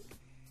 But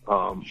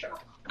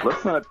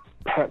let's not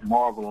pat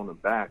Marvel on the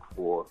back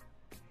for,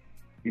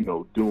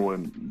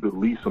 doing the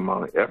least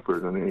amount of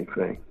effort in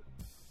anything.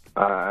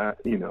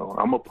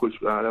 I'm a push.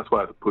 That's why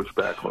I have to push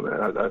back on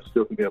that. I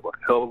still think they have a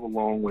hell of a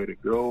long way to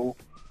go,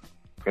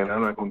 and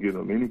I'm not going to give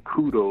them any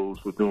kudos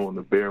for doing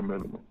the bare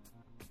minimum.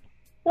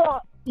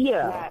 Well,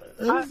 yeah,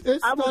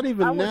 it's not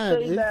even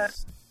that.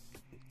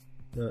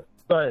 Go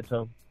ahead,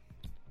 Tom.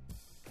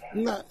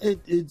 No,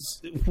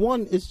 it's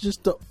one. It's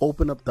just to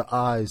open up the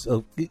eyes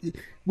of.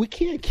 We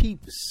can't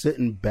keep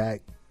sitting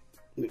back.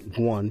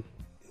 One,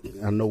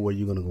 I know where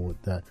you're gonna go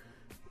with that.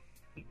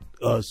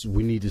 Us,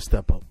 we need to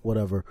step up,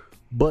 whatever.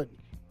 But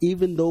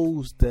even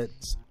those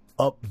that's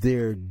up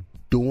there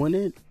doing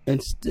it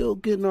and still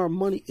getting our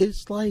money,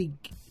 it's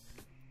like,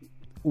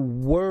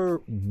 where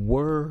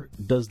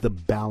does the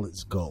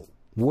balance go?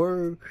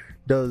 Where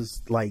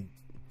does the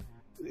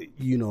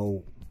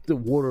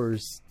water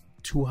is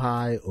too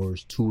high or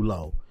is too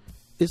low?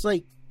 It's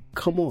like,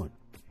 come on.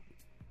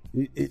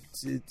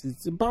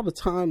 It's about the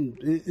time.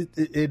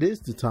 It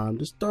is the time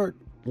to start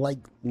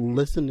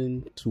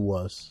listening to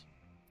us.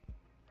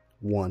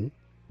 One,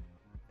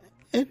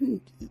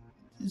 and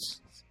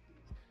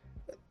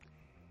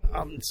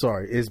I'm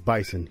sorry, it's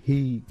Bison.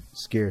 He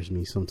scares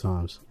me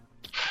sometimes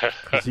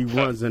because he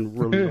runs in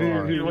really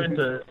hard.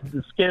 It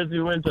scares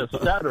you into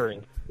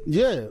stuttering.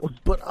 Yeah,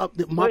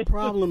 but my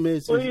problem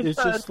is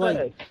it's just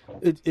like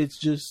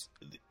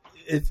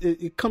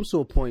it comes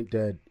to a point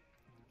that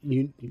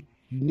you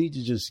need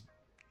to just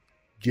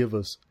give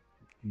us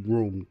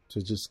room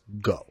to just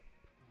go.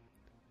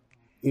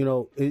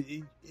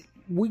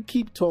 We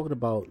keep talking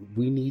about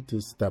we need to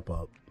step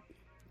up,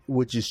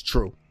 which is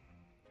true,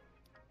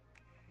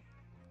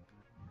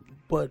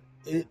 but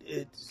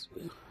it's.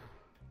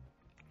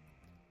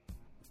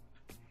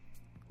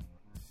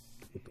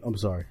 I'm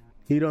sorry.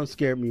 He don't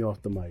scare me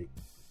off the mic.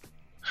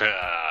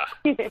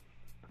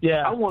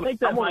 Yeah, take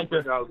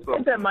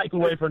that mic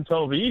away from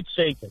Toby. He's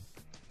shaking.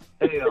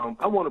 Hey,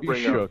 I want to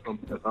bring out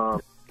something. A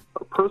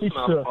person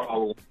I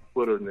follow on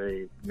Twitter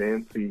named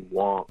Nancy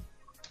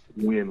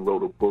Wynn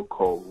wrote a book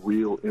called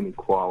Real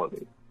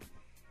Inequality.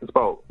 It's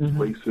about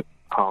racism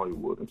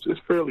Hollywood. It's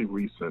fairly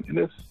recent, and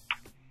it's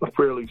a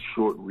fairly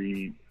short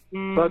read.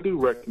 So I do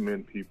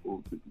recommend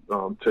people to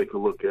take a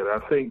look at it. I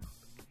think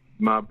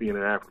my being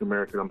an African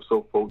American, I'm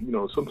so focused.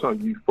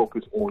 Sometimes you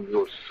focus on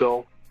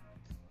yourself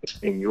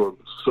and your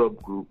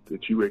subgroup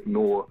that you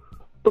ignore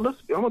But I'm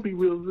going to be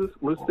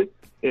realistic,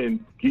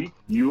 and Geek,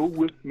 you're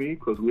with me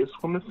because we're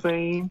from the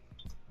same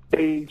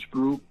age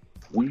group.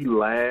 We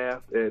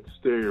laugh at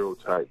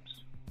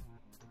stereotypes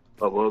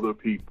of other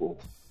people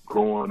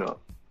growing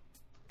up.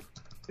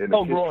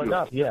 Growing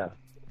up, yeah.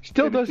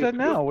 Still does that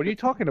now. What are you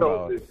talking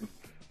about?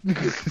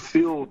 It's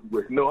filled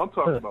with, I'm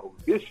talking about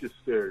vicious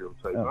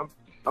stereotypes. Oh.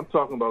 I'm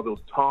talking about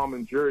those Tom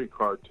and Jerry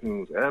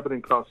cartoons, Abbott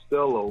and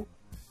Costello,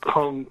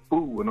 Kung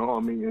Fu, and all. I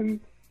mean,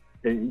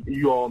 and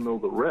you all know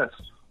the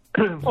rest.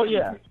 Oh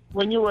yeah,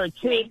 when you were a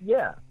kid,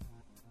 yeah.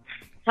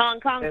 Hong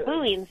Kong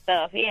Fooey and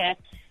stuff, yeah.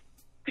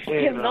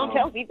 And, don't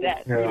tell me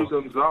that. Peter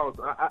Gonzalez,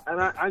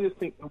 I just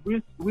think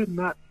we're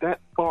not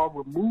that far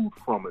removed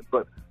from it.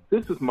 But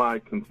this is my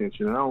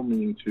contention, and I don't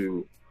mean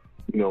to,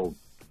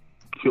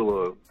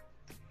 kill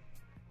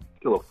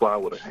a fly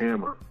with a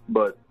hammer,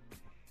 but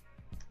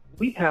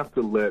we have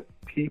to let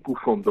people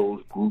from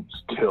those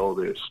groups tell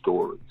their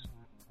stories,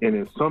 and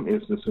in some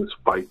instances,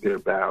 fight their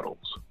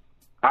battles.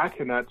 I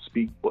cannot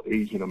speak for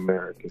Asian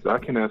Americans. I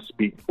cannot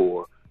speak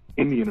for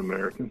Indian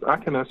Americans. I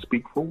cannot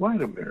speak for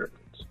white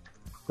Americans.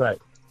 Right.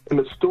 And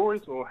the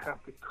stories will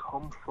have to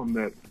come from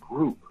that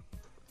group.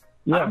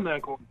 Yeah. I'm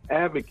not going to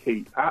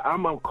advocate.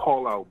 I'm going to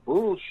call out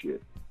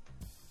bullshit.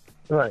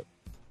 Right.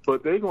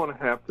 But they're going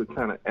to have to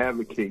kind of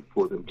advocate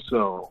for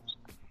themselves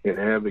and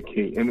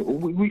advocate. And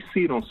we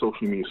see it on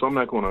social media, so I'm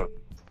not going to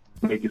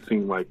make it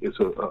seem like it's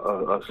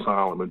a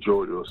silent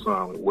majority or a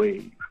silent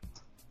wave.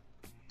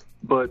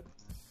 But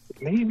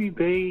maybe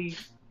they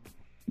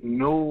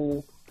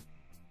know,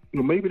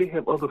 maybe they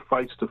have other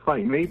fights to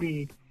fight.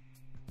 Maybe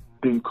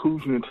the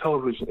inclusion in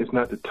television is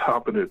not the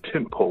top of their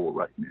tent pole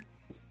right now.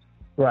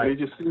 Right. It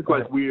just seems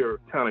like we are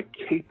kind of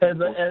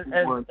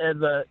capable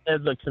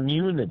as a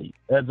community,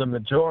 as a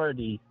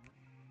majority,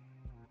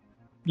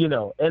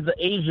 as an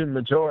Asian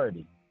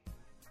majority.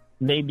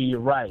 Maybe you're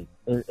right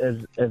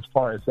as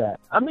far as that.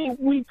 I mean,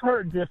 we've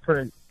heard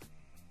different.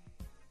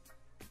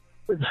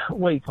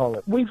 We've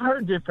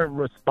heard different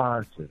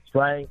responses,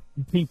 right?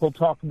 People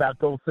talk about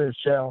Ghost in the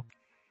Shell.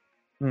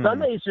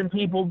 Some Asian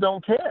people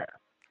don't care.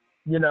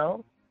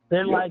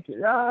 They're like,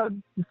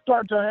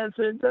 Scarlett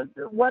Johansson,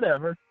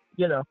 whatever,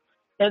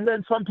 And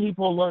then some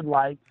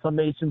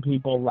Asian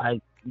people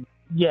like,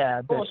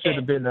 there should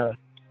have been a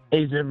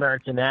Asian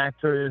American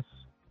actress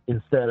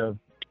instead of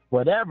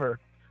whatever,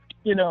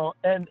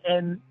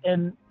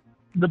 and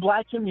the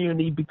Black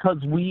community,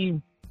 because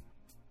we've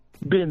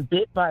been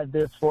bit by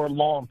this for a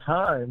long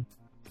time,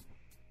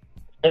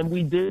 and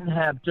we didn't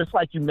have, just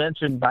like you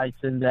mentioned,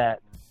 Bison,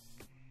 that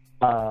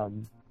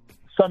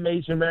some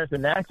Asian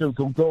American actors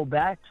will go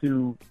back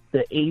to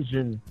the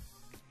Asian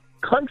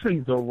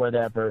countries or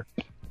whatever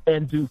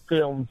and do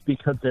films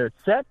because they're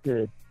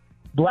accepted.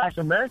 Black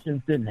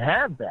Americans didn't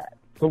have that.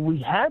 So we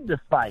had to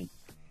fight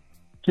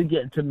to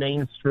get into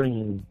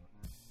mainstream,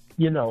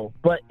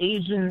 but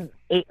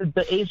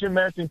the Asian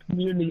American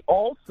community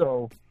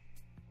also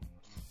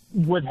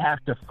would have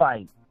to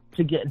fight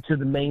to get into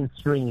the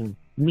mainstream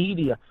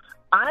media.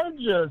 I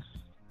just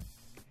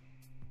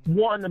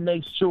want to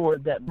make sure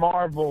that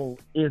Marvel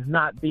is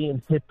not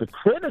being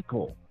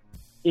hypocritical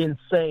in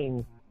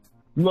saying,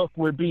 look,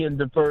 we're being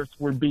diverse.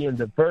 And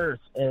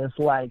it's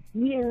like,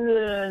 but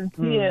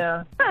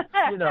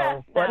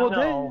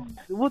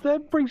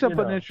that brings up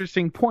an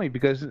interesting point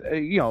because,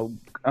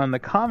 on the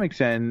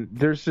comics end,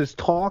 there's this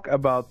talk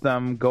about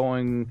them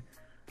going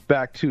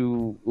back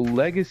to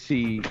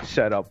legacy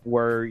setup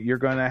where you're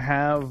going to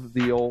have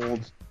the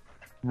old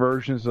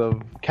versions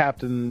of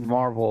Captain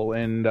Marvel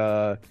and,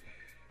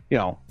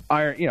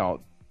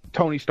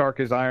 Tony Stark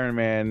as Iron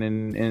Man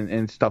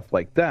and stuff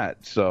like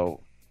that. So,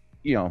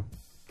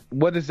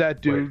 what does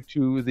that do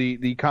to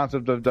the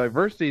concept of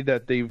diversity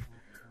that they've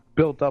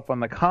built up on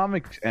the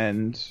comics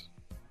end?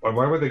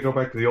 Why would they go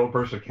back to the old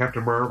version of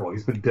Captain Marvel?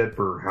 He's been dead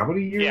for how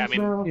many years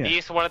now?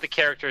 He's one of the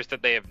characters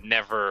that they have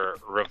never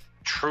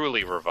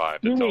truly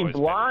revived. You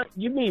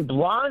mean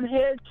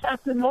blonde-haired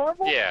Captain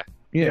Marvel?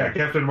 Yeah,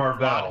 Captain Marvel.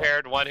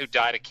 Blonde-haired one who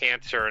died of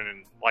cancer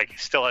and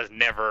still has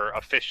never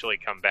officially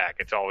come back.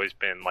 It's always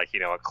been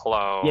a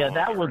clone. Yeah,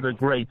 that was a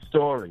great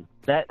story.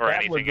 That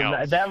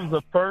was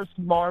the first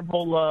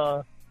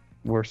Marvel.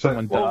 Where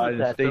someone died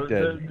and stayed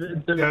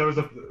dead. It was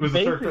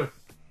the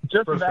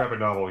first graphic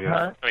novel.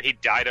 Yeah, I mean, he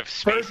died of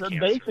space cancer.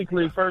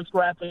 Basically, first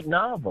graphic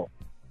novel,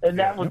 and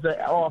that was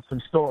an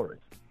awesome story.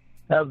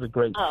 That was a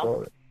great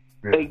story.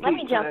 Let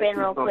me jump in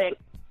real quick.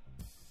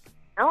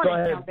 I want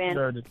to jump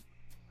in.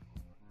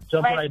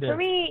 Jump right in. For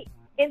me,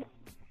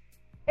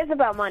 it's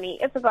about money.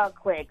 It's about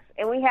clicks,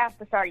 and we have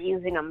to start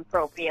using them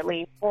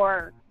appropriately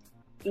for,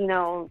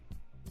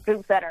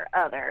 groups that are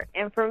other.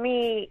 And for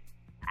me,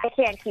 I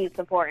can't keep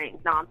supporting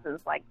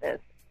nonsense like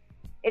this.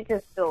 It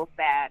just feels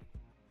bad,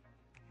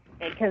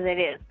 because it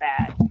is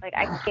bad.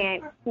 I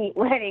can't keep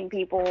letting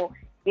people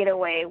get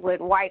away with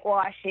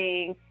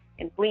whitewashing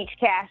and bleach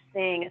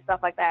casting and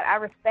stuff like that. I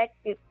respect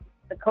the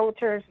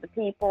cultures, the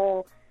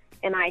people,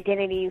 and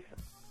identities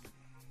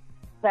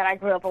that I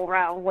grew up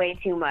around way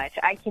too much.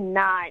 I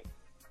cannot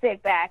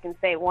sit back and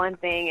say one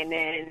thing and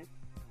then,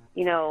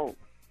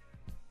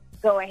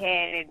 go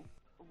ahead and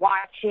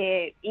watch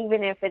it,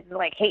 even if it's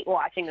like hate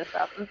watching and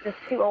stuff. I'm just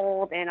too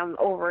old and I'm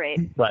over it.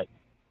 Right.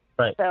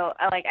 So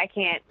I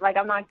can't,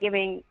 I'm not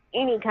giving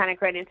any kind of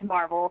credit to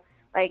Marvel.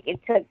 Like, it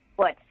took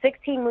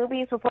 16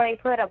 movies before they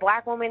put a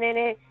black woman in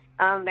it.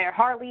 They're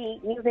hardly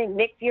using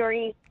Nick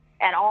Fury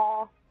at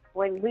all,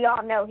 when we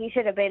all know he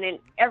should have been in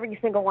every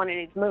single one of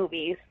these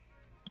movies.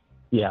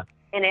 Yeah.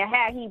 And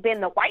had he been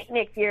the white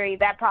Nick Fury,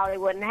 that probably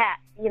wouldn't have,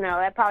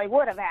 that probably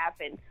would have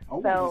happened.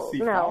 So,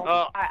 no,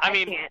 well, I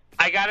can't.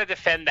 I got to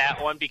defend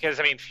that one because,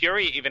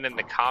 Fury, even in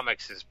the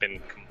comics, has been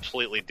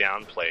completely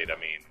downplayed.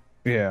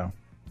 Yeah.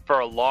 For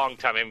a long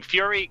time.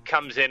 Fury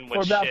comes in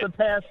when for about the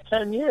past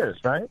 10 years,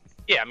 right?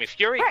 Yeah,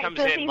 Fury comes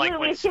in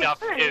when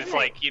stuff is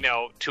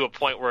to a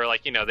point where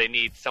they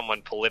need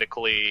someone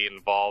politically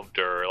involved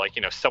or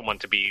someone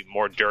to be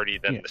more dirty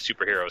than the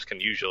superheroes can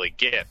usually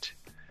get.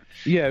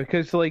 Yeah,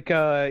 because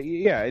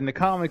in the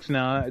comics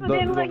now,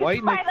 the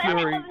white Nick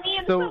Fury,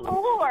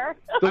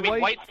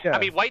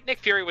 white Nick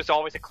Fury was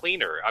always a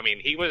cleaner.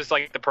 He was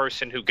the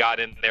person who got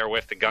in there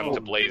with the guns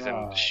ablazing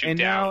and shoot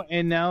down.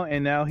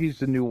 Now he's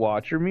the new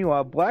Watcher.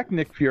 Meanwhile, black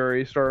Nick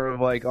Fury is sort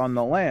of on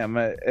the lam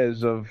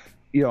as of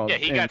Yeah,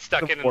 he got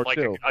stuck in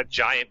a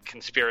giant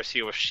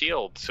conspiracy with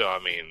S.H.I.E.L.D. So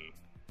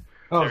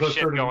there's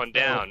shit going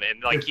down,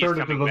 and he's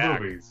coming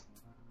back. Movies.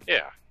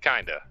 Yeah,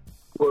 kinda.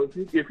 Well, if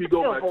you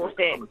go back to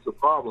the comics, the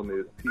problem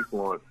is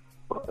people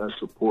aren't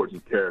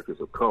supporting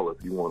characters of color.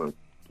 If you want to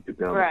get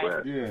down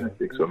to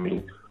that,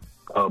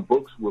 so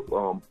books with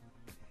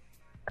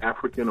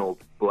African or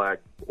black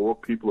or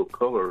people of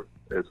color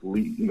as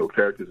lead,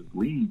 characters as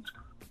leads,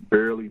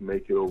 barely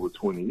make it over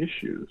 20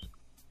 issues.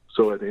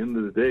 So at the end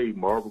of the day,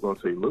 Marvel's gonna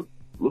say, look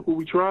what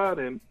we tried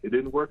and it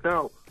didn't work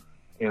out.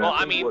 And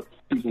what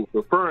people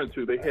were referring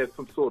to, they had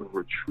some sort of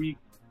retreat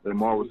that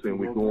Marvel was saying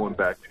we're going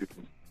back to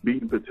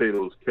meat and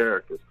potatoes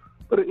characters.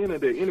 But at the end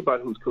of the day,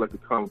 anybody who's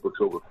collected comic books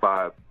over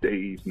 5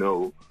 days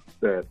know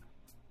that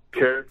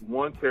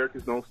one,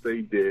 characters don't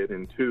stay dead,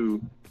 and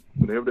two,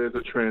 whenever there's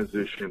a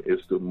transition,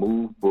 it's to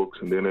move books,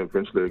 and then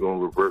eventually they're going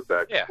to revert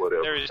back to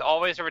whatever. There's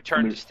always a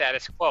return to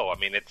status quo.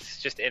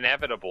 It's just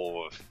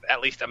inevitable with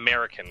at least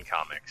American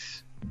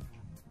comics.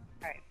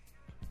 Right.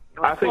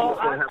 I think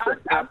what's going to have to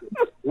happen,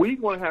 we're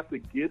going to have to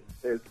get,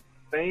 as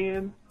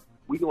fans,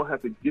 we're going to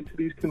have to get to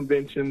these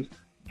conventions,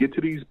 get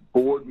to these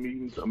board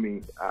meetings.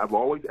 I've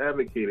always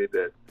advocated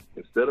that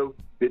instead of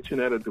bitching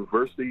at a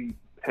diversity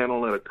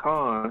panel at a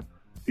con,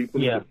 people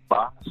need to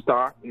buy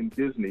stock in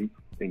Disney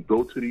and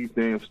go to these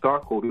damn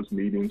stockholders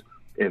meetings,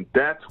 and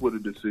that's where the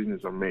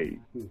decisions are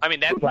made.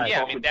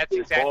 That's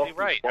exactly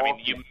right.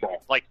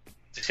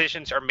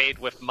 Decisions are made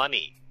with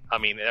money.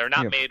 They're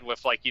not made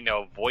with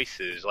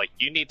voices.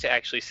 You need to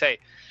actually say,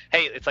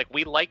 hey, it's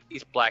we like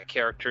these black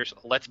characters.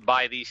 Let's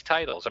buy these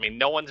titles.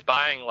 No one's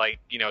buying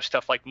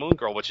stuff like Moon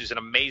Girl, which is an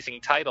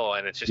amazing title,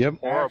 and it's just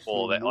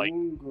horrible that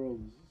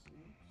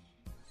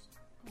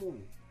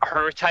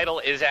her title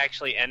is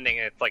actually ending.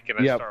 And it's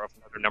going to start with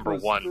another number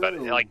one, but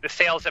the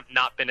sales have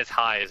not been as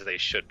high as they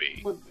should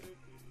be. Well,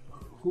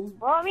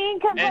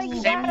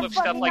 because same with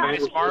stuff like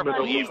Miss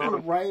Marvel. Who's the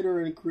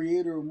writer and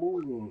creator of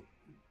Moon Girl?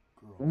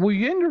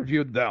 We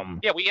interviewed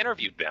them. Yeah, we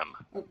interviewed them.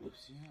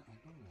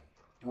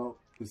 Oh,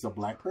 it's a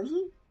black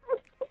person?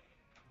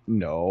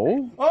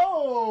 No.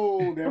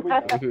 Oh, there we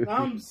go.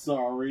 I'm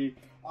sorry.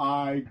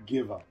 I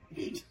give up.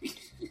 Let's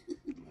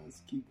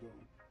keep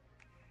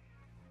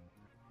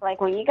going.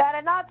 When you got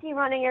a Nazi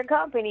running your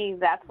company,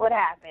 that's what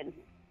happens.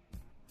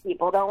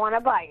 People don't want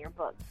to buy your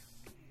books.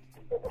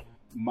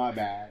 My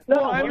bad.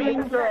 No,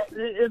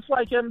 it's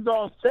like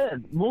Emdahl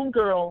said. Moon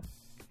Girl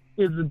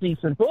is a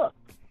decent book.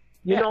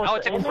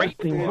 It's a great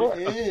book.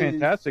 A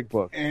fantastic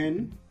book.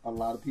 And a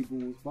lot of people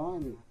was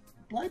buying it.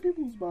 Black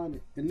people was buying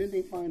it. And then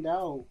they find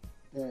out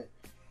that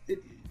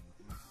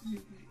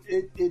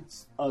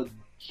it's a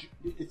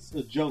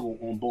juggle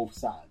on both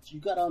sides.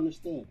 You got to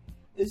understand.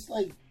 It's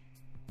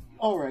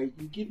all right,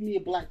 you give me a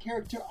black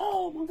character.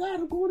 Oh, my God,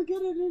 I'm going to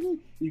get it.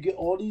 You get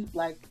all these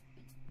black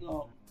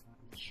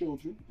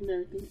children and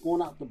everything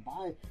going out to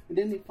buy it. And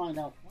then they find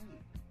out, wait,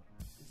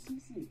 is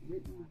this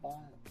written by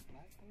a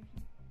black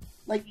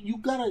person?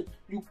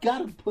 You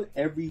gotta put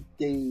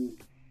everything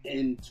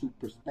into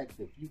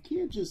perspective. You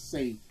can't just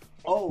say,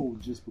 oh,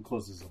 just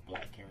because it's a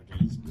black character,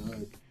 it's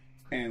good,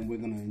 and we're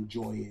gonna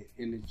enjoy it,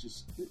 and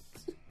it's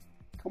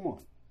come on.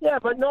 Yeah,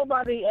 but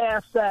nobody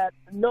asked that.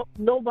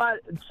 Nobody.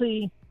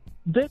 See,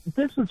 this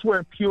is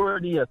where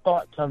purity of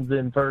thought comes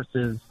in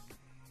versus,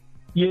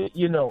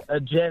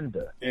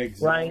 agenda.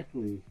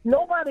 Exactly. Right?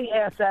 Nobody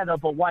asked that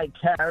of a white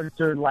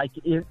character.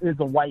 Is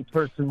a white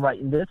person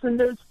writing this? And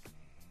there's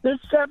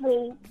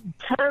several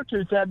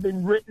characters that have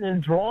been written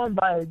and drawn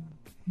by,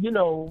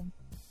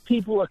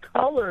 people of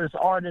color as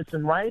artists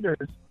and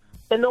writers,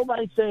 and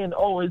nobody's saying,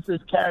 "Oh, is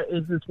this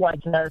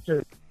white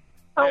character?"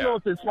 I don't know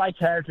if this white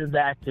character is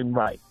acting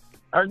right.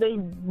 Are they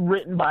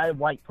written by a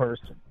white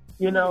person?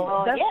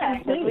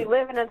 Because we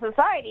live in a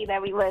society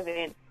that we live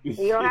in.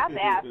 You don't have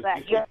to ask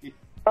that. You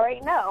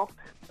already know.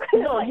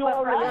 No, you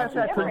already ask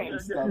that.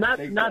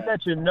 Not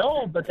that you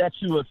know, but that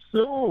you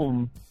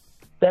assume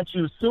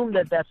you assume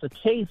that that's the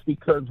case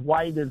because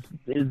white is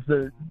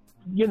the,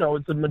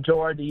 it's the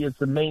majority, it's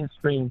the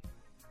mainstream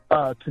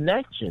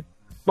connection.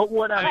 But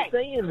what I'm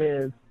saying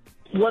is,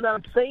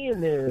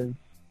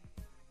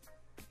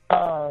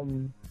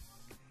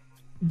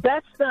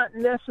 that's not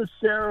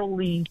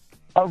necessarily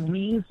a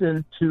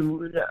reason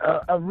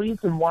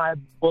why a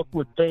book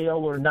would fail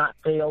or not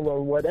fail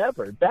or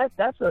whatever.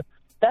 That's a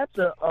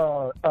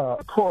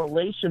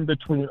correlation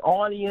between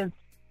audience,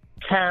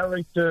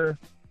 character,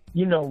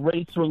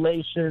 race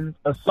relations,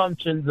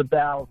 assumptions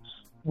about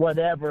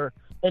whatever,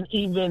 and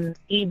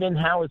even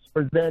how it's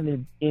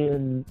presented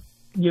in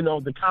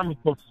the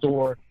comic book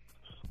store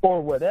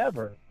or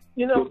whatever.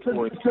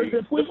 Because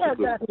if we had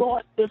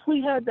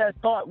that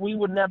thought, we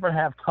would never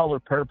have Color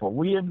Purple.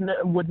 We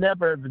would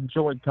never have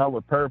enjoyed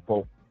Color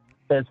Purple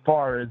as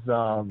far as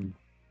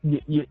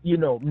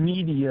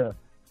media,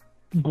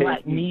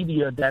 black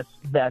media that's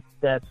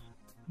not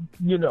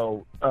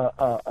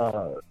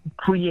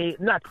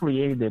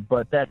created,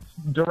 but that's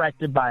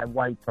directed by a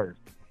white person.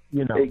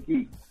 Hey,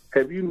 Geek,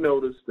 have you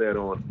noticed that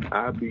on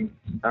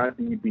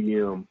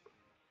IDBM?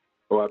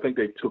 Well, I think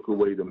they took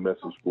away the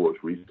message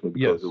boards recently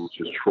because it was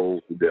just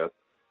trolled to death.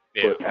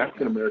 Yeah. But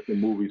African American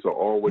movies are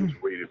always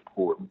rated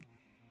poorly.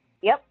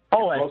 Yep.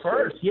 Oh, at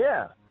first,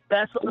 yeah.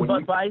 That's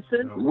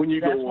Bison. When you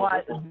that's go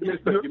why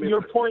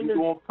your point is. If you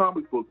go on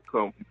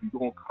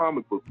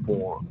comic book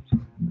forums,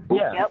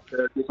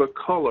 characters of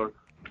color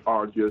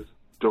are just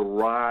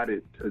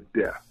derided to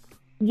death.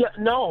 Yeah,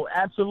 no,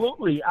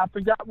 absolutely. I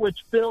forgot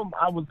which film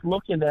I was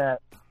looking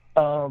at.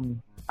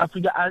 I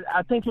forgot.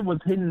 I think it was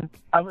Hidden.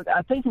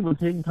 I think it was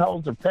Hidden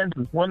Colors or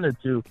Fences. One or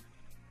two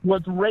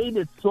was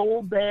rated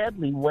so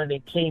badly when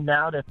it came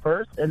out at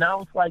first, and I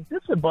was like,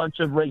 "This is a bunch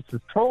of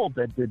racist trolls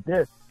that did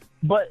this."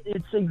 But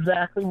it's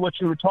exactly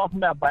what you were talking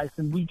about,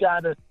 Bison. We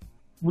gotta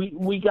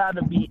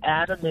be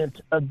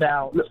adamant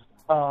about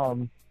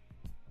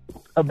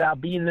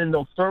being in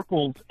those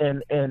circles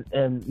and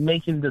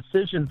making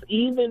decisions,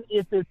 even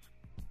if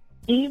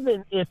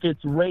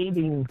it's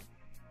rating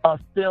a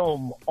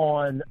film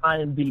on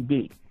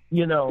IMDb.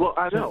 Well,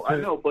 I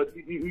know, but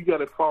you got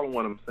to follow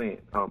what I'm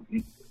saying.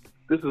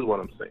 This is what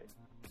I'm saying.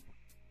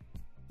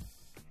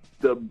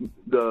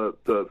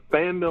 The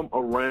fandom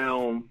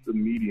around the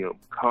medium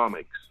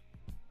comics.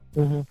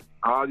 Mm-hmm.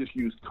 I'll just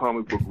use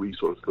Comic Book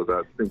Resource because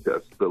I think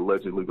that's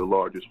allegedly the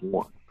largest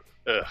one.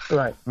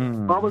 Right.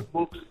 Mm-hmm. Comic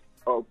books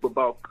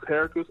about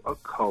characters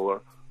of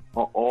color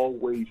are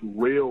always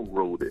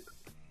railroaded.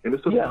 And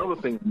it's another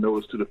thing I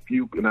noticed to the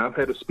few, and I've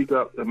had to speak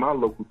out at my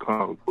local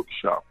comic book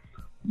shop.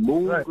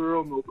 Moon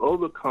Girl and those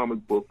other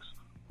comic books,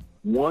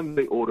 one,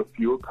 they order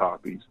fewer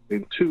copies,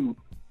 and two,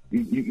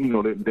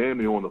 they're damn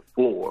near on the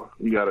floor.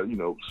 You got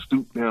to,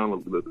 stoop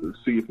down to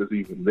see if it's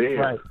even there.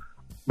 Right.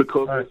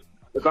 Because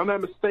if I'm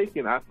not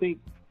mistaken, I think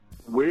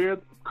where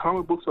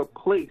comic books are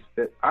placed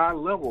at eye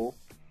level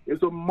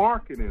is a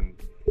marketing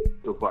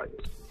device.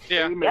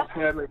 Yeah. Same as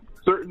having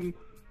certain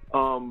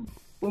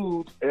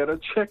foods at a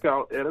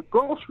checkout at a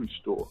grocery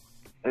store.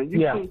 And you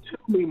can't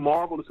tell me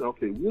Marvel is,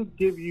 okay, we'll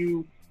give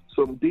you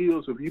some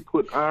deals if you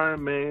put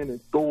Iron Man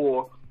and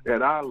Thor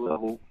at eye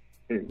level,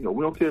 and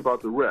we don't care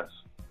about the rest.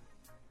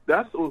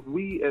 That's what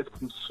we as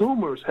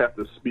consumers have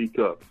to speak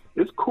up.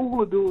 It's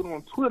cool to do it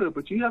on Twitter,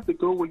 but you have to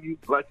go where you,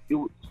 like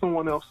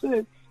someone else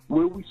said,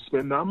 where we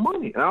spend our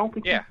money. And I don't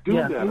think we do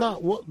that. No,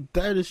 well,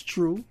 that is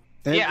true.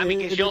 And,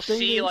 because you'll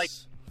see go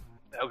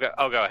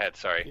ahead.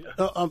 Sorry.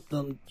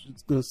 I'm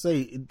just gonna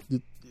say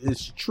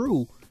it's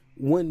true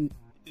when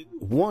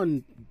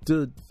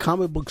the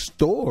comic book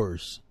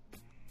stores,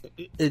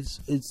 it's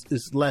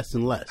less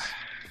and less.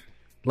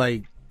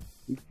 Like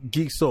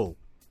Geek Soul,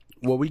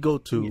 what we go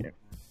to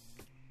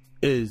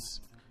is,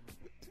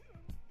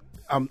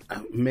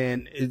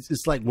 man,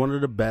 it's like one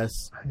of the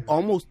best,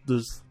 almost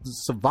the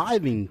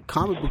surviving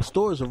comic book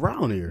stores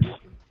around here.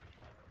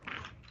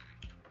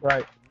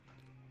 Right.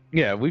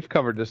 Yeah, we've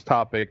covered this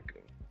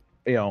topic,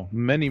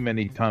 many,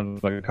 many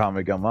times like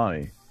Comic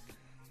Money.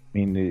 I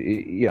mean,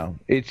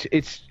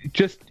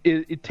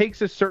 it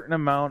takes a certain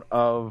amount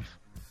of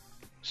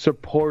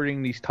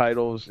supporting these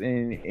titles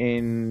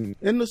in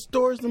the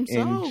stores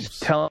themselves, and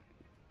just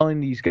telling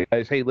these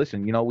guys, hey,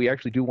 listen, we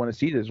actually do want to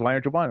see this. Why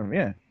aren't you buying them?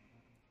 Yeah.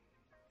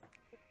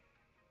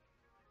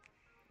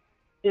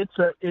 It's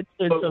a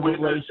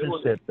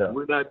relationship, though.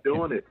 We're not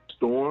doing it.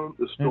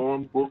 The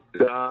Storm book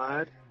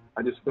died.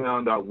 I just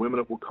found out Women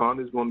of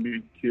Wakanda is going to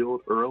be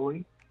killed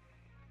early.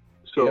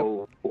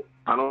 So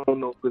I don't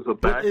know if there's a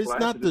backlash. But it's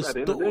not the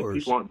stores.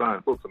 People aren't buying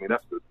books. I mean,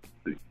 that's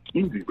the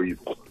easy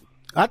reason.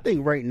 I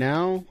think right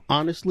now,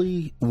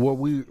 honestly, where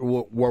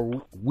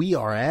we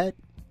are at,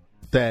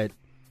 that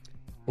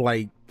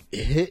like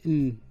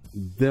hitting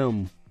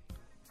them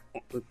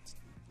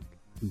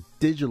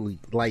digitally,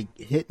 like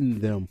hitting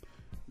them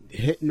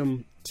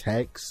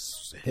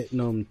text, hitting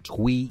them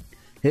tweet,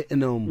 hitting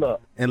them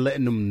and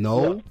letting them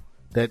know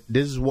that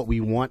this is what we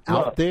want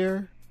out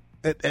there.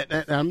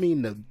 I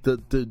mean,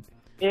 the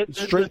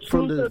truth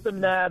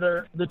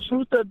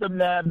of the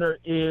matter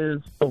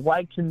is the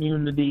white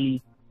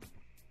community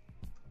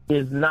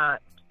is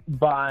not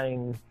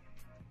buying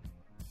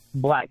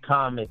black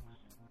comics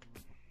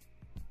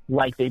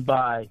like they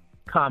buy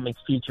comics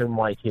featuring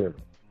white heroes.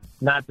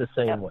 Not the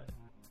same way.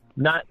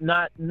 Not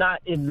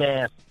in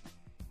mass.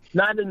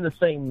 Not in the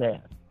same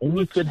mass. And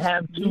you could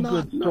have two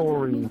good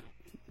stories.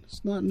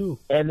 It's not new.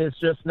 And it's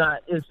just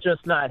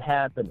not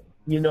happening.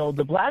 You know,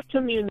 the black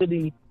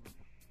community,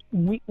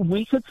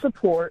 we could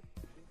support,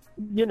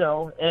 you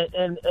know,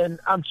 and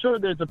I'm sure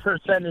there's a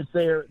percentage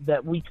there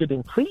that we could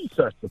increase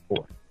our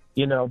support.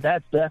 You know,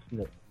 that's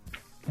definite.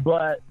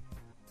 But,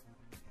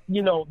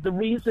 you know, the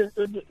reason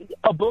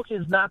a book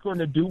is not going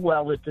to do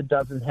well if it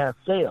doesn't have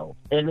sales.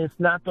 And it's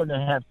not going to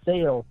have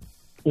sales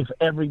if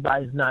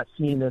everybody's not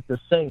seeing it the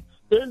same.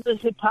 There's a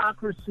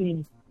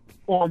hypocrisy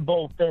on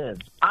both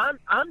ends. I'm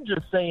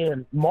just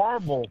saying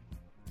Marvel,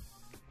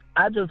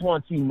 I just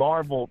want to see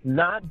Marvel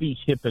not be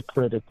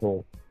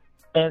hypocritical.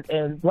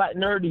 And Black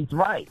Nerdy's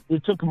right.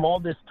 It took them all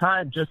this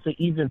time just to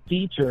even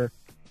feature,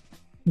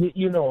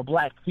 you know, a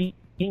black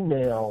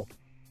female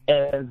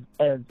as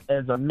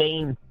a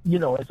main, you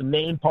know, as a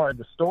main part of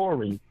the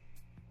story.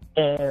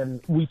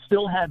 And we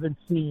still haven't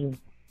seen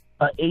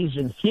an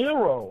Asian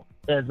hero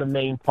as a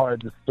main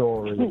part of the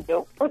story.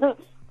 Nope.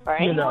 Or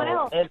anyone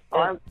else,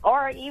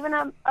 or even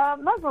a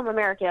Muslim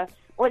America,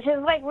 which is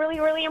like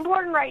really, really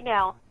important right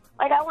now.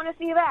 Like I want to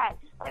see that.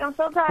 Like I'm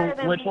so tired of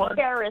them being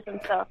terrorists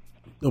and stuff.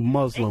 A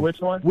Muslim.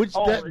 Which one?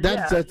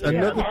 That's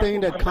another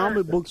thing that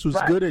comic books was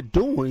good at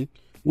doing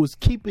was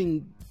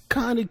keeping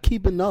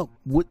up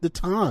with the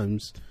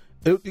times.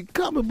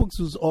 Comic books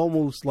was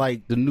almost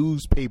like the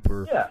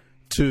newspaper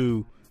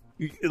to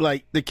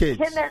like the kids.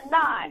 And they're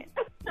not.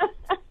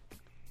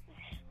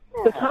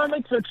 The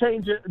comics are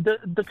changing.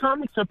 The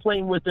comics are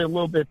playing with it a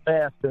little bit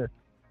faster,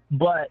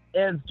 but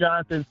as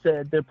Jonathan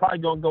said, they're probably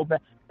going to go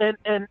back.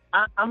 And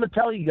I'm going to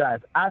tell you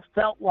guys, I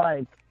felt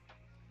like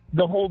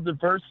the whole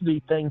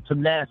diversity thing to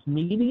mass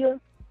media,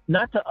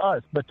 not to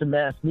us, but to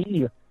mass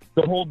media,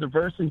 the whole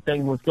diversity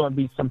thing was going to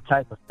be some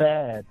type of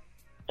fad,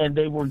 and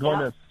they were going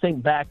to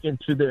sink back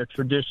into their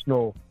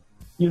traditional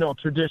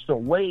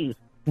ways.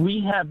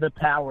 We have the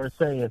power of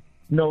saying,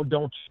 no,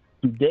 don't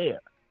you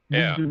dare.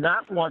 We do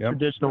not want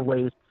traditional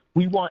ways.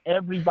 We want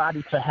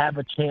everybody to have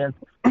a chance,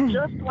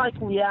 just like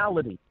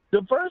reality.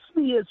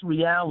 Diversity is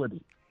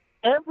reality.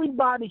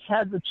 Everybody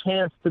has a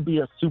chance to be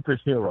a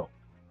superhero.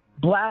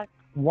 Black,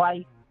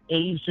 white,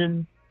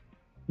 Asian,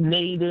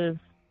 Native,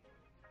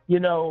 you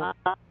know,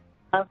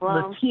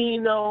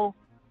 Latino,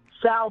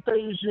 South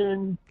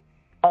Asian,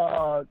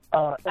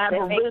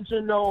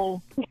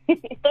 Aboriginal,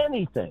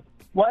 anything.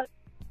 What?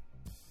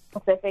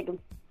 Pacific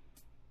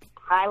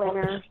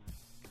Islander.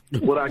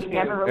 What I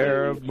can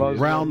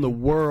around the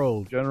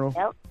world, General.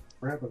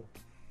 Yep.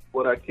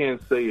 What I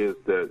can say is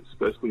that,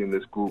 especially in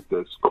this group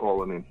that's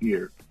calling in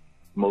here,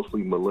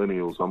 mostly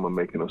millennials, I'm gonna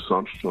make an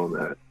assumption on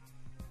that.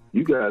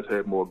 You guys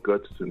had more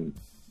guts than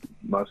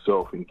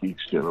myself and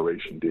Geek's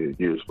generation did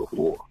years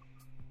before.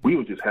 We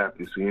were just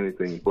happy to see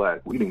anything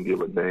black. We didn't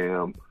give a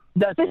damn.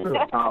 That's true.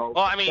 Well,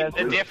 I mean,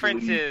 the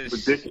difference is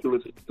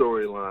ridiculous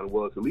storyline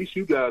was. At least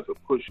you guys are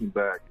pushing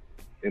back.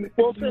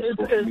 Well,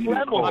 it's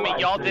level. I mean,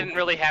 y'all didn't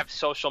really have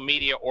social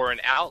media or an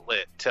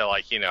outlet to,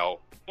 like, you know,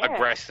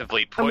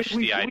 aggressively push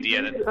the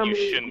idea that you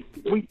shouldn't.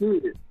 We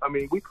did. I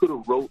mean, we could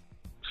have wrote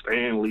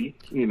Stanley,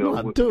 you know.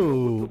 But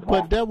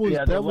that was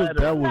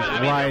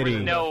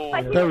writing.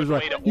 That was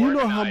right. You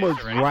know how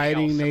much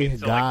writing they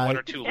got. Like one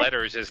or two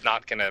letters is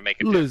not going to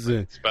make a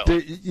difference. But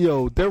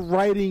their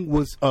writing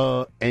was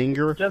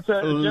anger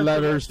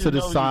letters to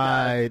the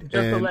side.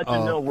 Just to let you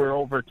know, we're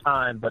over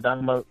time, but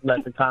I'm gonna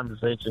let the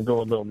conversation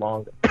go a little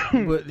longer.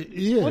 But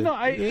yeah, well,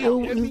 no,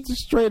 it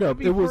was straight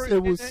up. It was.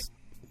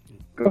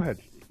 Go ahead.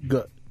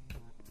 Good.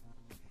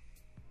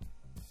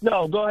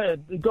 No, go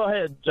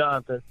ahead,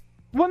 Jonathan.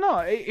 Well,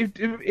 no,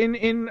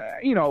 in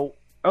you know,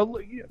 a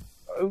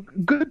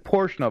good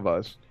portion of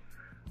us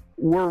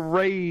were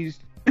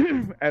raised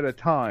at a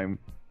time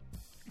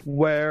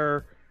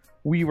where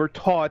we were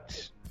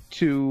taught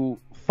to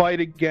fight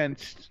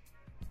against.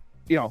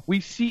 You know, we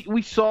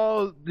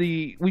saw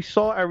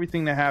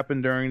everything that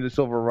happened during the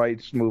civil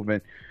rights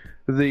movement,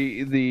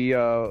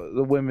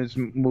 the women's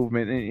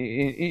movement,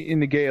 in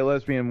the gay and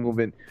lesbian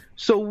movement.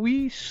 So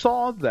we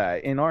saw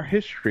that in our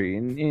history,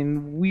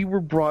 and we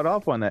were brought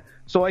up on that.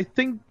 So I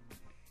think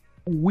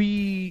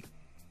we,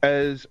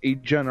 as a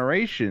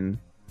generation,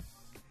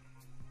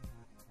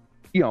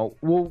 you know,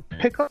 will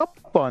pick up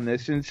on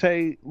this and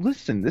say,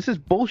 "Listen, this is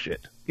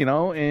bullshit," you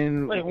know,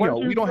 and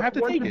we don't have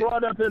to take it.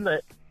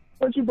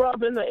 Weren't you brought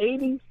up in the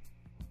 80s?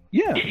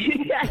 Yeah.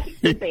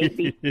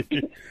 Baby.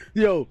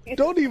 Yo,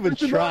 don't even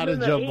try to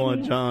jump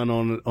on John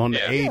on the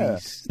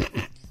 80s.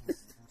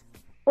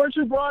 Weren't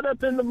you brought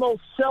up in the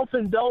most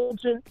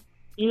self-indulgent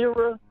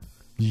era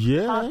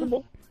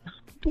possible?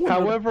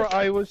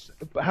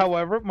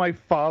 However, my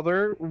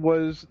father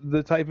was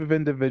the type of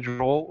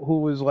individual who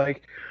was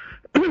like,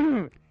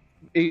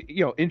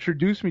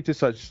 introduced me to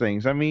such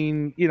things. I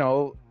mean, you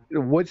know,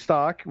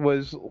 Woodstock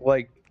was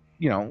like,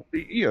 you know,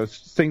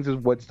 things as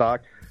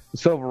Woodstock.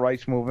 civil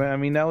rights movement. I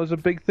mean, that was a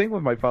big thing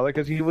with my father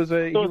because he was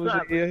a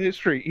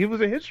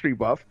history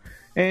buff,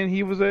 and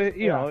he was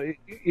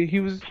he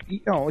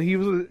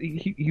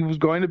was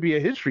going to be a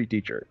history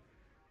teacher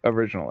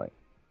originally.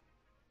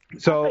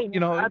 So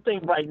I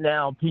think right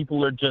now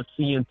people are just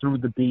seeing through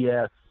the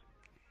BS.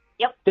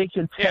 Yep, they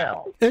can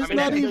tell. It's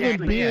not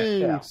even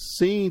being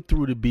seen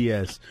through the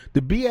BS.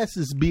 The BS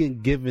is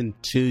being given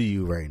to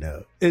you right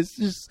now. It's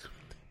just.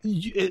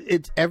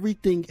 It's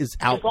everything is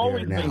out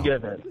there now. Been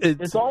given.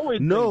 It's always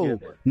been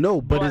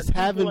given. But it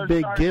haven't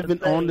been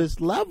given on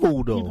this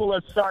level though. People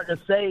are starting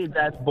to say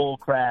that's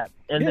bullcrap,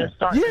 and they're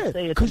starting to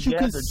say it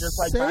together, just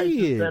like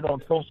Bison said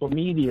on social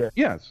media.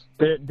 Yes,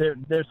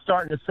 they're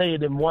starting to say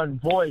it in one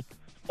voice.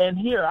 And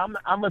here, I'm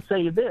gonna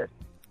say this: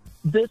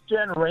 this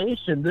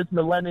generation, this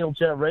millennial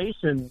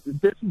generation,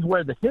 this is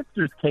where the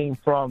hipsters came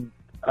from.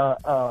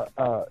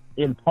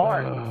 In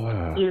part,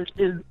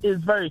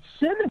 is very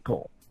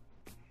cynical.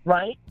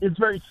 Right? It's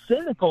very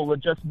cynical of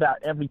just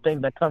about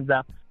everything that comes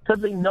out because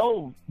they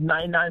know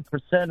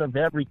 99% of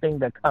everything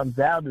that comes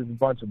out is a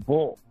bunch of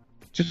bull.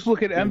 Just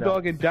look at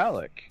M-Dog and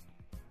Dalek.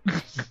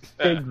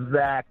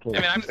 Exactly.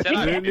 I mean, I've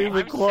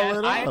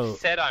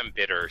said I'm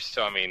bitter,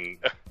 so I mean.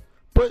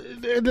 But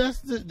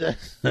that's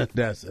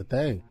the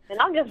thing. And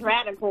I'm just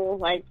radical,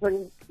 like for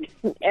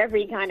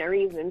every kind of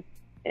reason.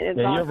 And it's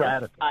you're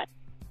radical.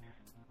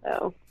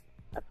 So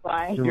that's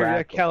why. You're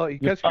a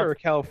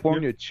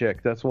California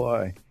chick. That's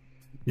why.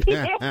 He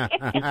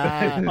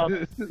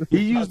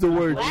used the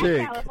word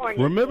chick.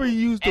 Remember, he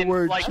used the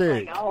word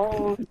chick.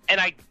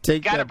 And I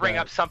got to bring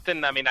up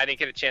something. I mean, I didn't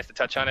get a chance to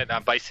touch on it.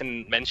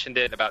 Bison mentioned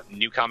it about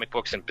new comic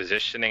books and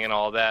positioning and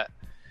all that.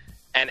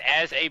 And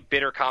as a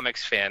bitter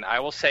comics fan, I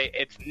will say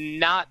it's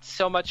not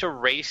so much a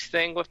race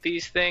thing with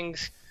these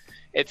things.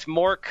 It's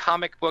more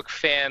comic book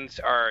fans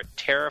are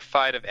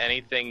terrified of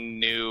anything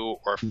new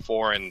or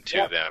foreign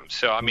to them.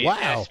 So, I mean,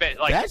 wow,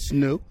 that's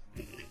new.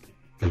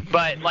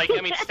 But, like,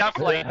 I mean, stuff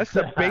like... That's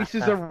the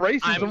basis of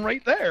racism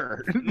right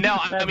there. No,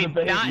 I mean,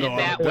 not in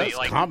that way.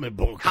 Like, comic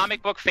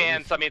book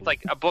fans, I mean, it's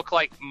like a book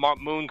like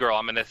Moon Girl.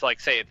 I mean, it's like,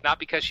 say, it's not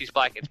because she's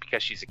black, it's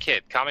because she's a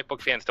kid. Comic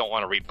book fans don't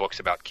want to read books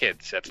about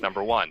kids. That's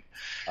number one.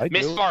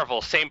 Miss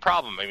Marvel, same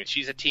problem. I mean,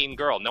 she's a teen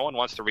girl. No one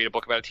wants to read a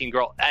book about a teen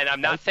girl. And I'm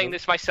not saying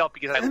this myself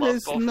because I love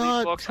both of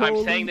these books.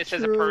 I'm saying this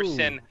as a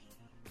person...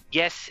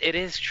 Yes, it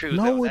is true,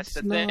 though. That's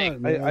the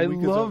thing. I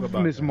love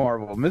Miss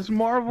Marvel. Miss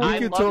Marvel, we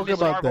can talk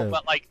about that.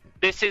 But, like,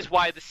 this is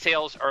why the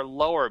sales are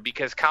lower,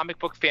 because comic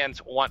book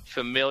fans want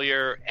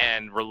familiar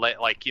and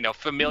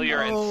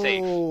familiar and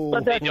safe.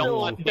 But they don't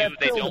want new.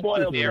 They don't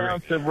want their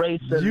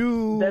race.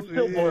 That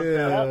still boils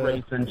down to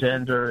race and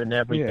gender and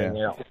everything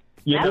else.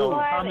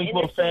 Comic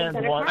book fans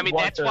want. I mean,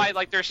 that's why,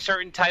 like, there's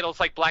certain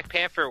titles like Black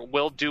Panther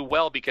will do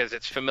well because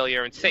it's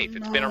familiar and safe.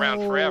 It's been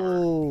around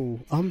forever.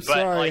 I'm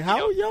sorry. Like,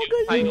 how young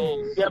are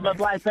you? Yeah, but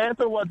Black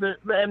Panther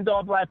wasn't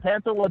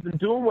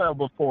doing well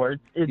before.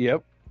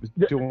 Yep.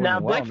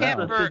 Now, Black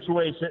Panther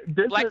situation.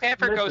 Black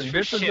Panther goes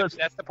for ships.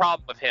 That's the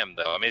problem with him,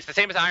 though. I mean, it's the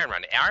same as Iron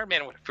Man. Iron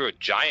Man went through a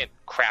giant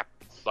crap,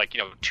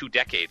 2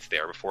 decades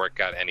there before it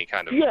got any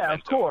kind of. Yeah, momentum.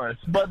 Of course.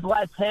 But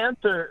Black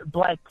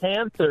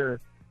Panther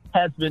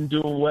has been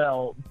doing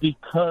well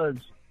because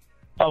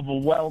of a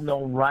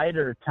well-known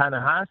writer,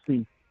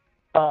 Ta-Nehisi,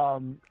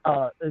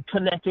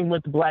 connecting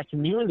with the black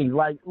community.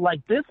 Like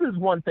this is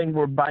one thing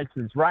where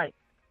Bison's right.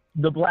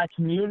 The black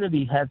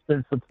community has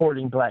been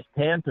supporting Black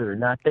Panther,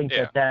 and I think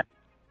that's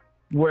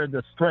where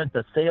the strength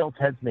of sales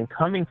has been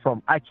coming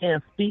from. I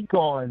can't speak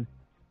on,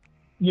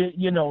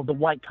 the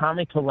white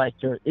comic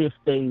collector if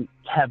they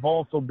have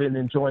also been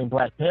enjoying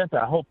Black Panther.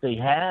 I hope they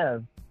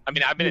have. I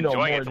mean, I've been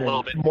enjoying it a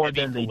little bit more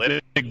than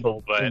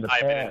political, but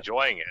I've been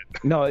enjoying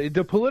it. No,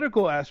 the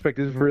political aspect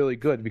is really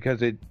good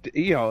because it,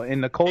 in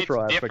the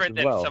cultural aspect as well. It's different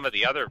than some of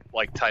the other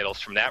titles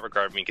from that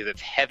regard, because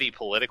it's heavy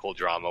political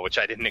drama, which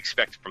I didn't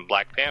expect from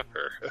Black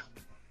Panther.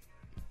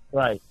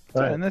 Right.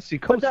 And that's the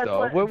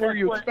Costa. What were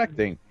you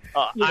expecting?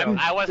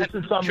 I wasn't.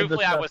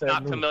 Truthfully, I was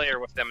not familiar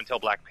with them until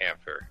Black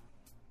Panther.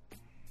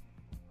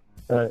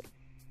 Right.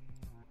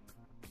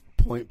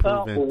 Point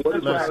proven.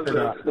 That's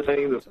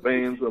saying the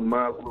fans of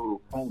My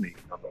Little Pony.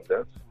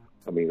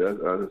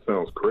 That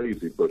sounds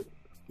crazy, but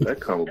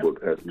that comic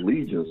book has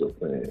legions of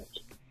fans.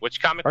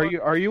 Which comic book?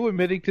 Are you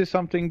admitting to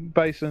something,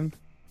 Bison?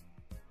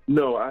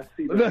 No, I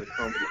see that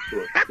comic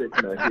book shaking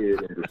my head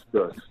in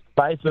disgust.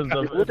 Bison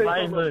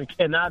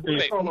cannot be.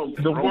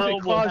 The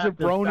world will have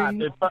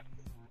to stop.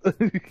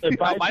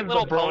 My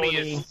Little Pony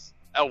is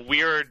a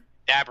weird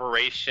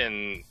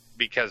aberration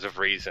because of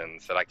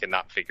reasons that I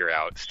cannot figure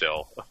out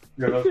still.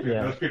 Yeah,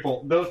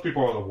 those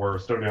people are the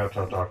worst. Don't know what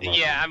I'm talking about.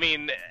 Yeah, I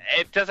mean,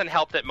 it doesn't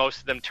help that most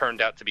of them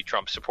turned out to be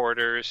Trump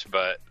supporters,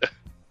 but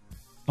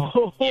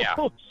yeah,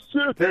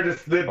 they're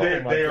just they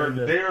are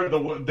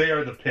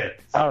the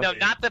pits. No,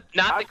 not the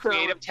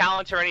creative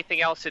talent or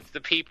anything else. It's the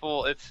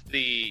people. It's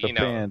the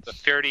fans. The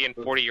 30 and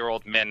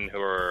 40-year-old men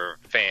who are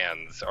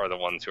fans are the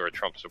ones who are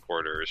Trump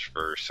supporters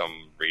for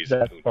some reason.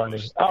 That's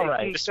funny. All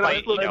right,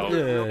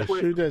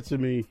 shoot that to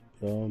me.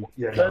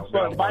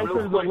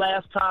 Bison's the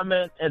last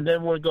comment, and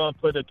then we're going to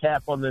put a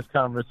cap on this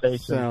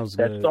conversation. Sounds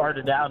that good.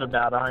 started out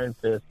about Iron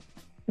Fist.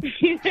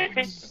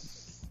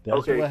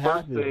 Okay,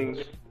 first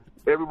thing,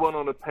 everyone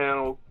on the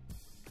panel,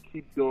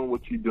 keep doing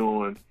what you're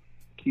doing.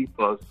 Keep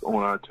us on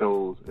our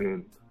toes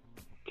and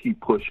keep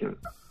pushing.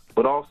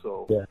 But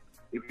also,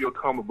 if you're a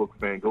comic book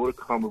fan, go to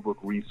comic book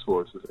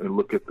resources and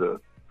look at the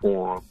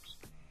forums.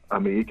 I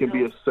mean, it can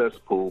be a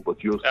cesspool,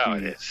 but you'll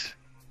see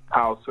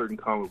how certain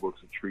comic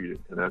books are treated,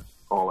 and that's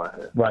all I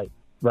have. Right.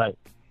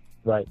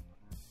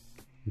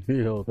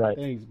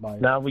 Thanks,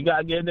 Mike. Now we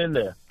gotta get in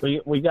there.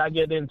 We gotta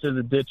get into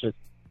the ditches,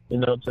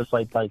 just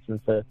like Tyson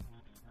said.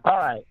 All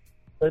right,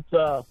 let's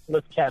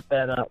cap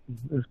that up.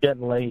 It's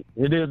getting late.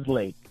 It is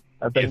late.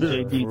 I think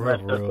JD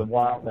left us a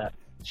while back.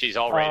 She's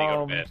all ready to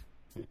go to bed.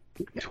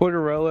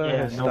 Twitterella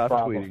has stopped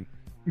tweeting.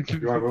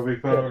 You want movie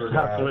phone or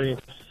not? Tweeting.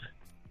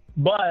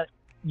 But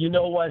you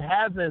know what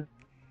hasn't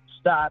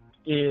stopped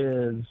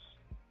is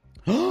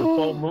the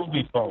full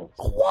movie phone.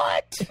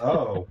 What?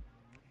 Oh.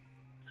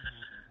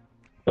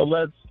 So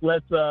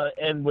let's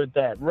end with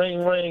that.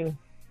 Ring, ring.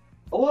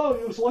 Hello,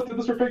 you have selected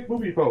Mr. Fake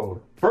Movie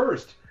Phone.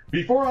 First,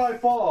 Before I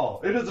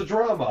Fall, it is a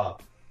drama.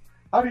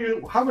 How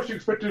much do you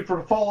expect it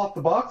to fall off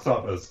the box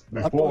office?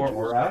 Before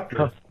or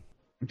after?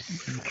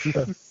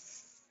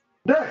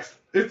 Next,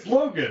 it's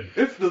Logan.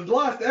 It's the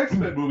last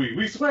X-Men movie,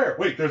 we swear.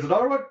 Wait, there's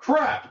another one?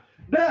 Crap!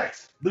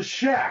 Next, The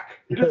Shack.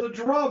 It is a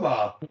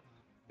drama.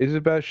 Is it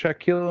about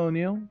Shaquille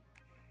O'Neal?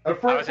 I was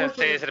going to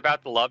say, is it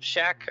about the Love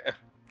Shack?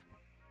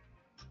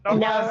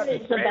 No,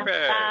 it's about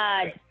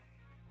God.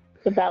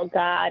 It's about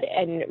God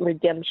and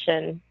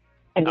redemption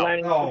and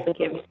learning to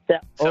forgive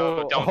yourself.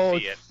 So don't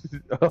see it.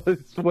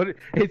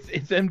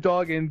 It's M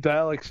Dog and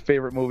Dialec's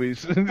favorite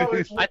movies.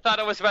 I thought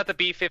it was about the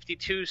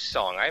B-52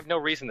 song. I have no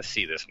reason to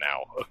see this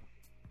now.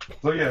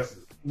 So yes,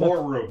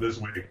 more room this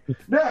week.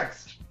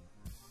 Next,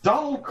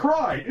 Donald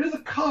Cried. It is a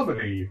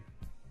comedy.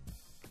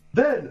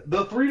 Then,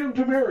 The Freedom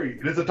to Marry.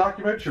 It is a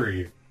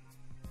documentary.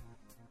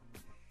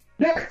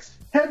 Next,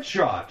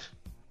 Headshot.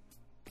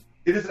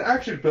 It is an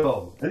action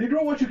film. And you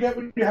know what you get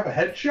when you have a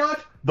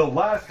headshot? The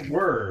Last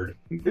Word.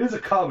 It is a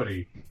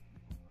comedy.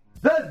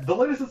 Then, the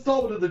latest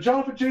installment of the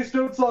Jonathan J.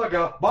 Stone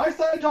saga, My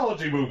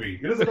Scientology Movie.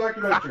 It is a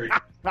documentary.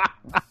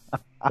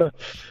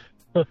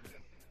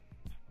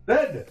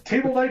 Then,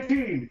 Table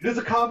 19. It is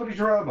a comedy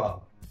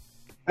drama.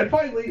 And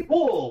finally,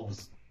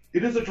 Wolves.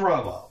 It is a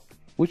drama.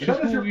 Which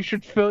is who we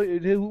should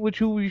feed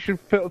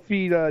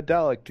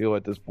Dalek to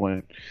at this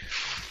point.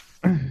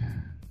 And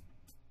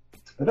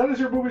that is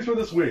your movies for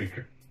this week.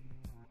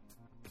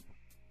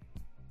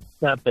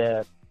 Not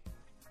bad.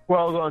 We're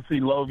all going to see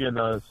Logan,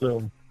 I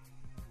assume.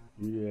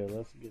 Yeah,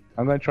 let's get.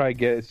 I'm going to try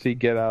see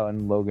Get Out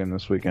and Logan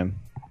this weekend.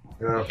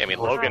 Yeah, I mean,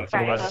 Logan's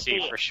a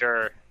must-see for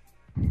sure.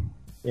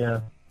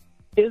 Yeah.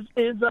 Is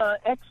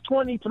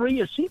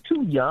X-23, is she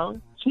too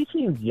young? She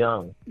seems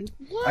young.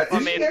 What?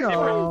 She's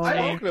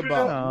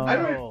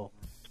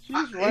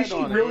right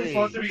on really age.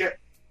 supposed to be?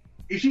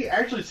 Is she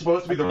actually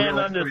supposed to be the real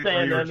I can't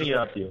understand any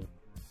of you.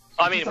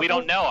 I mean, we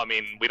don't know. I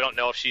mean, we don't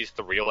know if she's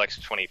the real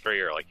X-23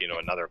 or,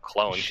 another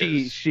clone.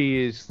 She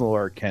is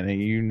Laura Kenny.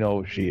 You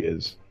know she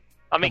is.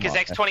 I mean, because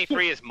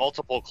X-23 is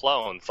multiple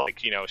clones.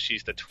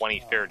 She's the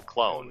 23rd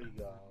clone.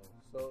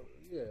 So,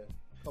 yeah.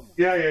 Come on.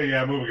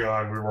 Yeah. Moving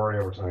on. We're already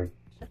over time.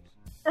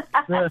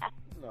 No,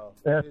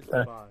 it's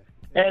fine.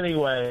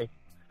 Anyway,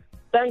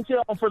 thank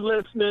you all for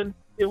listening.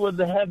 It was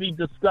a heavy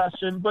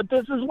discussion, but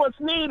this is what's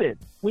needed.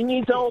 We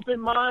need to open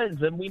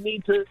minds, and we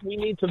need to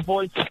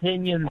voice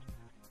opinions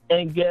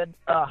and get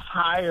a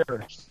higher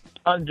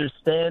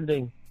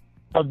understanding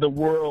of the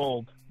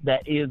world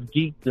that is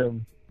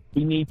geekdom.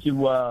 We need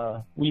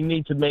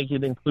to make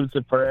it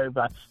inclusive for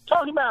everybody.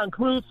 Talking about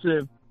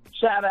inclusive,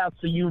 shout out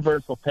to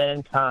Universal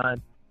Fan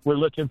Con. We're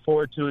looking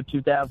forward to it.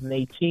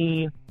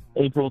 2018,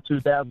 April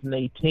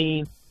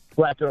 2018.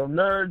 Black Girl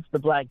Nerds, the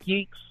Black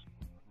Geeks,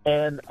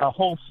 and a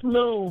whole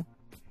slew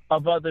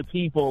of other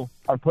people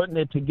are putting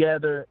it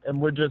together,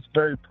 and we're just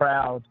very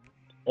proud.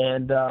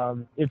 And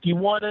if you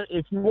want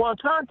to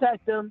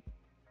contact them,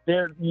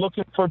 they're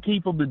looking for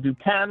people to do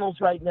panels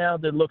right now.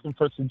 They're looking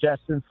for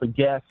suggestions for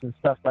guests and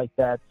stuff like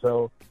that.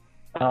 So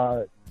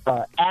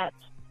at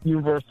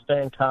Universal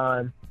Fan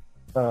Con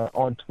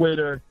on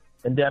Twitter,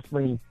 and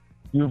definitely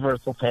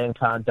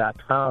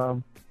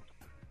universalfancon.com.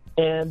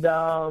 And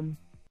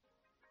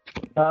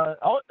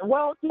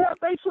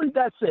basically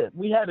that's it.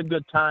 We had a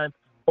good time.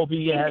 Hope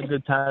you had a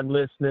good time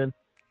listening.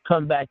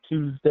 Come back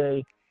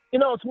Tuesday.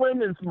 It's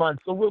Women's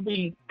Month, so we'll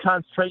be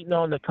concentrating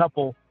on a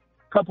couple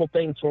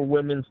things for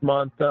Women's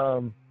Month.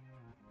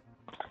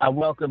 I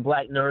welcome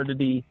Black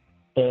Nerdity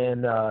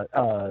and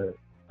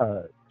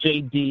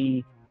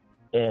JD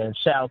and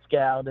Shout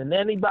Scout and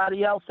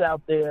anybody else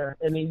out there,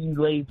 any of you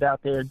ladies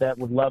out there that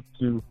would love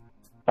to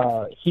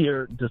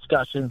hear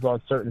discussions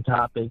on certain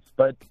topics.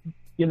 But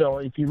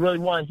if you really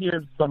want to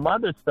hear some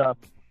other stuff,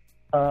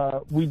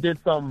 we did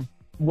some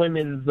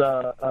Women's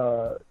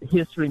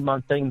History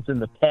Month things in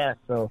the past,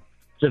 so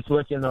just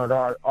looking at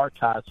our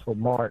archives for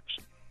March,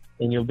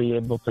 and you'll be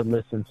able to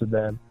listen to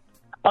them.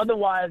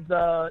 Otherwise,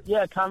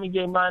 Common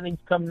Game Mining's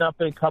coming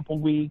up in a couple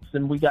weeks,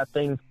 and we got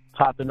things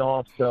popping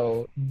off,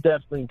 so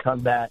definitely come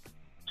back.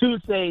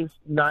 Tuesdays,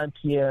 9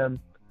 p.m.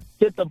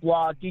 Hit the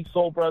blog,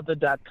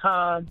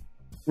 geeksoulbrother.com.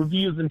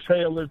 Reviews and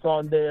trailers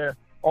on there.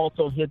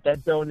 Also hit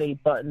that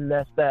donate button.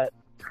 That's that.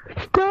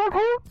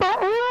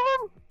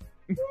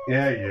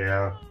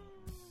 Yeah.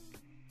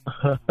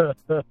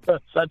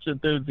 Such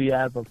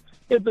enthusiasm.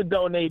 Hit the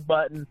donate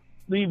button.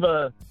 Leave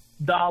 $1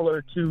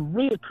 to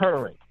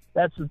reoccurring.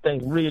 That's the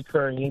thing,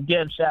 reoccurring.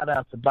 Again, shout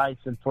out to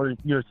Bison for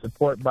your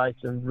support,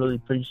 Bison. Really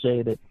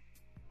appreciate it.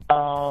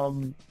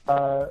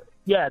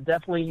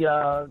 Definitely,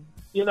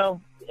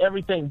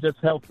 everything just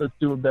helps us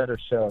do a better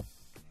show.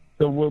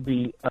 So we'll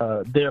be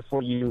there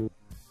for you,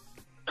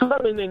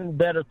 coming in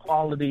better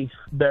quality,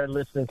 better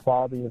listening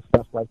quality and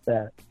stuff like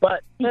that.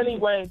 But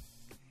anyway,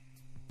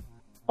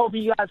 hope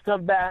you guys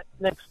come back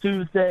next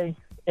Tuesday,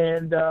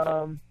 and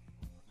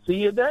see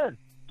you then.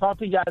 Talk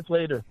to you guys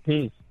later.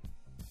 Peace.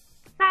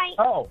 Hi.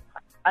 Oh,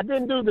 I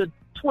didn't do the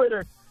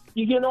Twitter.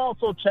 You can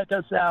also check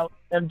us out,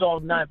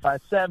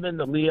 MDog957,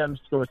 the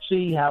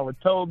Lee_Chi, Howard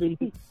Toby,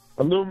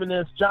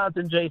 Illuminous,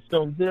 Jonathan J.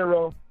 Stone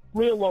Zero,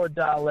 Real Lord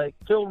Dalek,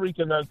 Phil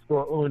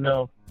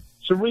Rican_Uno,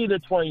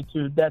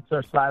 Sharita22, that's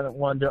our Silent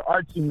Wonder,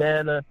 R2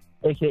 Mana,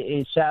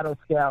 a.k.a. Shadow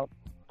Scout,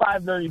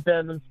 5 Nerdy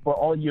Venoms for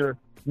all your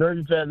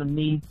Nerdy Venom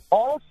needs.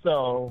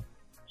 Also,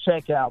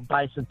 check out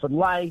Bison for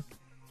Life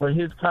for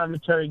his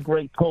commentary,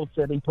 great posts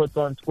that he puts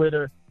on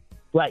Twitter.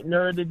 Black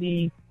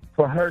Nerdity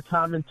for her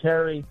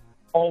commentary,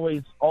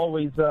 always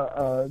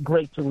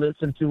great to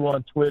listen to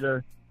on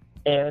Twitter.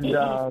 And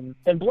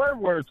Blurred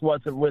Words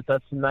wasn't with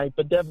us tonight,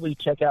 but definitely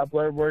check out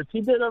Blurred Words.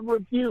 He did a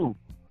review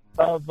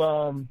of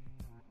the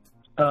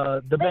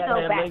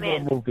Batman Lego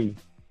movie.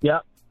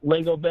 Yep,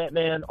 Lego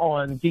Batman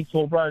on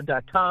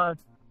geeksoulbrother.com.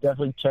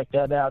 Definitely check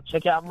that out.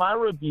 Check out my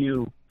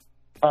review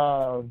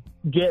of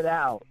Get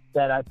Out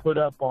that I put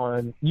up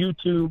on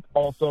YouTube.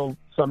 Also,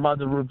 some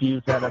other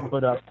reviews that I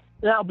put up.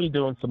 And I'll be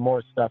doing some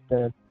more stuff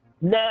then.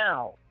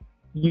 Now,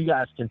 you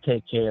guys can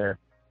take care.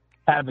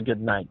 Have a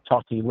good night.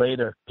 Talk to you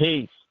later.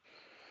 Peace.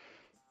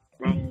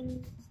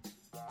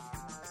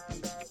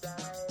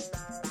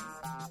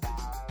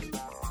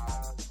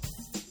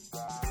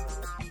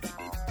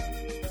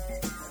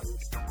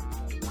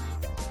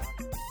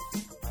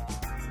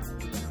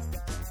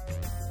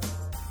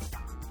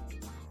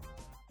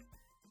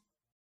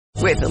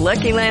 With the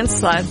Lucky Land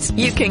Slots,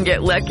 you can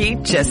get lucky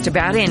just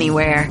about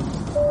anywhere.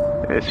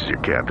 This is your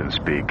captain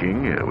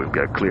speaking. We've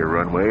got clear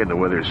runway and the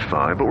weather's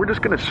fine, but we're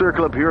just going to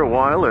circle up here a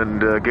while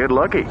and get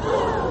lucky.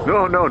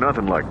 No,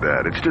 nothing like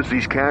that. It's just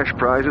these cash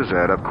prizes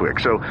add up quick.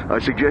 So I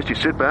suggest you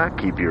sit back,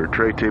 keep your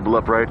tray table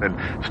upright, and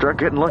start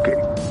getting lucky.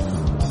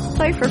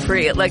 Play for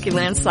free at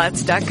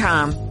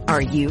LuckyLandSlots.com.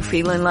 Are you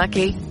feeling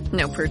lucky?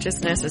 No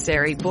purchase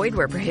necessary. Void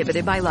where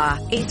prohibited by law.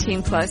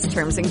 18+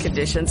 terms and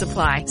conditions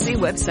apply. See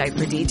website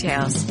for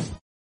details.